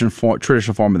traditional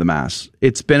form of the Mass.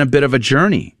 It's been a bit of a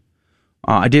journey.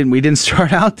 We didn't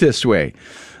start out this way.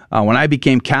 When I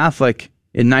became Catholic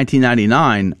in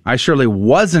 1999, I surely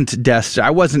wasn't destined.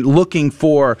 I wasn't looking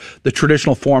for the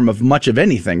traditional form of much of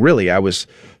anything, really. I was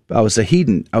a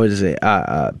heathen. I was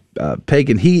a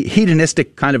pagan,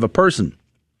 hedonistic kind of a person.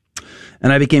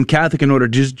 And I became Catholic in order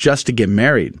just to get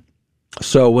married.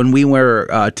 So when we were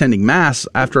attending Mass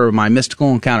after my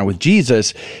mystical encounter with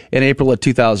Jesus in April of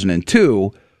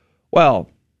 2002, well,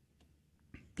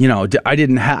 you know, I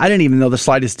didn't even know the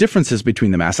slightest differences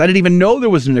between the Mass. I didn't even know there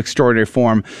was an extraordinary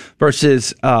form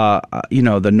versus,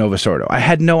 the Novus Ordo. I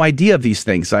had no idea of these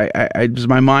things.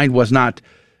 My mind was not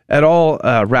at all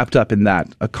wrapped up in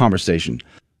that conversation.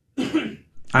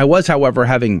 I was, however,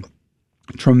 having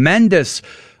tremendous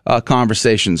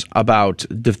conversations about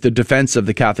the defense of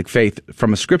the Catholic faith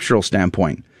from a scriptural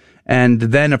standpoint. And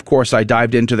then, of course, I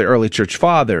dived into the early church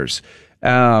fathers.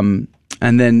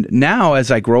 And then now,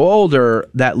 as I grow older,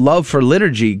 that love for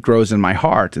liturgy grows in my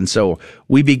heart. And so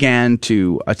we began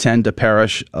to attend a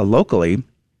parish locally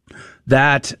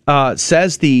that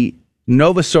says the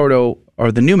Novus Ordo,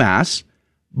 or the New Mass,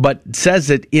 but says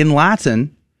it in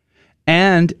Latin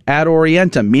and ad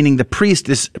orientem, meaning the priest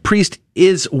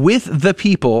is with the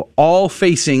people, all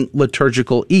facing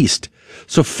liturgical east.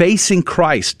 So facing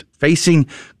Christ.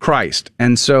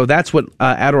 And so that's what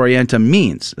ad orientem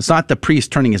means. It's not the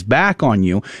priest turning his back on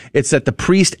you. It's that the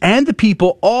priest and the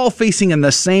people all facing in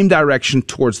the same direction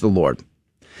towards the Lord.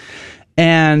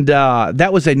 And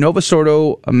that was a Novus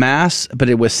Ordo Mass, but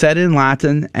it was said in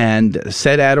Latin and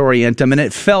said ad orientem, and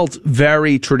it felt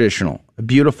very traditional,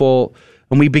 beautiful.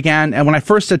 And when I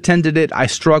first attended it, I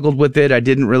struggled with it.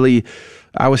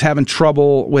 I was having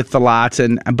trouble with the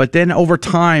Latin, but then over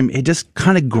time, it just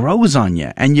kind of grows on you,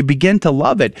 and you begin to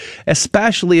love it,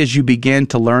 especially as you begin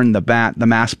to learn the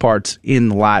Mass parts in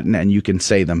Latin, and you can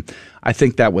say them. I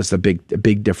think that was the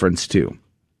big difference too.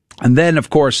 And then,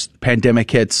 of course,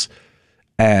 pandemic hits,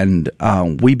 and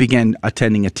we began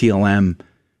attending a TLM,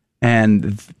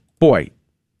 and boy,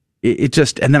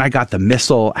 and then I got the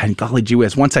Missal, and golly gee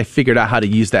whiz, once I figured out how to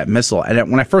use that Missal, and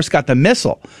when I first got the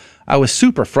Missal, I was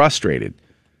super frustrated.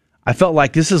 I felt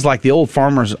like this is like the old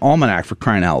Farmer's Almanac, for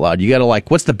crying out loud. You got to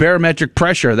what's the barometric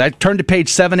pressure? That turned to page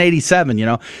 787, you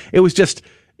know? It was just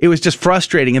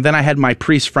frustrating. And then I had my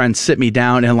priest friend sit me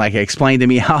down and explain to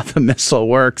me how the Missal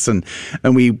works, and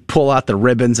we pull out the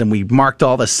ribbons and we marked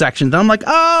all the sections. And I'm like,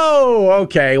 oh,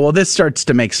 okay, well, this starts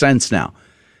to make sense now.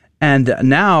 And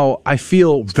now I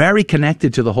feel very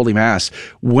connected to the Holy Mass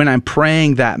when I'm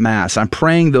praying that Mass. I'm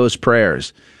praying those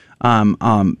prayers.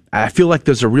 I feel like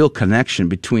there's a real connection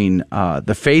between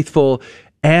the faithful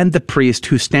and the priest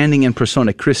who's standing in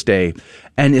persona Christi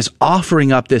and is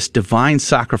offering up this divine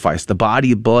sacrifice, the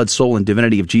body, blood, soul, and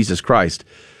divinity of Jesus Christ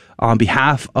on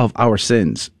behalf of our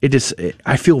sins.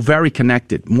 I feel very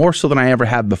connected, more so than I ever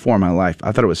have before in my life.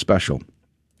 I thought it was special.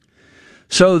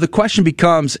 So the question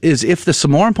becomes, is if the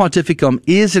Summorum Pontificum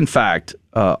is in fact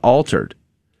altered,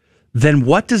 then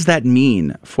what does that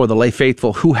mean for the lay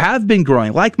faithful who have been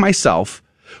growing, like myself,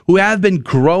 who have been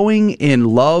growing in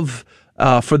love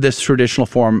for this traditional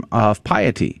form of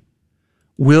piety?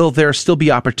 Will there still be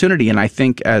opportunity? And I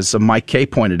think, as Mike Kay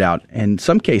pointed out, in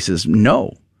some cases,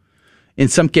 no. In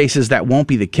some cases, that won't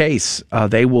be the case.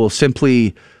 They will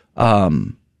simply,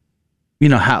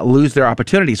 lose their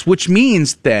opportunities, which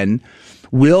means then,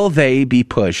 will they be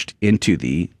pushed into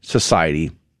the Society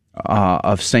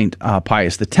of St.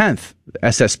 Pius X,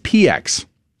 SSPX?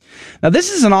 Now,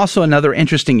 this is also another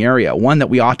interesting area, one that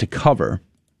we ought to cover,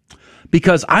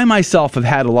 because I myself have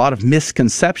had a lot of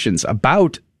misconceptions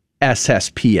about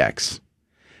SSPX,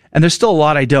 and there's still a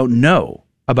lot I don't know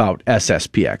about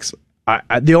SSPX.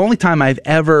 the only time I've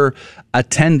ever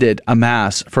attended a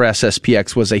mass for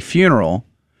SSPX was a funeral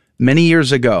many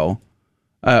years ago.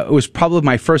 It was probably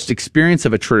my first experience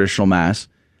of a traditional mass.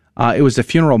 It was a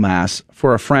funeral mass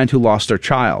for a friend who lost their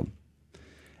child.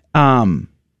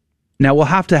 Now we'll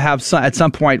have to have at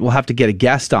some point we'll have to get a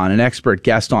guest on, an expert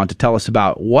guest on, to tell us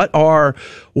about what are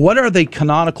the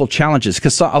canonical challenges,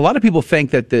 because a lot of people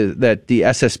think that the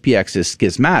SSPX is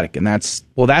schismatic, and that's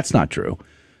not true.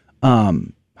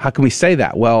 How can we say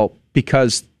that? Well,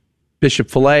 because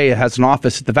Bishop Fillet has an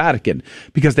office at the Vatican,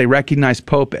 because they recognize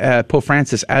Pope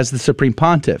Francis as the Supreme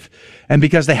Pontiff, and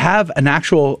because they have an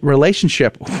actual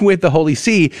relationship with the Holy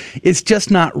See. It's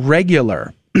just not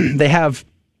regular. They have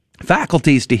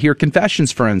faculties to hear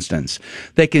confessions, for instance.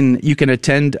 You can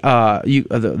attend.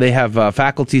 They have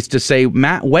faculties to say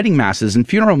wedding masses and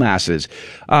funeral masses.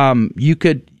 You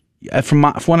could. From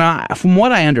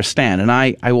what I understand, and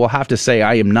I will have to say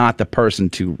I am not the person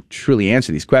to truly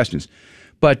answer these questions,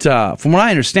 but from what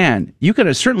I understand, you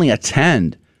could certainly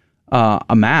attend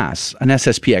a mass, an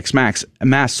SSPX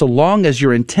mass, so long as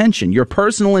your intention, your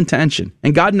personal intention,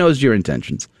 and God knows your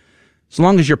intentions, so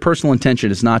long as your personal intention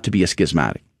is not to be a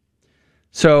schismatic.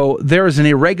 So there is an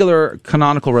irregular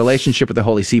canonical relationship with the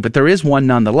Holy See, but there is one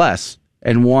nonetheless,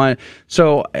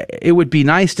 so it would be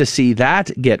nice to see that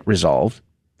get resolved.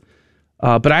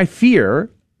 But I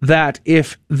fear that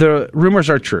if the rumors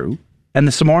are true and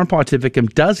the Summorum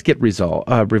Pontificum does get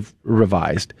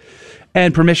revised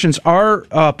and permissions are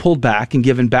pulled back and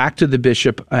given back to the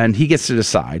bishop and he gets to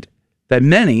decide, that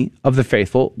many of the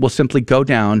faithful will simply go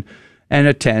down and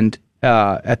attend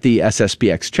at the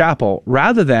SSPX chapel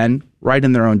rather than right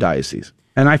in their own diocese.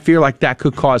 And I fear like that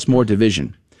could cause more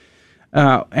division.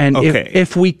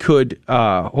 If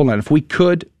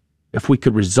we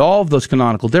could resolve those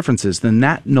canonical differences, then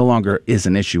that no longer is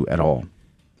an issue at all.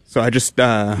 So I just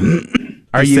are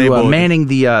you manning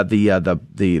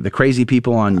the crazy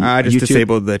people on I just YouTube?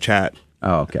 Disabled the chat.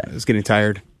 Oh, okay. I was getting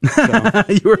tired. So.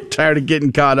 You were tired of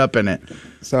getting caught up in it.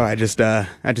 So I just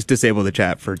disabled the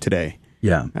chat for today.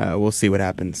 Yeah. We'll see what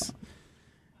happens.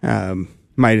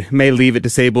 May leave it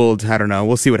disabled. I don't know.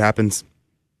 We'll see what happens.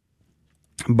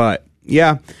 But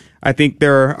yeah, I think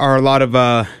there are a lot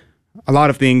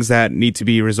of things that need to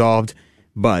be resolved.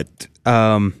 But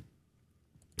I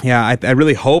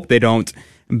really hope they don't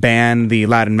ban the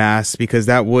Latin Mass, because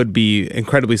that would be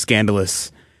incredibly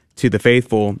scandalous to the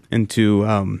faithful and to.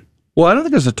 Well, I don't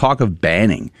think there's a talk of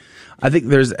banning. I think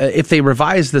there's if they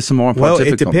revise the Summorum Pontificum. Well,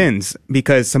 it depends,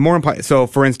 because so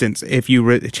for instance, if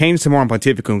you change Summorum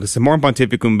Pontificum, because Summorum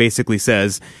Pontificum basically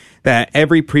says that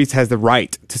every priest has the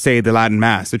right to say the Latin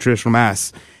Mass, the traditional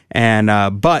Mass, and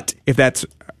but if that's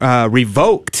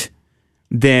revoked,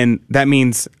 then that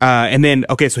means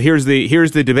so here's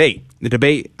the debate. The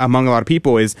debate among a lot of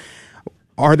people is,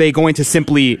 are they going to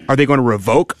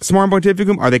revoke Summorum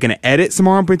Pontificum? Are they going to edit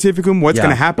Summorum Pontificum? What's going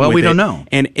to happen? Well, we don't know.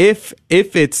 And if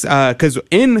it's because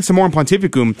in Summorum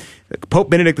Pontificum,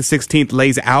 Pope Benedict XVI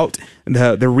lays out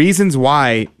the reasons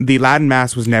why the Latin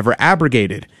Mass was never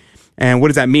abrogated. And what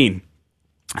does that mean?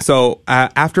 So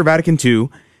after Vatican II,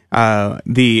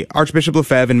 the Archbishop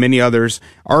Lefebvre and many others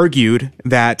argued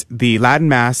that the Latin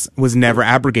Mass was never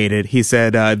abrogated. He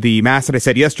said, the Mass that I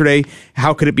said yesterday,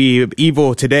 how could it be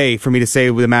evil today for me to say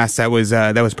the Mass that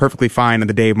was perfectly fine on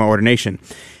the day of my ordination?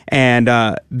 And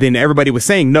then everybody was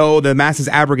saying, no, the Mass is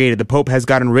abrogated. The Pope has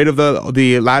gotten rid of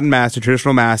the Latin Mass, the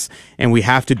traditional Mass, and we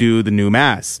have to do the new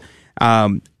Mass.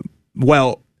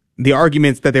 The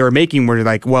arguments that they were making were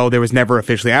like, well, there was never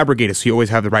officially abrogated, so you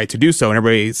always have the right to do so. And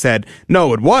everybody said,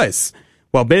 no, it was.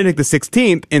 Well, Benedict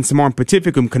XVI in Summorum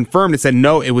Pontificum confirmed and said,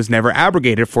 no, it was never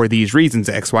abrogated for these reasons,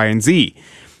 X, Y, and Z.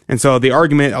 And so the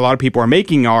argument a lot of people are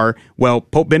making are, well,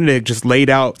 Pope Benedict just laid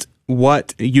out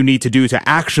what you need to do to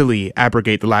actually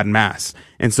abrogate the Latin Mass.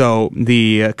 And so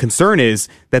the concern is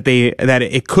that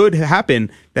it could happen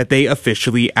that they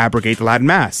officially abrogate the Latin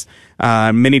Mass.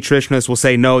 Many traditionalists will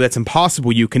say, no, that's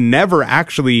impossible. You can never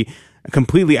actually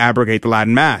completely abrogate the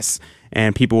Latin Mass.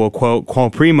 And people will quote Quam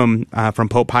Primum from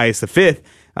Pope Pius V,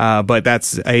 but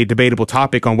that's a debatable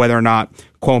topic on whether or not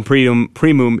Quam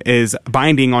Primum is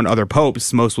binding on other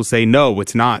popes. Most will say, no,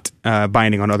 it's not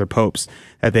binding on other popes.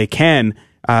 That they can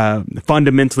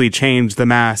fundamentally change the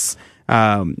Mass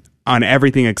on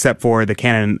everything except for the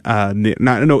canon.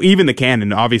 Even the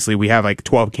canon. Obviously, we have like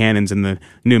 12 canons in the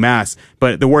new Mass,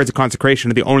 but the words of consecration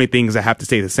are the only things that have to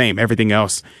stay the same. Everything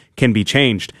else can be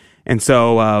changed. And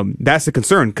so that's the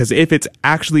concern, because if it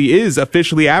actually is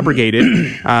officially abrogated,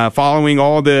 following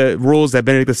all the rules that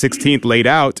Benedict XVI laid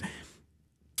out,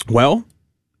 well,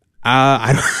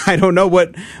 I don't know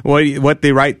what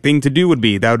the right thing to do would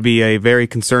be. That would be a very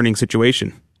concerning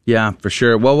situation. Yeah, for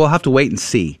sure. Well, we'll have to wait and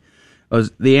see.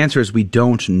 The answer is we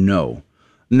don't know.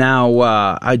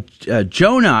 Now,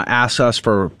 Jonah asked us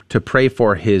to pray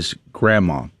for his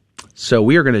grandma. So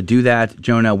we are going to do that.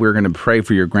 Jonah, we're going to pray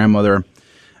for your grandmother.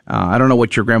 I don't know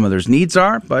what your grandmother's needs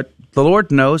are, but the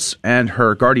Lord knows, and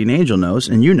her guardian angel knows,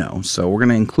 and you know. So we're going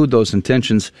to include those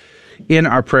intentions in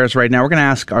our prayers right now. We're going to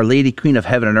ask Our Lady, Queen of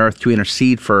Heaven and Earth, to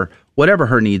intercede for whatever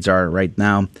her needs are right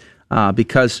now,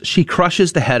 because she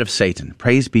crushes the head of Satan.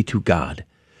 Praise be to God.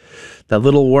 The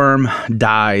little worm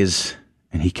dies,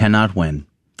 and he cannot win.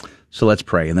 So let's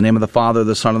pray. In the name of the Father,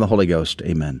 the Son, and the Holy Ghost.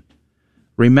 Amen.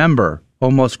 Remember, O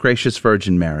most gracious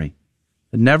Virgin Mary,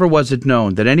 that never was it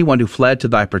known that anyone who fled to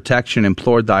thy protection,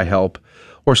 implored thy help,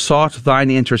 or sought thine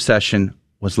intercession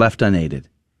was left unaided.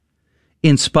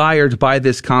 Inspired by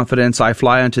this confidence, I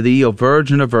fly unto thee, O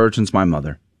Virgin of Virgins, my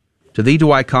Mother. To thee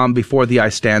do I come, before thee I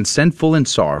stand, sinful and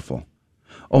sorrowful.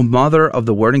 O Mother of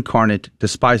the Word incarnate,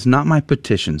 despise not my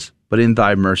petitions, but in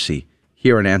thy mercy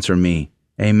hear and answer me.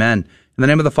 Amen. In the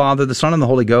name of the Father, the Son, and the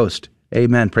Holy Ghost.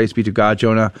 Amen. Praise be to God.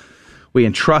 Jonah, we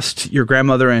entrust your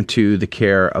grandmother into the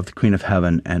care of the Queen of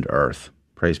Heaven and Earth.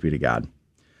 Praise be to God.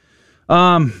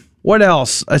 What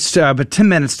else? It's but 10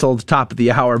 minutes till the top of the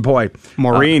hour. Boy,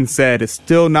 Maureen said, it's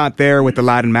still not there with the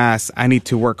Latin Mass. I need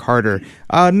to work harder.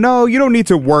 No, you don't need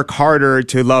to work harder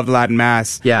to love the Latin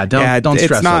Mass. Yeah, don't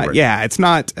stress over it. Yeah, it's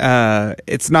not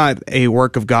a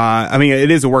work of God. I mean,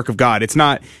 it is a work of God. It's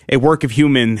not a work of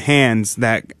human hands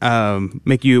that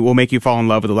will make you fall in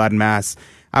love with the Latin Mass.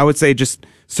 I would say just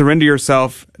surrender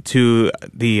yourself to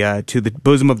the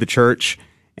bosom of the Church.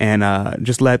 And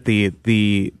just let the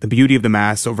beauty of the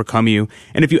Mass overcome you.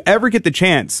 And if you ever get the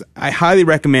chance, I highly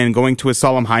recommend going to a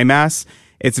Solemn High Mass.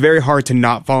 It's very hard to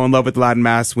not fall in love with the Latin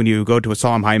Mass when you go to a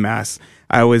Solemn High Mass.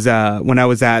 I was when I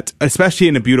was at, especially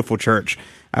in a beautiful church,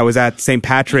 I was at St.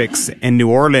 Patrick's in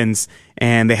New Orleans,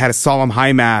 and they had a Solemn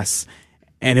High Mass,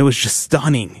 and it was just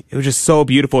stunning. It was just so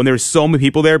beautiful, and there were so many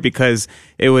people there because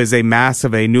it was a Mass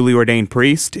of a newly ordained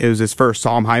priest. It was his first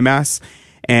Solemn High Mass.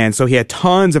 And so he had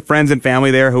tons of friends and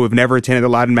family there who have never attended the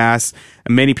Latin Mass,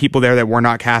 and many people there that were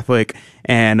not Catholic.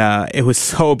 And it was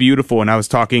so beautiful. And I was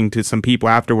talking to some people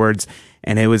afterwards,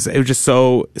 and it was just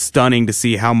so stunning to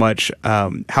see how much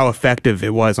how effective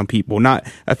it was on people.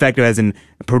 Not effective as in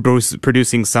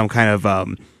producing some kind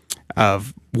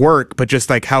of work, but just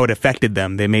like how it affected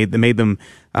them. They made them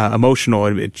emotional.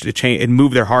 It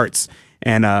moved their hearts.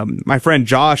 And my friend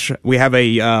Josh, we have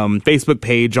a Facebook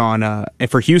page on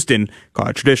for Houston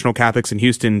called Traditional Catholics in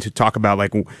Houston to talk about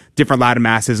like different Latin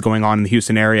Masses going on in the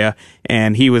Houston area.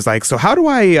 And he was like, so how do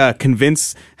I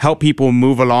help people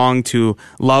move along to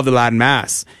love the Latin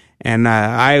Mass? And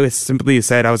I simply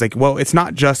said, I was like, well, it's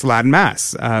not just Latin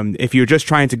Mass. If you're just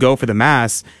trying to go for the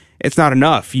Mass, it's not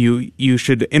enough. You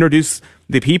should introduce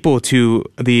the people to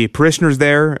the parishioners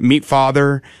there, meet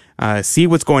Father, see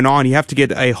what's going on. You have to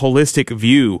get a holistic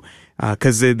view,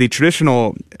 because the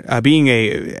traditional,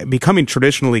 becoming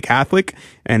traditionally Catholic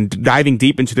and diving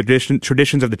deep into the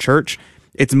traditions of the Church,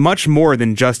 it's much more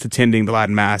than just attending the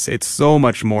Latin Mass. It's so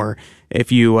much more.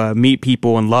 If you meet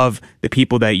people and love the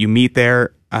people that you meet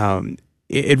there,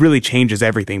 it really changes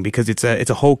everything, because it's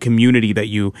a whole community that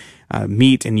you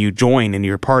meet and you join, and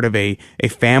you're part of a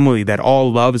family that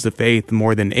all loves the faith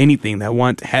more than anything, that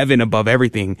want heaven above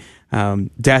everything,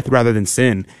 death rather than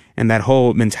sin. And that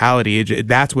whole mentality,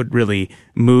 that's what really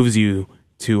moves you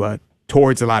to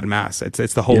towards the Latin Mass.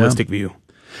 It's the holistic view.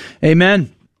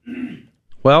 Amen.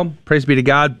 Well, praise be to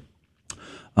God.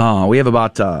 We have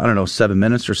about, 7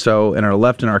 minutes or so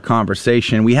left in our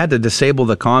conversation. We had to disable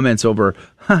the comments over,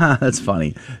 that's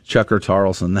funny, Chucker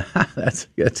Tarleson.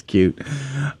 That's cute.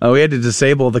 We had to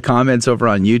disable the comments over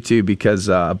on YouTube because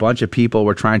a bunch of people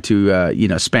were trying to,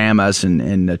 spam us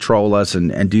and troll us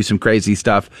and do some crazy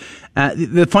stuff.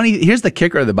 Here's the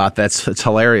kicker about that. It's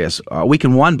hilarious. We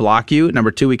can, 1, block you.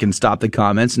 Number 2, we can stop the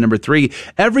comments. Number 3,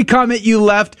 every comment you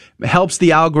left helps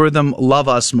the algorithm love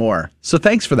us more. So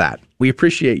thanks for that. We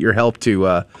appreciate your help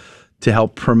to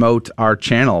help promote our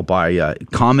channel by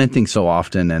commenting so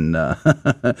often and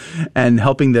and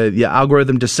helping the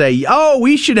algorithm to say, oh,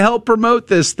 we should help promote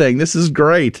this thing. This is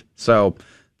great. So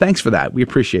thanks for that. We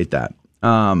appreciate that.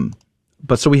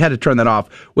 But so we had to turn that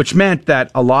off, which meant that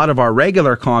a lot of our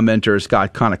regular commenters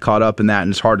got kind of caught up in that,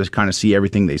 and it's hard to kind of see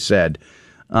everything they said.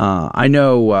 I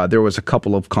know there was a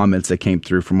couple of comments that came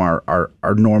through from our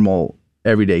normal,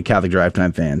 everyday Catholic Drive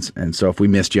Time fans, and so if we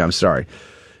missed you, I'm sorry.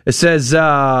 It says,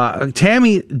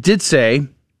 Tammy did say,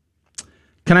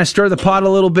 can I stir the pot a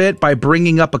little bit by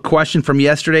bringing up a question from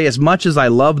yesterday? As much as I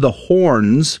love the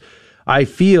horns, I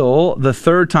feel the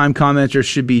third-time commenter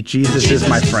should be Jesus is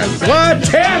my friend. What?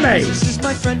 Tammy!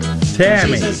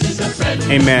 Tammy.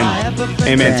 Amen.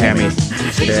 Amen, Tammy.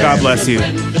 God bless you.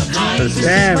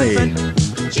 Tammy.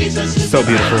 So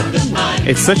beautiful.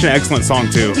 It's such an excellent song,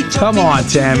 too. Come on,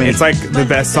 Tammy. It's like the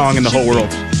best song in the whole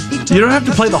world. You don't have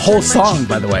to play the whole song,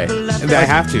 by the way. I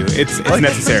have to. It's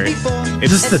necessary. Is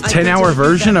this the 10-hour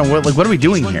version? Or what are we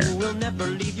doing here?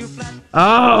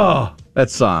 Oh, that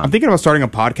song. I'm thinking about starting a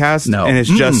podcast, and it's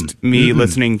just me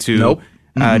listening to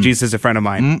Jesus is a Friend of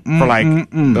Mine for like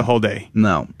the whole day.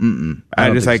 No.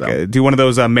 I just do one of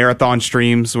those marathon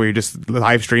streams where you're just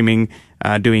live streaming,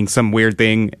 doing some weird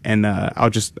thing, and I'll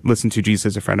just listen to Jesus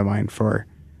is a Friend of Mine for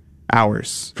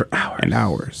hours. For hours. And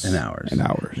hours. And hours. And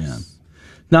hours. Yeah.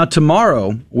 Now,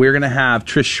 tomorrow, we're going to have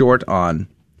Trish Short on,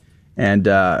 and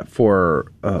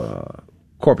for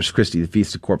Corpus Christi, the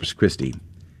Feast of Corpus Christi.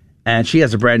 And she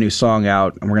has a brand new song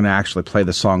out, and we're going to actually play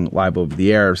the song live over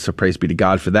the air, so praise be to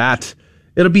God for that.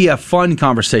 It'll be a fun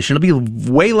conversation. It'll be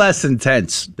way less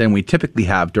intense than we typically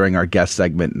have during our guest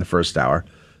segment in the first hour.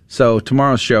 So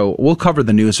tomorrow's show, we'll cover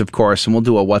the news, of course, and we'll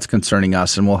do a What's Concerning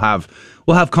Us, and we'll have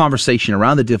conversation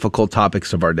around the difficult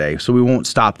topics of our day, so we won't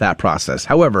stop that process.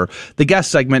 However, the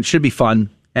guest segment should be fun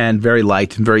and very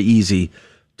light and very easy.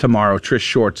 Tomorrow, Trish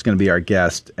Short's going to be our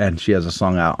guest, and she has a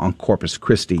song out on Corpus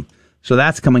Christi. So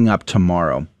that's coming up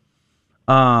tomorrow.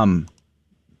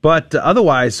 But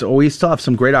otherwise, we still have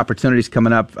some great opportunities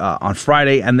coming up on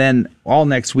Friday and then all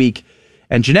next week.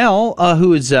 And Janelle,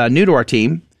 who is new to our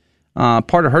team,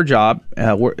 part of her job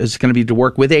is going to be to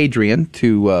work with Adrian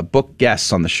to book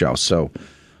guests on the show. So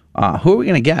who are we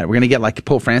going to get? We're going to get like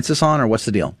Pope Francis on, or what's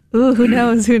the deal? Ooh, who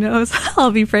knows? Who knows?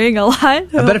 I'll be praying a lot. I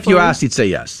bet if you asked, he'd say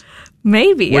yes.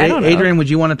 Maybe. I don't know. Adrian, would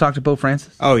you want to talk to Pope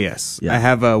Francis? Oh, yes. Yeah. I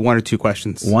have 1 or 2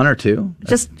 questions. 1 or 2?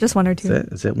 Just 1 or 2.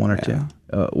 Is it 1 or 2?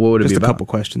 What would it be about? Just a couple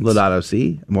questions. Laudato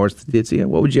Si, Amoris Laetitia.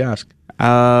 What would you ask?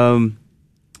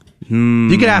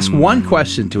 You could ask one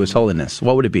question to His Holiness.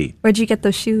 What would it be? Where'd you get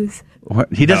those shoes?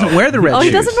 He doesn't wear the red shoes. Oh, he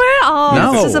doesn't wear it? Oh,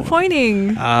 no. That's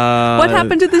disappointing. What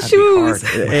happened to the shoes?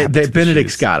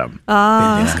 Benedict's got them.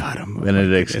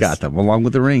 Benedict's got them, along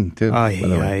with the ring, too.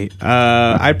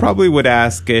 I probably would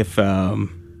ask if... man,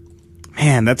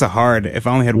 that's a hard... If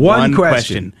I only had one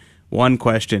question. One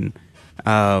question.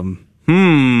 Will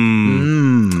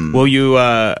you...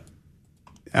 no,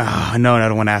 I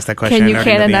don't want to ask that question. Can you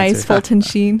canonize Fulton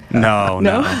Sheen? No.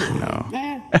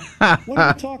 What are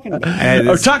you talking about?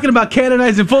 We're talking about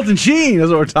canonizing Fulton Sheen. That's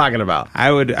what we're talking about.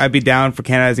 I'd be down for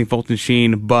canonizing Fulton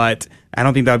Sheen, but I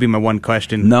don't think that would be my one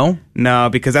question. No,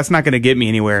 because that's not going to get me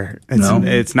anywhere.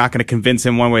 It's not going to convince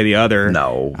him one way or the other.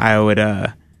 No, I would.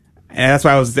 And that's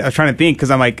why I was trying to think,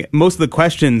 because I'm like, most of the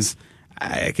questions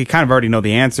I could kind of already know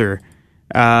the answer.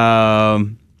 Well,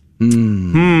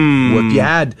 if you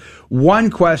had one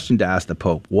question to ask the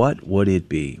Pope, what would it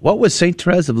be? What was Saint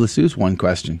Therese of Lisieux's one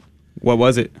question? What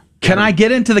was it? Can I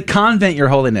get into the convent, Your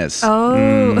Holiness?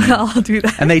 Oh, I'll do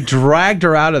that. And they dragged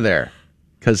her out of there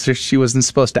because she wasn't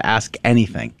supposed to ask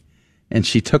anything, and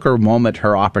she took her moment,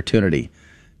 her opportunity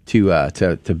to beg the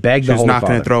Holy Father. She's not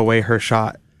going to throw away her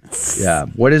shot. Yeah.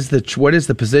 What is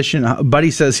the position? Buddy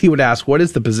says he would ask, what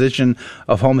is the position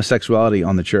of homosexuality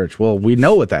on the church? Well, we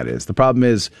know what that is. The problem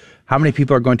is, how many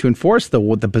people are going to enforce the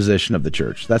position of the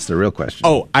church? That's the real question.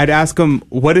 Oh, I'd ask him,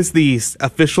 what is the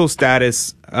official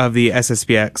status of the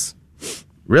SSPX?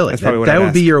 Really? That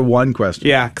would be your one question.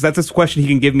 Yeah, because that's a question he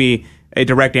can give me a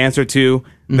direct answer to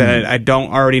that I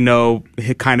don't already know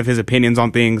his opinions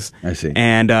on things. I see.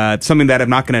 And something that I'm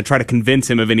not going to try to convince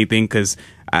him of anything, because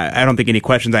I don't think any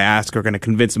questions I ask are going to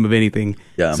convince him of anything.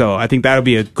 Yeah. So I think that would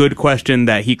be a good question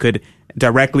that he could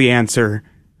directly answer.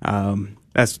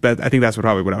 I think that's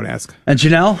probably what I would ask. And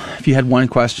Janelle, if you had one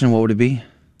question, what would it be?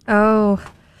 Oh,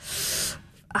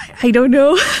 I don't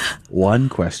know. One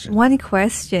question. One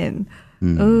question.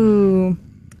 Ooh.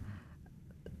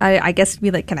 I guess it'd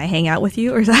be like, can I hang out with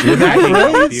you or something?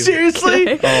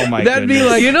 Seriously? Oh my That'd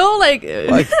goodness. be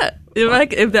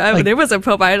like, if there was a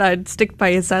Pope, I'd stick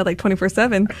by his side like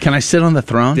 24/7. Can I sit on the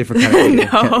throne? Different kind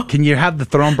of No. Can you have the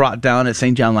throne brought down at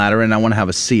St. John Lateran? I want to have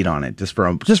a seat on it just for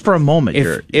a moment.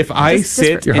 If I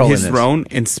sit in his throne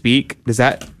and speak, does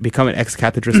that become an ex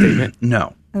cathedra statement?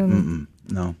 No.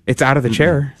 No. It's out of the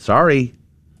chair. Sorry.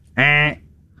 I'm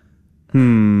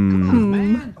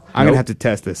gonna have to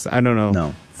test this. I don't know.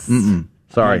 No.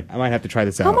 Sorry. I might have to try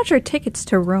this out. How much are tickets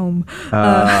to Rome?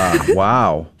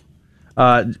 Wow.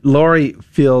 Lori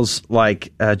feels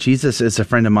like Jesus is a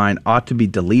friend of mine ought to be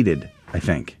deleted, I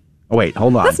think. Oh, wait,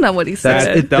 hold on. That's not what he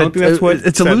said.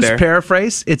 It's a loose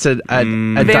paraphrase. It's a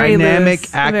dynamic,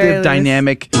 loose. active,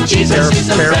 dynamic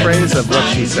paraphrase of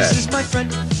what she said.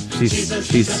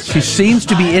 She seems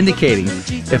to be indicating,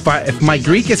 if my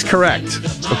Greek is correct,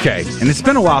 okay, and it's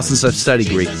been a while since I've studied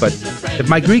Greek, but if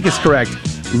my Greek is correct,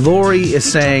 Lori is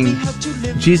saying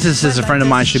Jesus is a friend of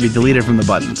mine should be deleted from the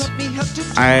buttons.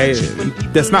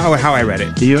 That's not how I read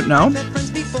it. Do you know?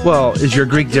 Well, is your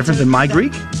Greek different than my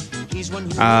Greek?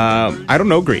 I don't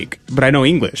know Greek, but I know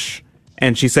English.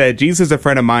 And she said Jesus is a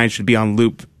friend of mine should be on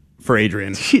loop for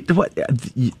Adrian.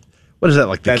 What is that,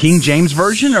 like the King James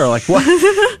version, or like what?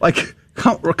 Like,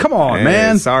 come on,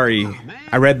 man. Sorry.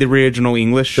 I read the original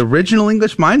English. The original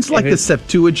English? Mine's like the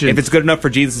Septuagint. If it's good enough for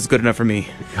Jesus, it's good enough for me.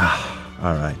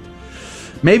 All right.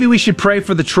 Maybe we should pray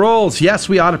for the trolls. Yes,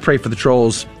 we ought to pray for the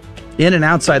trolls in and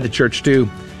outside the church too.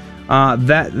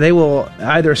 That they will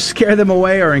either scare them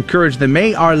away or encourage them.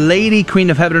 May Our Lady,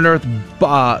 Queen of Heaven and Earth,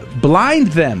 blind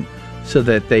them so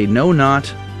that they know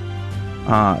not.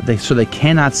 So they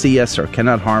cannot see us or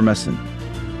cannot harm us, and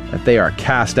that they are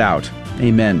cast out.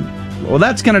 Amen. Well,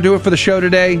 that's going to do it for the show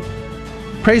today.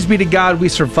 Praise be to God, we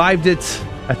survived it.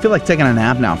 I feel like taking a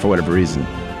nap now for whatever reason.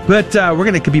 But we're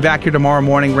going to be back here tomorrow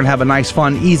morning. We're going to have a nice,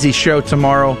 fun, easy show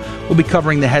tomorrow. We'll be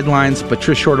covering the headlines, but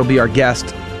Trish Short will be our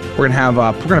guest. We're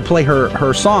going to play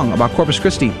her song about Corpus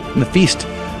Christi and the feast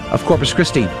of Corpus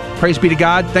Christi. Praise be to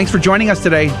God. Thanks for joining us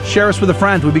today. Share us with a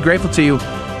friend. We'd be grateful to you.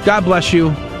 God bless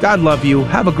you. God love you.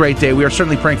 Have a great day. We are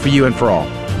certainly praying for you and for all.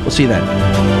 We'll see you then.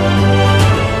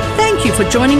 Thank you for joining